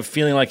memory of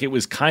feeling like it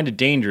was kind of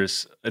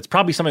dangerous. It's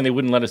probably something they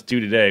wouldn't let us do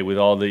today with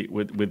all the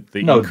with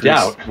the no increase,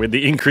 doubt with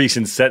the increase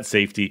in set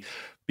safety,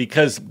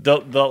 because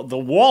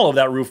the wall of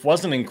that roof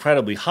wasn't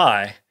incredibly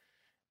high,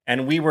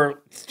 and we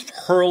were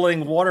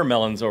hurling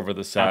watermelons over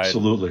the side.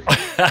 Absolutely.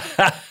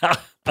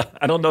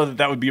 I don't know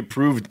that would be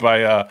approved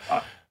by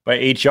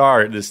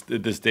HR at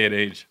this day and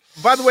age.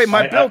 By the way,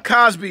 Bill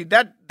Cosby,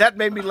 that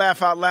made me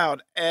laugh out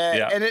loud.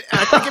 And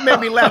I think it made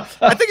me laugh.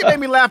 I think it made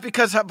me laugh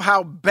because of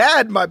how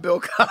bad my Bill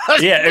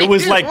Cosby it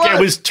was like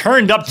it was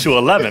turned up to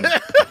 11.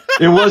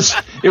 It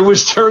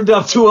was turned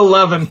up to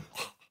 11.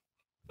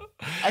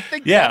 I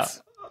think I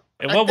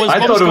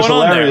thought it was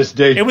hilarious,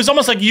 Dave. It was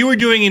almost like you were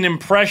doing an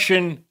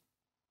impression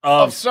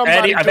of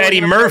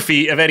Eddie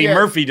Murphy,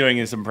 Murphy doing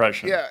his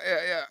impression.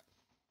 Yeah.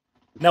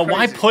 Now,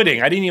 why pudding?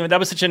 That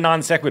was such a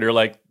non sequitur.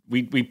 Like,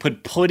 we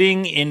put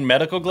pudding in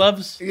medical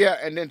gloves? Yeah,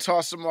 and then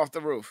toss them off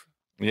the roof.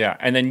 Yeah,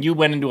 and then you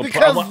went into a...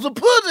 Because the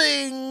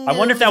pudding... I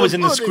wonder if that was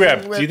in the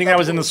script. Do you think that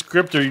was in the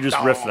script, or you just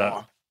riffed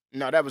that?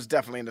 No, that was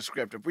definitely in the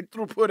script. If we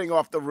threw pudding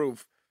off the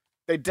roof,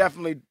 they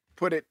definitely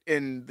put it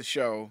in the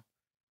show.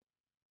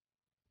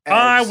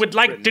 I would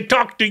like to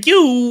talk to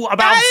you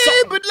about...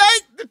 I would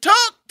like to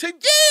talk to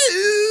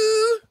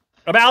you...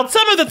 about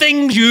some of the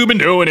things you've been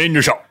doing in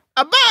your show.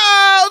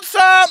 About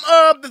some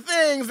of the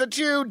things that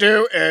you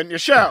do in your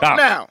show.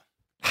 Now.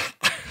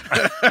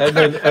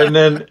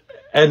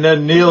 and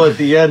then Neil at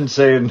the end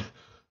saying,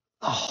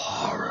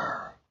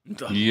 horror.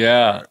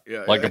 Yeah,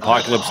 like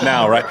Apocalypse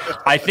Now, right?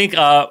 I think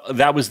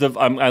that was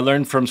I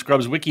learned from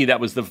Scrubs Wiki, that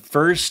was the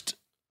first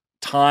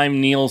time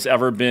Neil's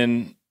ever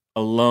been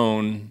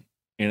alone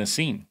in a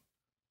scene.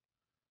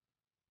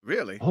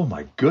 Really? Oh,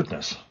 my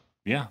goodness.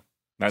 Yeah.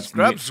 That's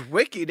Scrubs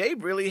Wiki, they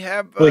really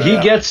have... Well, he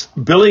gets...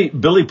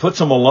 Billy puts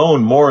him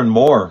alone more and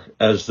more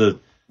as the...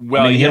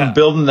 him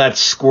building that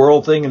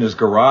squirrel thing in his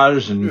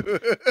garage, and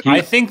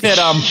I think that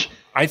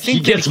he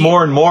gets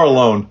more and more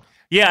alone.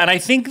 Yeah, and I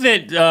think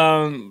that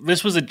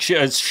this was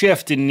a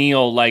shift in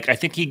Neil. Like, I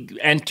think he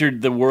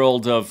entered the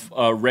world of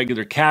a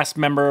regular cast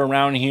member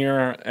around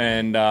here,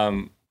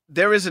 and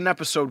there is an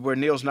episode where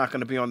Neil's not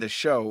going to be on this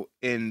show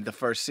in the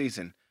first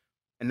season,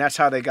 and that's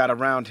how they got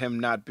around him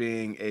not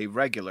being a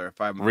regular.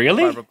 If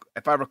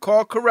I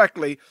recall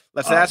correctly,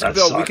 let's ask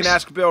Bill. Sucks. We can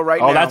ask Bill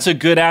right now. Oh, that's a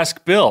good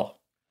Ask Bill.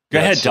 Go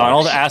ahead,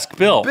 Donald. Ask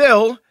Bill.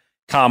 Bill,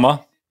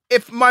 comma.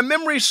 If my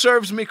memory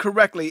serves me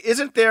correctly,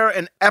 isn't there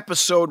an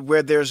episode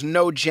where there's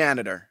no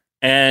janitor?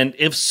 And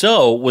if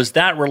so, was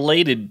that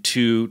related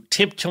to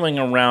tiptoeing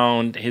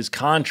around his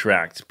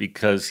contract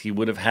because he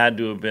would have had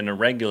to have been a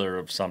regular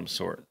of some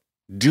sort?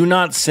 Do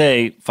not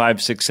say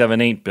 5, 6, 7,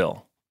 8,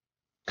 Bill.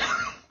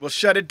 We'll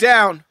shut it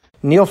down.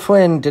 Neil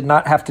Flynn did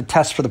not have to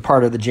test for the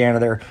part of the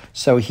janitor,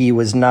 so he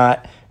was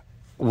not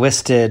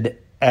listed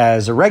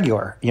as a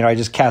regular. I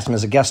just cast him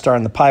as a guest star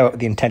in the pilot with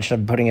the intention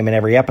of putting him in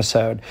every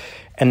episode.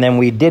 And then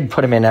we did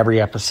put him in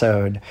every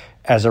episode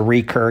as a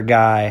recur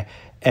guy.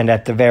 And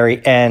at the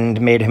very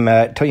end, made him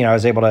I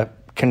was able to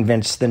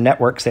convince the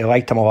networks, they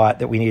liked him a lot,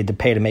 that we needed to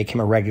pay to make him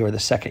a regular the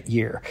second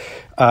year.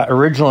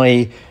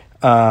 Originally,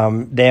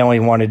 they only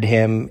wanted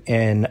him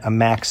in a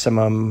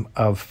maximum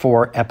of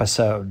 4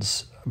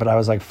 episodes. But I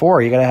was like,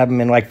 4? You got to have him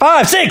in like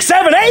 5, 6,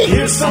 7, 8.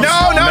 No.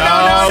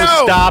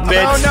 Stop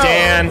it,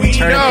 Stan.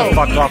 Turn it the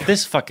fuck off.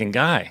 This fucking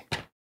guy.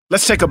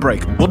 Let's take a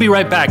break. We'll be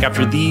right back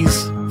after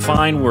these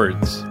fine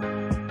words.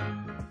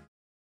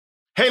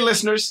 Hey,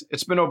 listeners,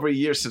 it's been over a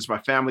year since my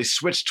family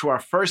switched to our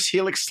first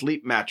Helix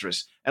sleep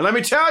mattress. And let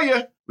me tell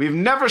you, we've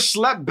never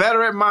slept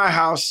better at my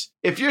house.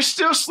 If you're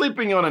still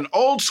sleeping on an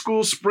old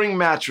school spring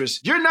mattress,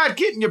 you're not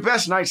getting your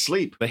best night's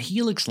sleep. The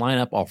Helix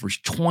lineup offers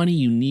 20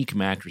 unique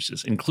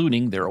mattresses,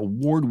 including their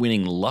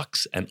award-winning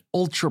Luxe and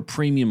Ultra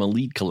Premium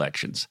Elite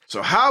collections.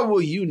 So how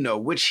will you know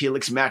which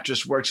Helix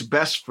mattress works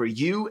best for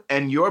you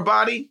and your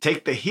body?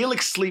 Take the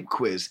Helix Sleep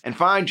Quiz and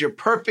find your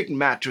perfect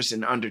mattress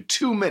in under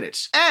 2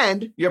 minutes.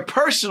 And your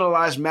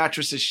personalized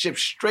mattress is shipped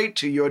straight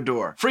to your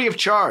door, free of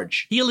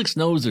charge. Helix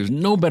knows there's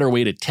no better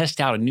way to test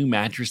out a new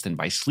mattress than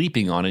by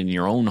sleeping on it in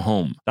your own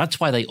home. That's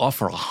why they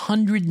offer a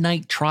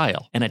 100-night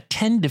trial and a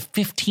 10 to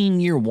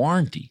 15-year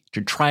warranty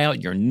to try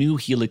out your new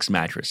Helix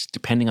mattress,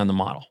 depending on the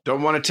model.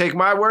 Don't want to take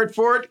my word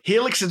for it?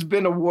 Helix has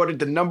been awarded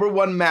the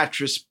 #1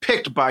 mattress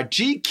picked by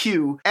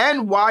GQ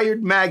and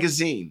Wired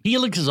Magazine.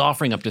 Helix is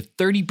offering up to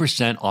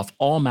 30% off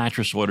all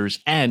mattress orders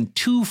and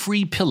 2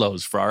 free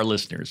pillows for our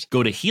listeners.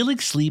 Go to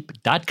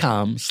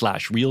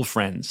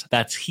helixsleep.com/realfriends.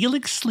 That's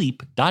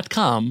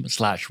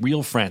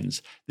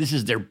helixsleep.com/realfriends. This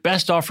is their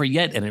best offer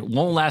yet, and it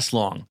won't last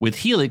long. With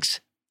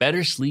Helix,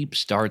 better sleep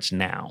starts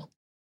now.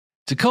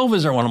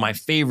 Tecovas are one of my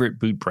favorite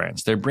boot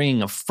brands. They're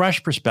bringing a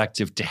fresh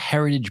perspective to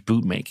heritage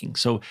boot making.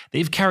 So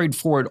they've carried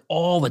forward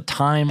all the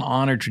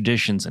time-honored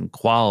traditions and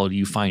quality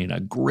you find in a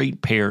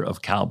great pair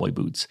of cowboy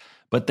boots.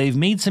 But they've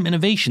made some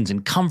innovations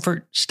in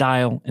comfort,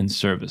 style, and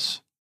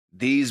service.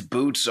 These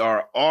boots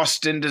are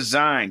Austin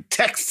designed,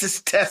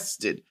 Texas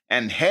tested,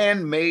 and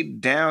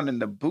handmade down in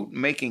the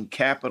boot-making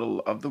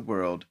capital of the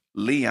world,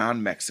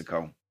 Leon,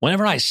 Mexico.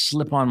 Whenever I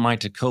slip on my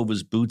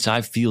Tecovas boots,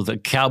 I feel the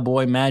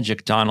cowboy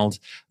magic, Donald.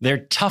 They're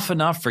tough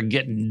enough for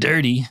getting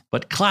dirty,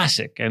 but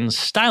classic and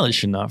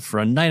stylish enough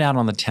for a night out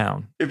on the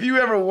town. If you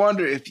ever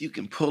wonder if you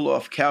can pull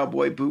off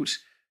cowboy boots,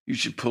 you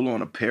should pull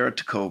on a pair of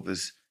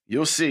Tecovas.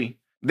 You'll see.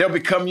 They'll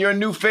become your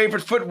new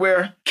favorite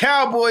footwear.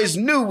 Cowboys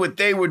knew what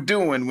they were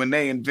doing when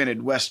they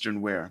invented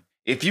Western wear.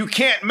 If you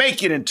can't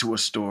make it into a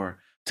store,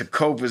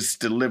 Tecovas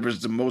delivers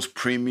the most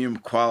premium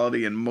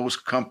quality and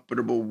most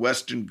comfortable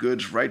Western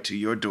goods right to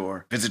your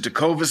door. Visit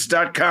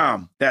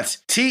Tecovas.com.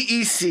 That's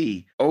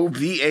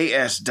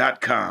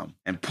TECOVAS.com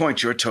and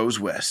point your toes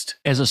west.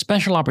 As a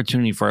special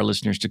opportunity for our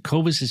listeners,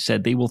 Tecovas has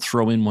said they will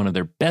throw in one of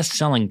their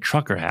best-selling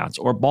trucker hats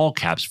or ball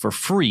caps for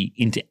free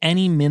into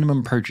any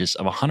minimum purchase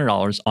of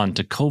 $100 on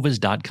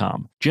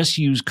Tecovas.com. Just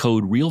use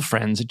code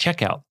REALFRIENDS at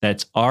checkout.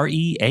 That's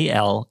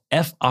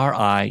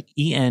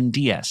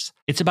REALFRIENDS.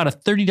 It's about a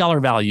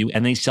 $30 value,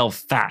 and they sell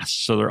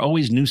fast, so there are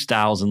always new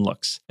styles and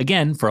looks.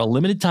 Again, for a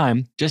limited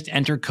time, just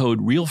enter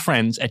code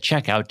REALFRIENDS at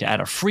checkout to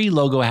add a free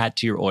logo hat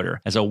to your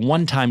order as a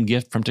one-time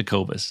gift from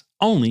Tecovas,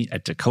 only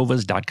at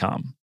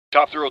Tecovas.com.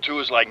 Top Thrill 2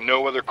 is like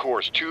no other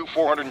course. 2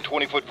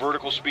 420-foot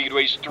vertical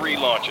speedways, 3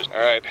 launches. All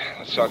right,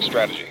 let's talk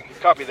strategy.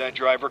 Copy that,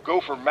 driver.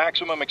 Go for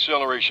maximum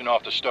acceleration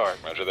off the start.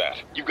 Roger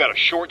that. You've got a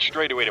short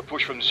straightaway to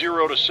push from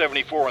 0 to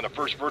 74 on the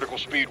first vertical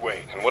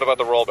speedway. And what about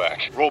the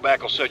rollback?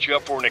 Rollback will set you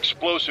up for an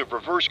explosive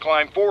reverse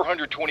climb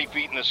 420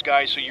 feet in the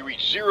sky so you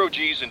reach 0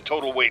 G's in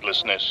total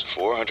weightlessness.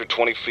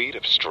 420 feet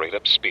of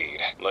straight-up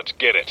speed. Let's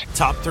get it.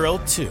 Top Thrill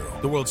 2,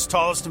 the world's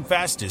tallest and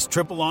fastest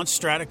triple-launch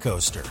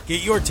stratocoaster.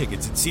 Get your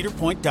tickets at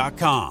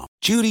cedarpoint.com.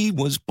 Judy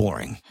was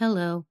boring.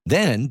 Hello.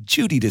 Then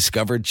Judy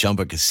discovered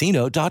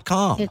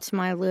ChumbaCasino.com. It's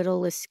my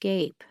little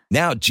escape.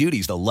 Now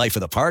Judy's the life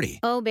of the party.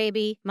 Oh,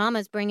 baby,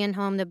 mama's bringing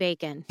home the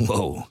bacon.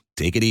 Whoa,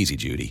 take it easy,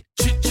 Judy.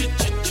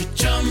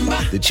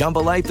 The Chumba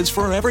life is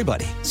for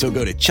everybody. So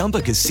go to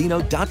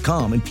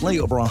ChumbaCasino.com and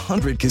play over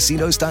 100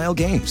 casino-style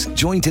games.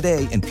 Join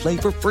today and play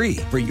for free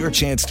for your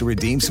chance to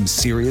redeem some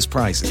serious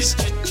prizes.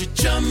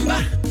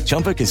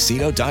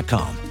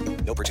 ChumbaCasino.com.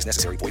 No purchase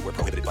necessary. Void where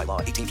prohibited by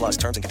law. 18 plus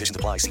terms and conditions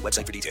apply. See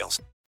website for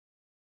details.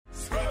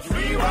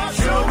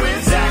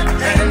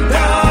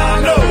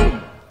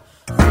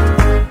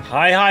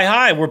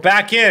 Hi. We're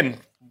back in.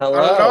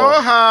 Hello.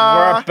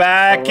 Aloha. We're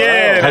back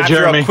in. Hi,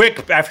 Jeremy.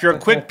 After a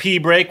quick pee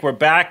break, we're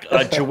back.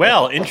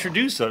 Joelle,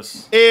 introduce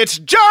us. It's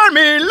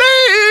Jeremy Lee.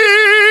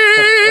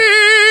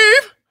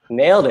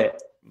 Nailed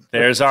it.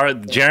 There's our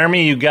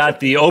Jeremy. You got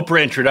the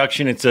Oprah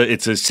introduction. It's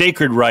a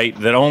sacred right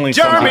that only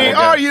some Jeremy,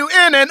 people get. are you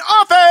in an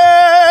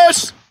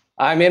office?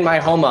 I'm in my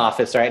home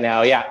office right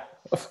now. Yeah.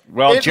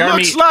 Well, It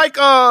Jeremy. looks like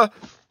a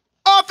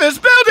office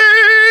building.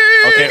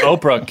 Okay,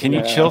 Oprah, can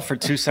you chill for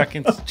 2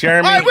 seconds?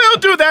 Jeremy. I will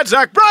do that,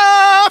 Zach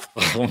Braff.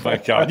 Oh my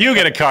God! You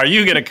get a car.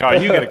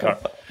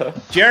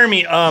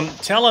 Jeremy,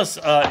 tell us.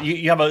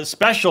 You have a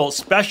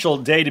special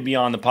day to be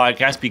on the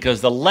podcast because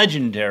the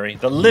living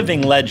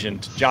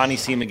legend, Johnny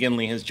C.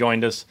 McGinley has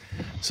joined us.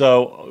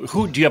 So,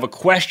 do you have a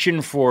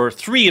question for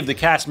 3 of the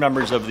cast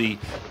members of the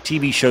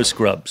TV show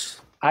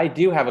Scrubs? I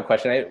do have a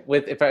question.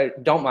 If I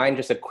don't mind,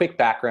 just a quick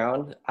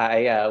background.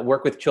 I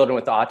work with children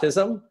with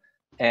autism.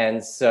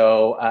 And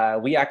so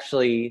we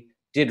actually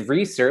did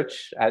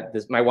research at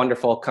my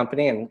wonderful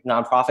company and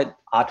nonprofit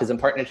Autism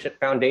Partnership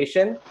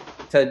Foundation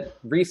to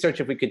research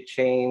if we could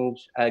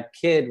change a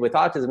kid with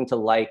autism to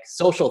like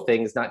social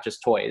things, not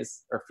just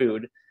toys or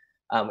food.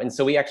 And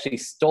so we actually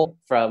stole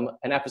from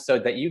an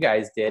episode that you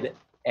guys did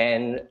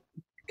and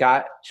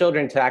got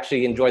children to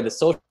actually enjoy the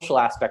social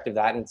aspect of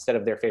that instead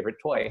of their favorite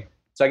toy.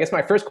 So I guess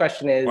my first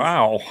question is,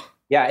 wow.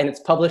 Yeah, and it's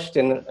published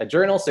in a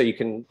journal, so you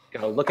can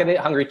look at it.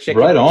 Hungry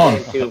Chicken. Right on.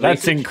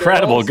 That's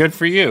incredible. Journals. Good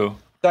for you.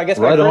 So I guess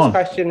my first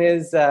question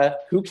is,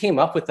 who came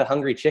up with the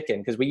Hungry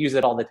Chicken? Because we use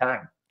it all the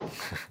time.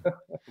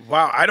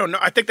 Wow, I don't know.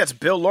 I think that's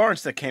Bill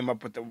Lawrence that came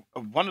up with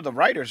one of the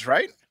writers,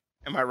 right?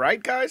 Am I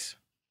right, guys?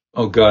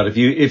 Oh God!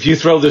 If you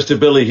throw this to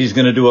Billy, he's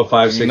going to do a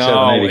 5, 6,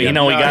 7, 8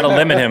 again. We got to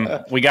limit him.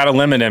 We got to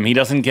limit him. He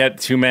doesn't get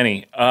too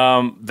many.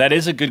 That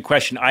is a good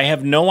question. I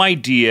have no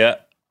idea.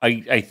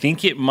 I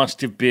think it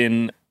must have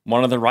been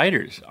one of the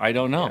writers. I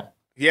don't know.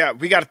 Yeah,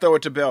 we got to throw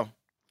it to Bill.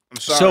 I'm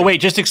sorry. So wait,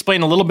 just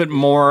explain a little bit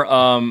more.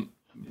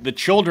 The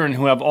children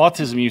who have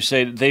autism, you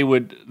say they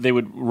would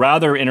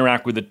rather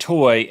interact with a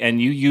toy,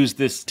 and you use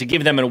this to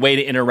give them a way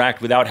to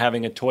interact without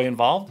having a toy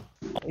involved?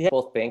 Yeah,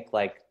 people think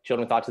like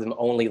children with autism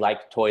only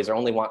like toys or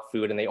only want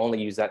food, and they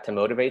only use that to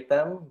motivate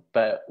them.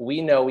 But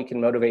we know we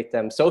can motivate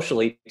them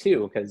socially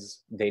too,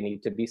 because they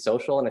need to be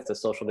social, and it's a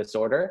social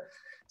disorder.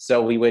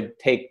 So we would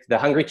take the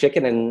Hungry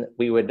Chicken and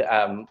we would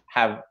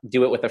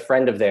do it with a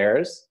friend of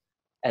theirs,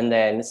 and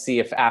then see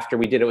if after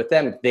we did it with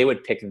them, they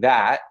would pick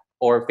that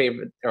or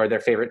their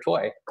favorite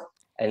toy.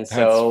 And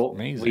so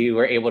we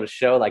were able to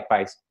show, like,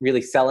 by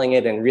really selling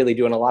it and really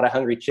doing a lot of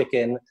Hungry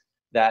Chicken,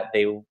 that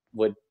they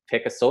would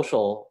pick a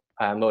social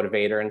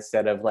motivator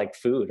instead of like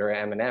food or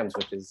M&Ms,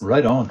 which is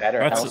right on.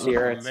 Better,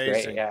 healthier. It's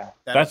great. Yeah,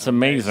 that's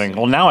amazing.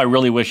 Well, now I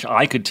really wish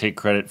I could take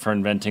credit for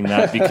inventing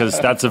that, because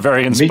that's a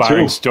very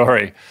inspiring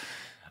story.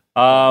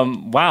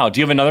 Wow. Do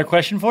you have another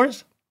question for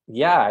us?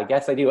 Yeah, I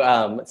guess I do.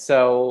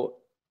 So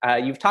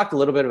you've talked a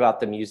little bit about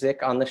the music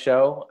on the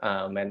show,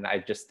 and I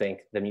just think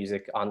the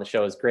music on the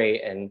show is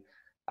great. And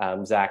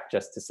Zach,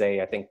 just to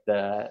say, I think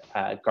the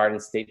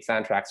Garden State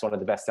soundtrack is one of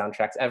the best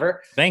soundtracks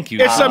ever. Thank you.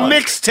 It's a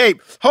mixtape.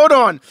 Hold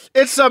on.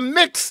 It's a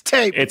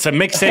mixtape. It's a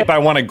mixtape I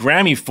won a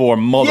Grammy for,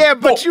 Yeah,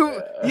 but you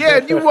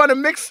won a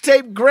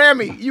mixtape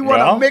Grammy. You won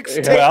a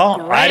mixtape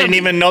Grammy. I didn't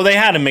even know they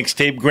had a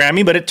mixtape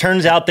Grammy, but it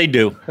turns out they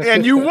do.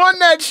 And you won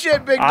that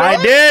shit, big dog.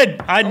 I did.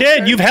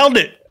 Okay. You've held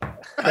it.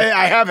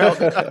 I have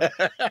held it.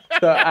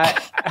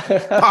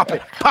 Pop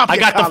it. Pop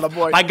your collar,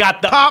 boy.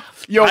 Pop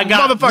your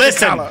motherfucking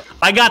collar.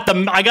 I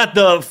got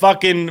the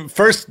fucking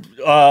first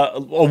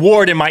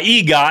award in my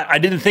EGOT. I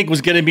didn't think it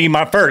was going to be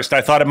my first.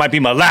 I thought it might be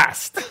my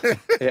last.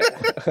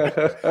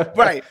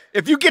 Right.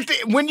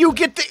 When you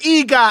get the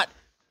EGOT,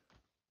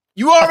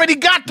 you already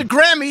got the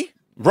Grammy.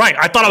 Right.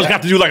 I thought I was going to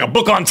have to do like a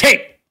book on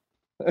tape.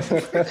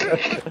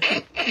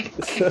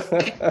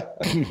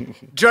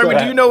 Jeremy,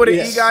 do you know what an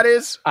EGOT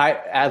is?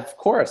 Of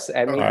course,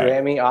 Emmy,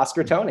 Grammy,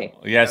 Oscar, Tony.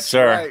 Yes,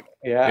 sir. Right.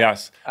 Yeah.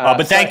 Yes.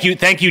 But thank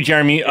you,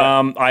 Jeremy.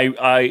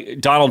 Yeah.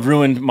 Donald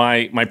ruined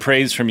my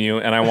praise from you,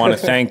 and I want to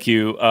thank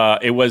you.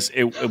 It was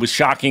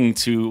shocking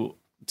to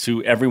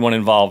everyone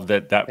involved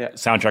that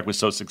soundtrack was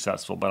so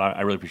successful, but I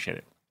really appreciate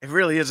it. It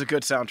really is a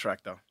good soundtrack,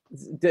 though.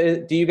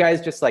 Do you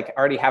guys just like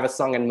already have a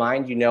song in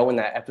mind? You know when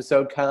that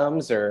episode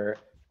comes, or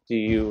do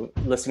you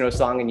listen to a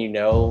song and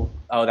oh,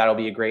 that'll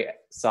be a great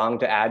song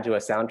to add to a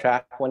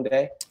soundtrack one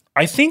day?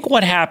 I think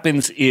what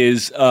happens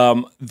is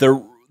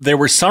there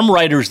were some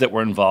writers that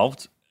were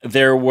involved.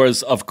 There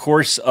was, of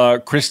course,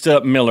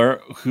 Krista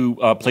Miller, who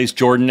plays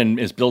Jordan and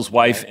is Bill's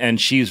wife, and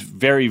she's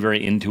very,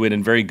 very into it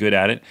and very good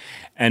at it,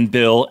 and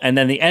Bill, and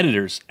then the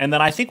editors. And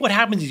then I think what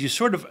happens is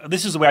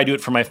this is the way I do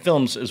it for my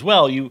films as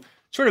well, you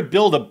sort of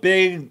build a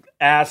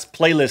big-ass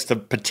playlist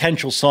of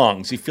potential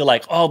songs. You feel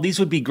like, oh, these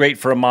would be great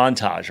for a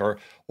montage, or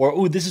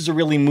oh, this is a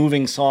really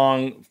moving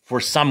song for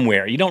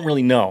somewhere. You don't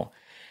really know.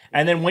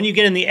 And then when you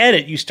get in the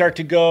edit, you start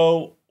to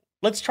go,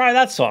 let's try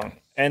that song.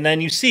 And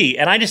then you see.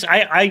 And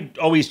I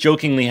always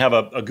jokingly have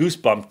a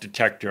goosebump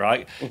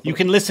detector. You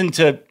can listen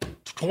to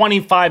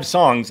 25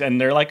 songs and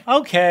they're like,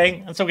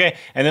 okay, that's okay.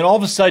 And then all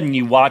of a sudden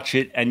you watch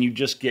it and you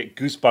just get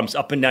goosebumps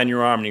up and down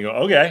your arm and you go,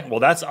 okay, well,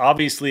 that's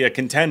obviously a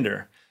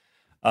contender.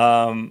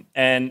 And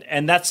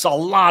that's a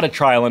lot of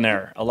trial and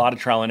error,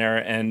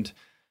 And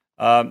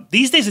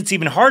these days it's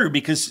even harder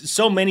because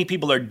so many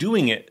people are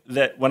doing it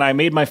that when I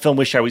made my film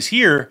Wish I Was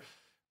Here,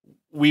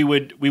 we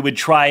would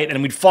try it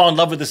and we'd fall in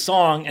love with the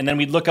song and then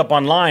we'd look up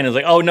online and it's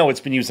like, oh no, it's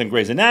been used in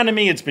Grey's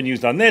Anatomy, it's been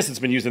used on this, it's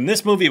been used in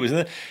this movie,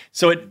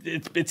 so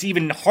it's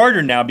even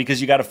harder now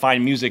because you got to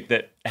find music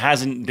that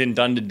hasn't been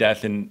done to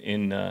death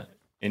in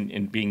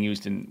being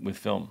used with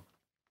film.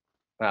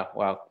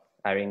 Wow.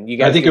 I mean, you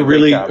guys. I think a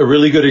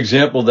really good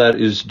example of that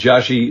is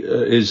Joshi,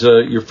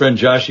 your friend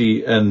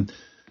Joshi, and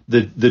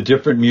the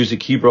different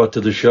music he brought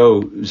to the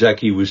show.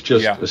 Zaki was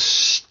just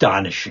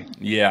astonishing.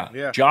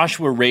 Yeah.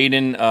 Joshua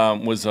Radin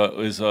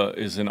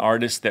is an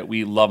artist that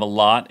we love a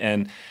lot,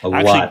 and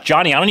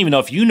Johnny, I don't even know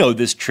if you know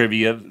this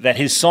trivia that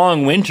his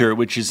song "Winter,"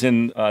 which is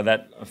in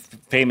that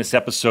famous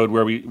episode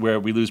where we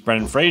lose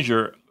Brendan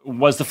Fraser,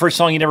 was the first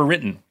song he'd ever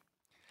written.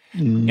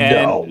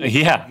 No. And,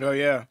 yeah. Oh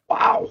yeah.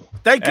 Wow.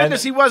 Thank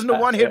goodness he wasn't a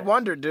one-hit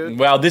wonder, dude.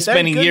 Well, this Thank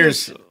many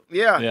goodness. years.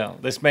 Yeah. Yeah.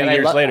 This many And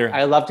years later.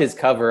 I loved his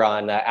cover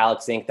on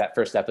Alex Inc. That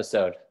first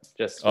episode.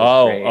 Just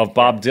great. Of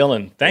Bob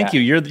Dylan. Thank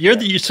you. You're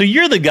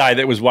the guy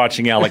that was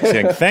watching Alex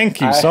Inc.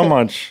 Thank you so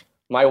much.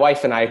 My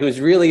wife and I, who's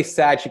really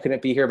sad she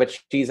couldn't be here, but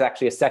she's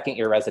actually a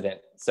second-year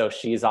resident, so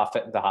she's off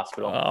at the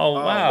hospital. Oh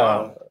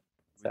wow.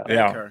 So,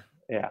 Yeah.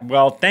 Yeah.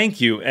 Well, thank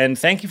you, and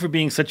thank you for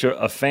being such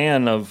a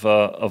fan of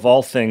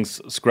all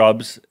things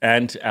Scrubs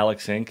and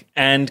Alex Inc.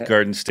 and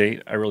Garden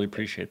State. I really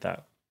appreciate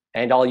that.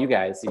 And all you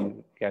guys.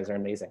 You guys are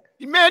amazing.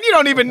 Man, you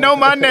don't even know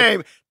my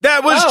name.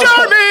 That was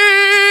Jeremy!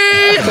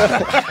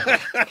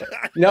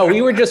 No,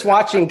 we were just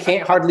watching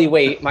Can't Hardly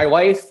Wait. My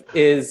wife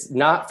is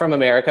not from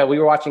America. We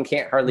were watching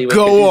Can't Hardly Wait.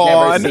 Go she's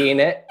on. never seen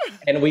it.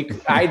 And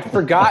I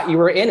forgot you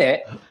were in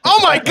it. Oh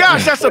my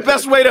gosh, that's the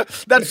best way to.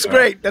 That's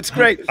great. That's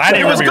great.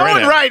 It was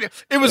going right.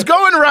 It was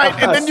going right,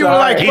 and then you were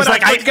like, He's but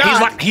like, I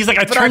forgot. he's like,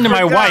 I But turned to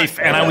my forgot. wife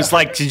and I was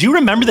like, did you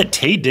remember that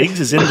Taye Diggs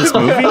is in this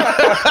movie?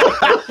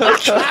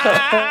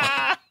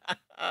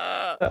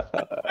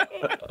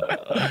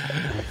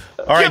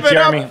 All right,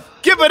 Jeremy.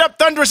 Give it up,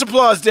 thunderous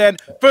applause, Dan,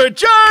 for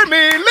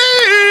Jeremy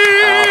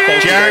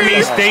Lee.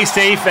 Jeremy, stay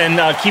safe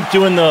and keep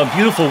doing the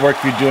beautiful work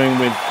you're doing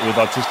with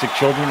autistic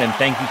children. And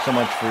thank you so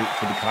much for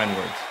the kind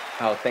words.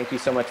 Oh, thank you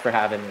so much for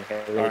having me.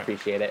 I really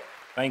appreciate it.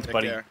 Thanks,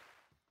 buddy.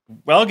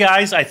 Well,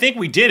 guys, I think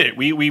we did it.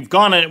 We've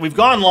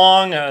gone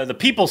long. The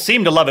people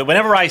seem to love it.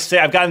 Whenever I say,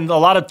 I've gotten a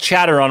lot of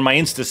chatter on my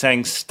Insta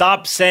saying,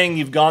 "Stop saying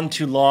you've gone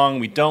too long.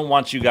 We don't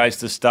want you guys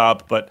to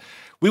stop." But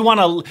we want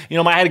to.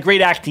 I had a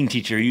great acting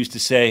teacher who used to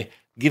say,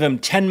 "Give them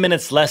 10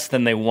 minutes less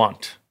than they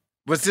want."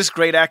 Was this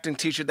great acting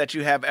teacher that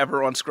you have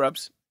ever on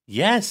Scrubs?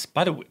 Yes.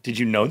 By the way, did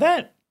you know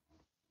that,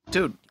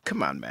 dude?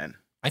 Come on, man.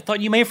 I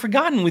thought you may have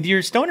forgotten with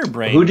your stoner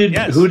brain.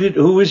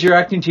 Who was your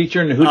acting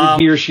teacher, and who did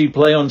he or she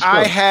play on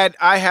Scrubs?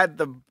 I had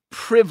the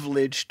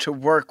privilege to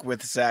work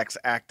with Zach's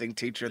acting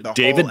teacher.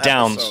 David whole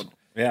Downs. episode.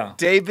 Yeah,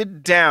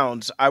 David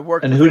Downs. I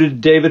worked. And who did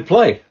David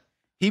play?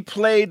 He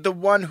played the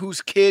one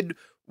whose kid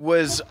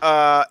was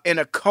in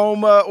a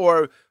coma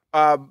or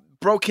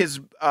broke his.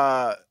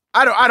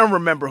 I don't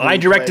remember. Who I he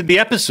directed played. the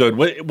episode.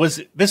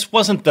 This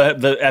wasn't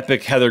the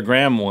epic Heather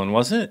Graham one,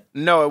 was it?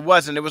 No, it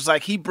wasn't. It was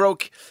like he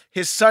broke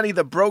his son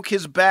either broke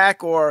his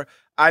back or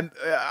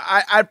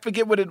I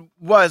forget what it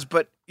was,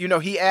 but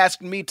he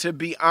asked me to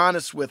be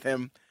honest with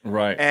him.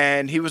 Right.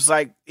 And he was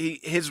like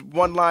his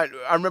one line,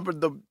 I remember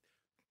the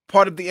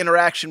part of the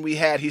interaction we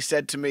had, he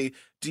said to me,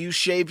 "Do you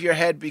shave your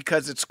head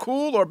because it's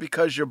cool or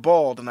because you're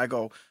bald?" And I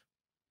go,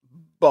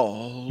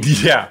 "Bald."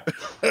 Yeah.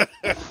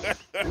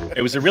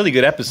 It was a really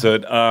good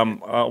episode.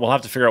 We'll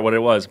have to figure out what it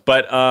was.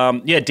 But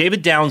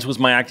David Downs was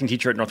my acting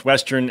teacher at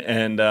Northwestern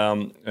and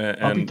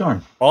I'll be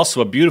darned.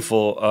 Also a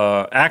beautiful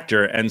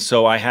actor. And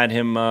so I had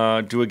him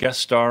do a guest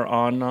star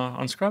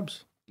on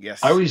Scrubs. Yes.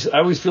 I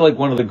always feel like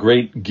one of the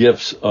great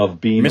gifts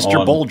of being Mr.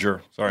 on Bolger.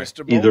 Sorry.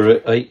 Mr. Bolger.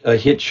 either a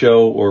hit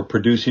show or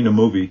producing a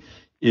movie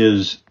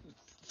is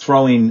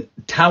throwing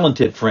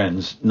talented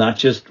friends, not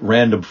just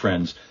random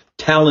friends,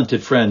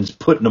 talented friends,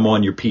 putting them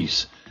on your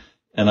piece.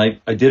 And I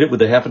did it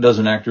with a half a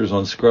dozen actors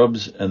on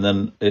Scrubs. And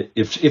then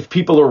if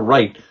people are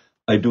right,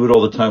 I do it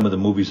all the time with the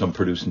movies I'm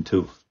producing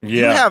too.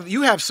 Yeah.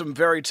 You have some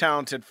very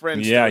talented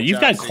friends. Yeah, too, you've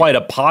John got C. quite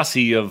a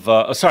posse of.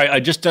 Sorry,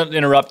 I just don't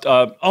interrupt.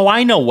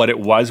 I know what it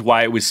was.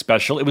 Why it was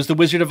special. It was the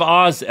Wizard of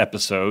Oz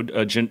episode.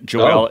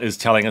 Joelle is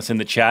telling us in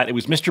the chat. It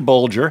was Mr.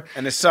 Bolger,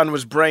 And his son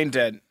was brain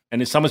dead.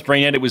 and his son was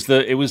brain dead. It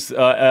was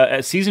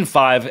season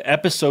 5,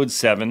 episode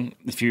 7.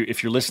 If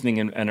you're listening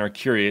and are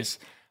curious,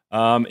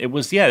 it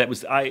was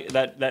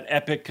that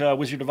epic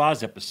Wizard of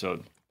Oz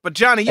episode. But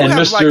Johnny, you And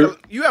have Mr.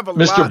 you have a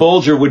Mr. lot.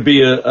 Bolger would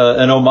be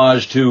an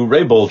homage to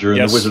Ray Bolger in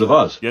Yes. The Wizard of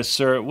Oz. Yes,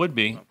 sir, it would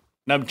be.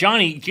 Now,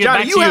 Johnny, You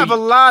have a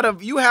lot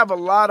of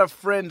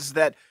friends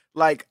that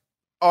like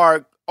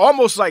are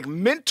almost like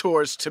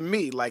mentors to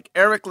me, like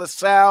Eric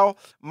LaSalle,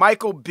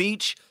 Michael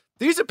Beach.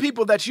 These are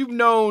people that you've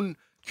known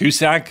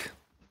Cusack.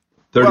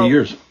 30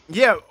 years.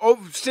 Yeah,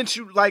 since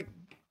you like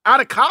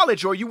out of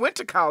college or you went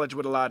to college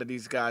with a lot of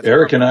these guys.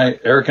 Eric and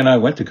I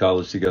went to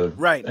college together.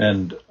 Right.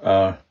 And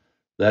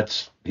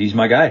he's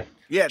my guy.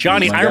 Yeah,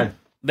 Johnny, He's my guy.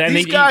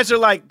 these guys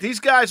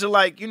are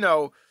like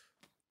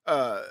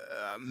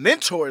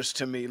mentors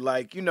to me.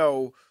 Like,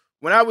 when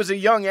I was a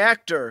young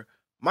actor,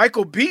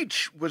 Michael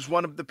Beach was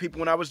one of the people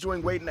when I was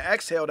doing Waiting to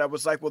Exhale that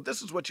was like, well,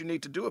 this is what you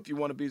need to do if you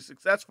want to be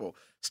successful.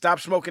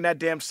 Stop smoking that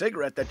damn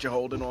cigarette that you're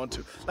holding on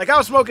to. Like, I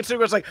was smoking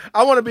cigarettes like,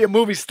 I want to be a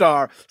movie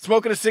star.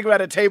 Smoking a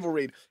cigarette at table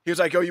read. He was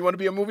like, yo, you want to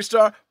be a movie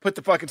star? Put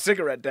the fucking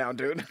cigarette down,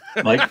 dude.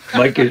 Mike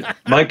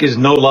is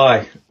no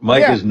lie.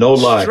 Mike is no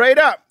lie. Straight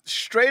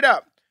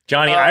up.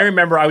 Johnny, I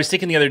remember I was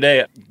thinking the other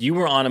day, you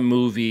were on a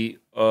movie,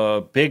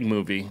 a big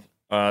movie,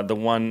 The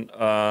one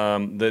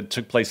that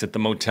took place at the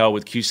motel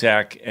with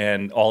Cusack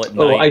and All at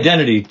Night. Oh,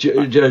 Identity.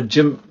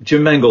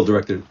 Jim Mangold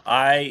directed.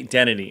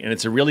 Identity, and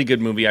it's a really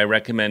good movie. I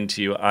recommend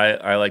to you.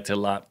 I liked it a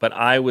lot. But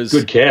I was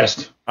good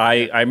cast.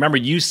 I remember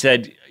you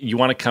said you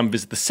want to come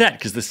visit the set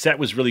because the set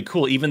was really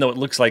cool. Even though it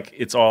looks like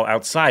it's all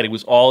outside, it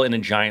was all in a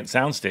giant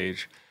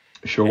soundstage.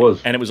 It sure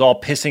was, and it was all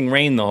pissing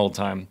rain the whole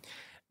time.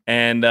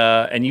 And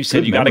you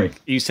said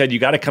you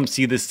gotta come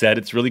see this set.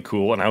 It's really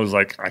cool. And I was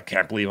like, I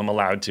can't believe I'm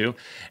allowed to.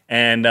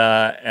 And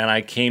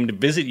I came to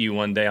visit you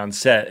one day on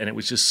set, and it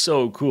was just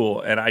so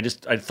cool. And I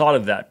thought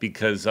of that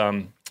because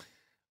I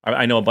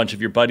know a bunch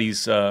of your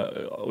buddies.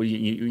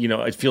 You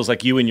know, it feels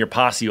like you and your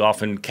posse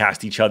often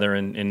cast each other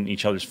in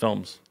each other's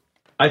films.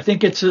 I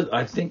think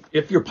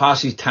if your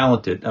posse's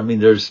talented, I mean,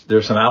 there's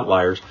some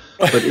outliers,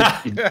 but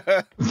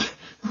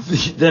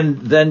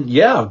then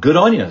yeah, good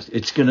on you.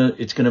 It's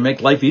gonna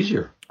make life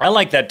easier. I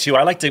like that too.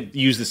 I like to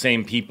use the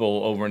same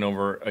people over and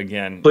over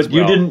again. But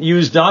you didn't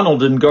use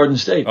Donald in Garden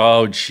State.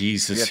 Oh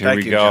Jesus! Here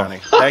we go. Johnny.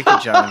 Thank you,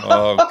 Johnny.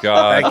 Oh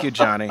God! Thank you,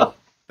 Johnny.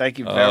 Thank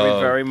you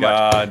very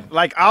much.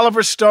 Like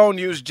Oliver Stone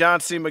used John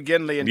C.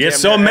 McGinley in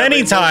so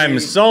many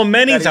times.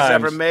 He's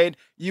ever made.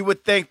 You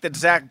would think that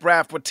Zach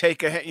Braff would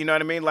take a, you know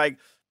what I mean? Like,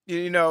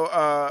 you know,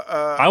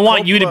 I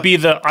want you to be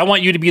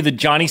the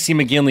Johnny C.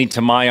 McGinley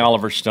to my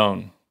Oliver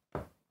Stone.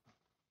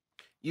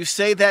 You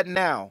say that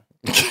now.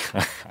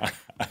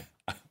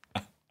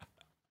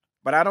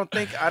 But I don't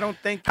think.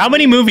 How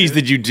many movies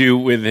did you do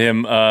with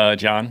him,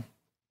 John?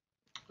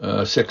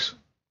 6.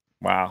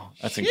 Wow,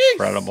 that's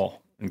Jeez.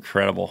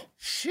 Incredible.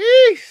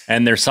 Jeez.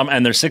 And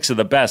there's 6 of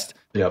the best.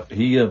 Yep.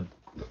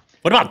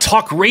 What about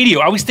Talk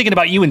Radio? I was thinking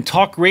about you in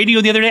Talk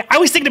Radio the other day. I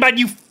was thinking about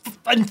you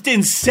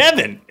in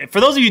 7.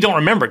 For those of you who don't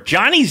remember,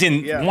 Johnny's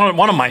in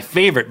one of my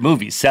favorite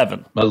movies,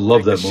 7. I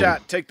love that movie.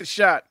 Take the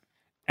shot.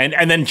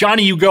 And then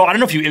Johnny, you go. I don't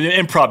know if you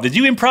improv. Did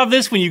you improv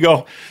this when you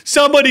go?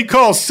 Somebody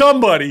call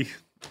somebody.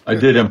 I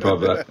did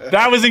improv that.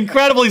 That was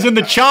incredible. He's in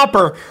the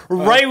chopper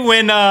right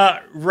when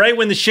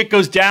the shit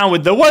goes down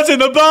with the "What's in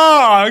the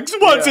box?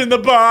 What's in the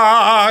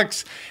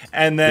box?"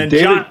 And then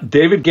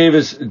David gave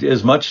us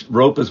as much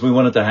rope as we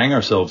wanted to hang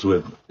ourselves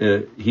with.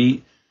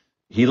 He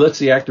lets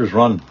the actors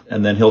run,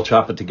 and then he'll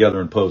chop it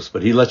together in post.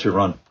 But he lets you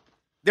run.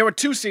 There were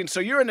 2 scenes. So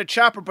you're in the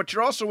chopper, but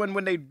you're also in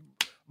when they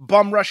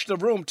bum rush the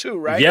room too,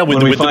 right? Yeah, with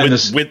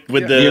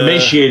the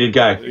emaciated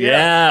guy.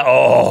 Yeah.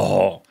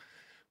 Oh.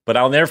 But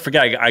I'll never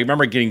forget. I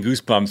remember getting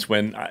goosebumps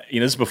when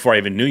this is before I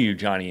even knew you,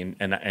 Johnny,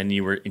 and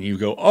you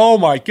go, "Oh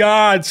my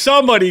God,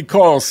 somebody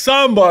call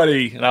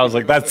somebody!" And I was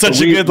like, "That's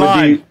such a good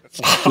line."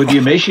 With the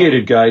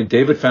emaciated guy,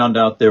 David found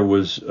out there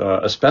was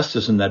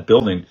asbestos in that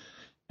building,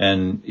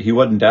 and he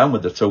wasn't down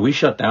with it. So we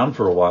shut down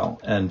for a while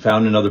and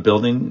found another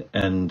building,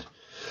 and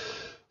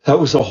that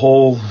was a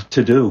whole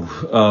to-do.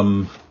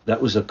 That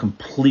was a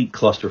complete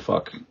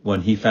clusterfuck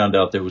when he found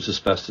out there was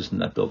asbestos in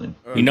that building.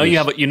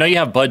 You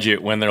have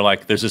budget when they're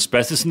like, "There's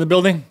asbestos in the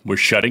building. We're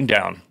shutting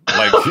down."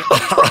 Like,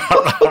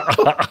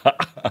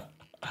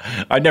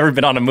 I've never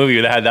been on a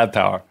movie that had that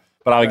power.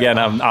 But again,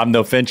 I'm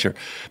no Fincher.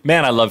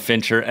 Man, I love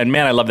Fincher, and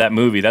man, I love that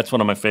movie. That's one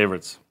of my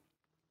favorites.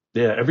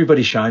 Yeah,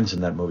 everybody shines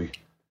in that movie.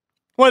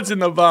 What's in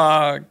the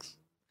box?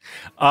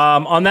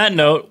 On that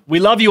note, we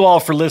love you all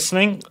for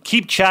listening.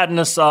 Keep chatting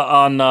us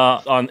on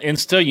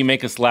Insta. You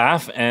make us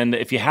laugh. And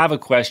if you have a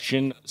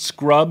question,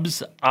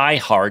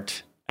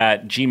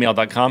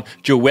 scrubsiheart@gmail.com.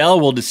 Joelle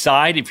will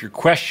decide if your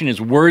question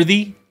is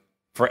worthy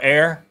for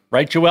air.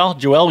 Right, Joelle?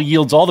 Joelle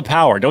yields all the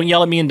power. Don't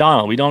yell at me and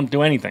Donald. We don't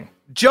do anything.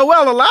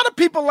 Joelle, a lot of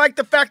people like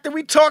the fact that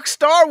we talk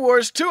Star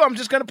Wars, too. I'm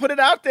just going to put it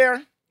out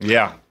there.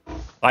 Yeah.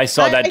 I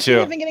saw that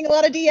too. I've been getting a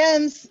lot of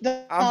DMs.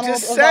 I'm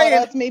just saying.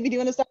 About us maybe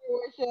doing a Star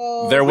Wars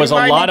show. There was a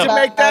lot of.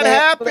 Make that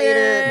happen.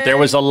 There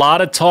was a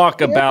lot of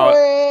talk about.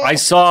 I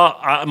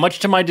saw, much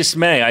to my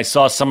dismay, I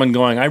saw someone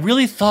going, "I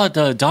really thought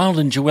Donald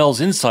and Joelle's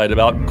insight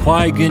about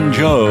Qui-Gon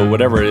Jinn,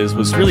 whatever it is,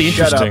 was really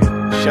interesting."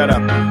 Shut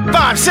up.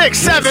 5, 6,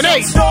 7,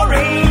 8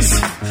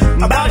 stories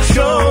about a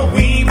show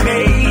we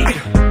made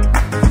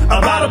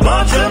about a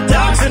bunch of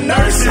docs and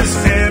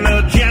nurses and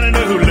a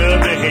janitor who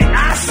loved to hate.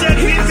 I said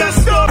he's got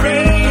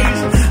stories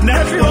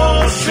that you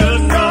all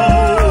should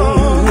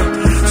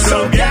know.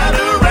 So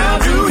gather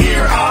round to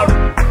hear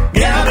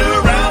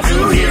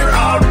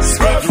our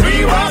Scrubs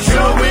Rewatch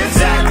show with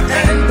Zach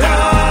and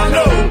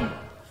Donald.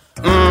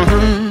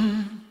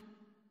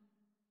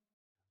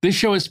 This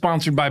show is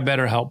sponsored by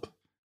BetterHelp.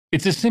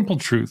 It's a simple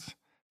truth.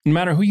 No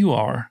matter who you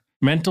are,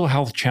 mental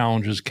health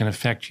challenges can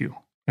affect you,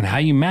 and how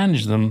you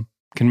manage them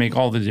can make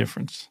all the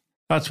difference.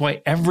 That's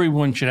why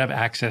everyone should have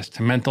access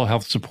to mental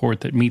health support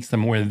that meets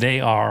them where they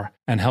are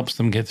and helps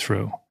them get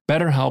through.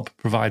 BetterHelp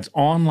provides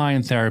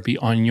online therapy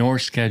on your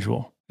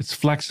schedule. It's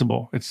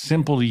flexible, it's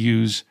simple to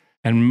use,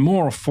 and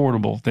more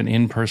affordable than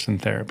in-person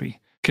therapy.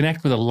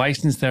 Connect with a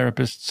licensed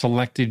therapist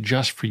selected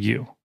just for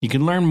you. You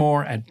can learn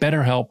more at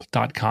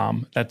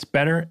betterhelp.com. That's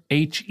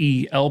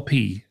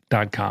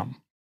betterhelp.com.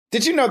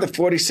 Did you know that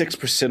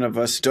 46% of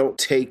us don't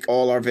take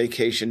all our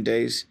vacation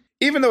days?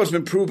 Even though it's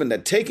been proven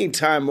that taking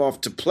time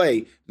off to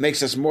play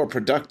makes us more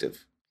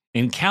productive.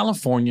 In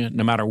California,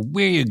 no matter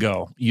where you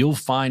go, you'll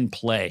find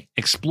play.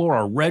 Explore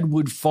a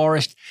redwood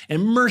forest,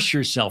 immerse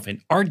yourself in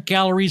art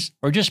galleries,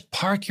 or just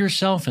park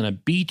yourself in a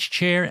beach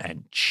chair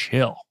and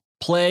chill.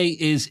 Play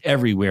is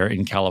everywhere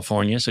in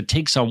California, so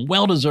take some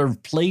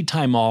well-deserved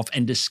playtime off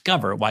and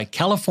discover why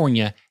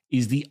California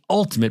is the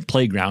ultimate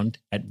playground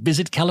at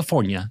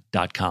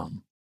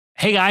visitcalifornia.com.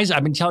 Hey guys,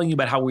 I've been telling you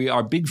about how we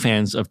are big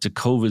fans of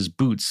Tecovas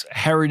boots.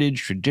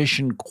 Heritage,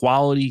 tradition,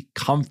 quality,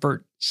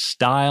 comfort,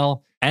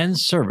 style, and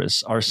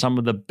service are some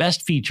of the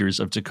best features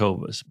of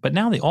Tecovas. But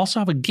now they also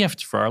have a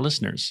gift for our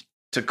listeners.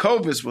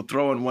 Tecovas will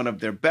throw in one of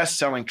their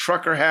best-selling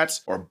trucker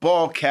hats or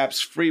ball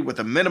caps free with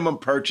a minimum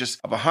purchase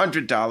of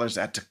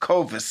 $100 at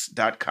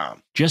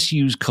tecovas.com. Just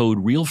use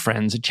code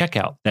REALFRIENDS at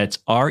checkout. That's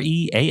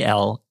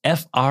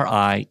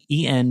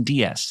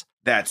REALFRIENDS.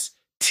 That's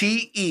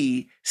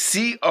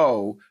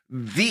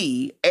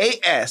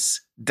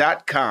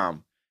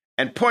TECOVAS.com.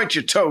 And point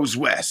your toes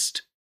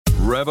west.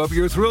 Rev up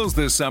your thrills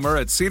this summer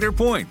at Cedar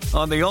Point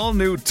on the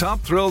all-new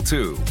Top Thrill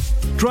 2.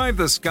 Drive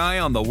the sky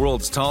on the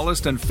world's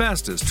tallest and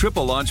fastest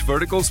triple-launch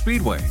vertical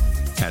speedway.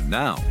 And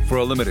now, for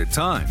a limited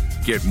time,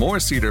 get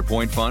more Cedar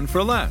Point fun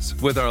for less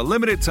with our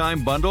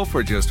limited-time bundle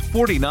for just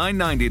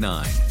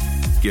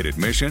 $49.99. Get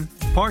admission,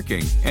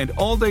 parking, and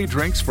all-day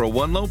drinks for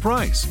one low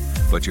price.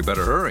 But you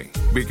better hurry,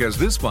 because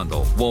this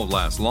bundle won't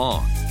last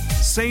long.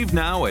 Save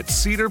now at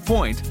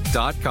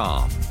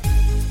cedarpoint.com.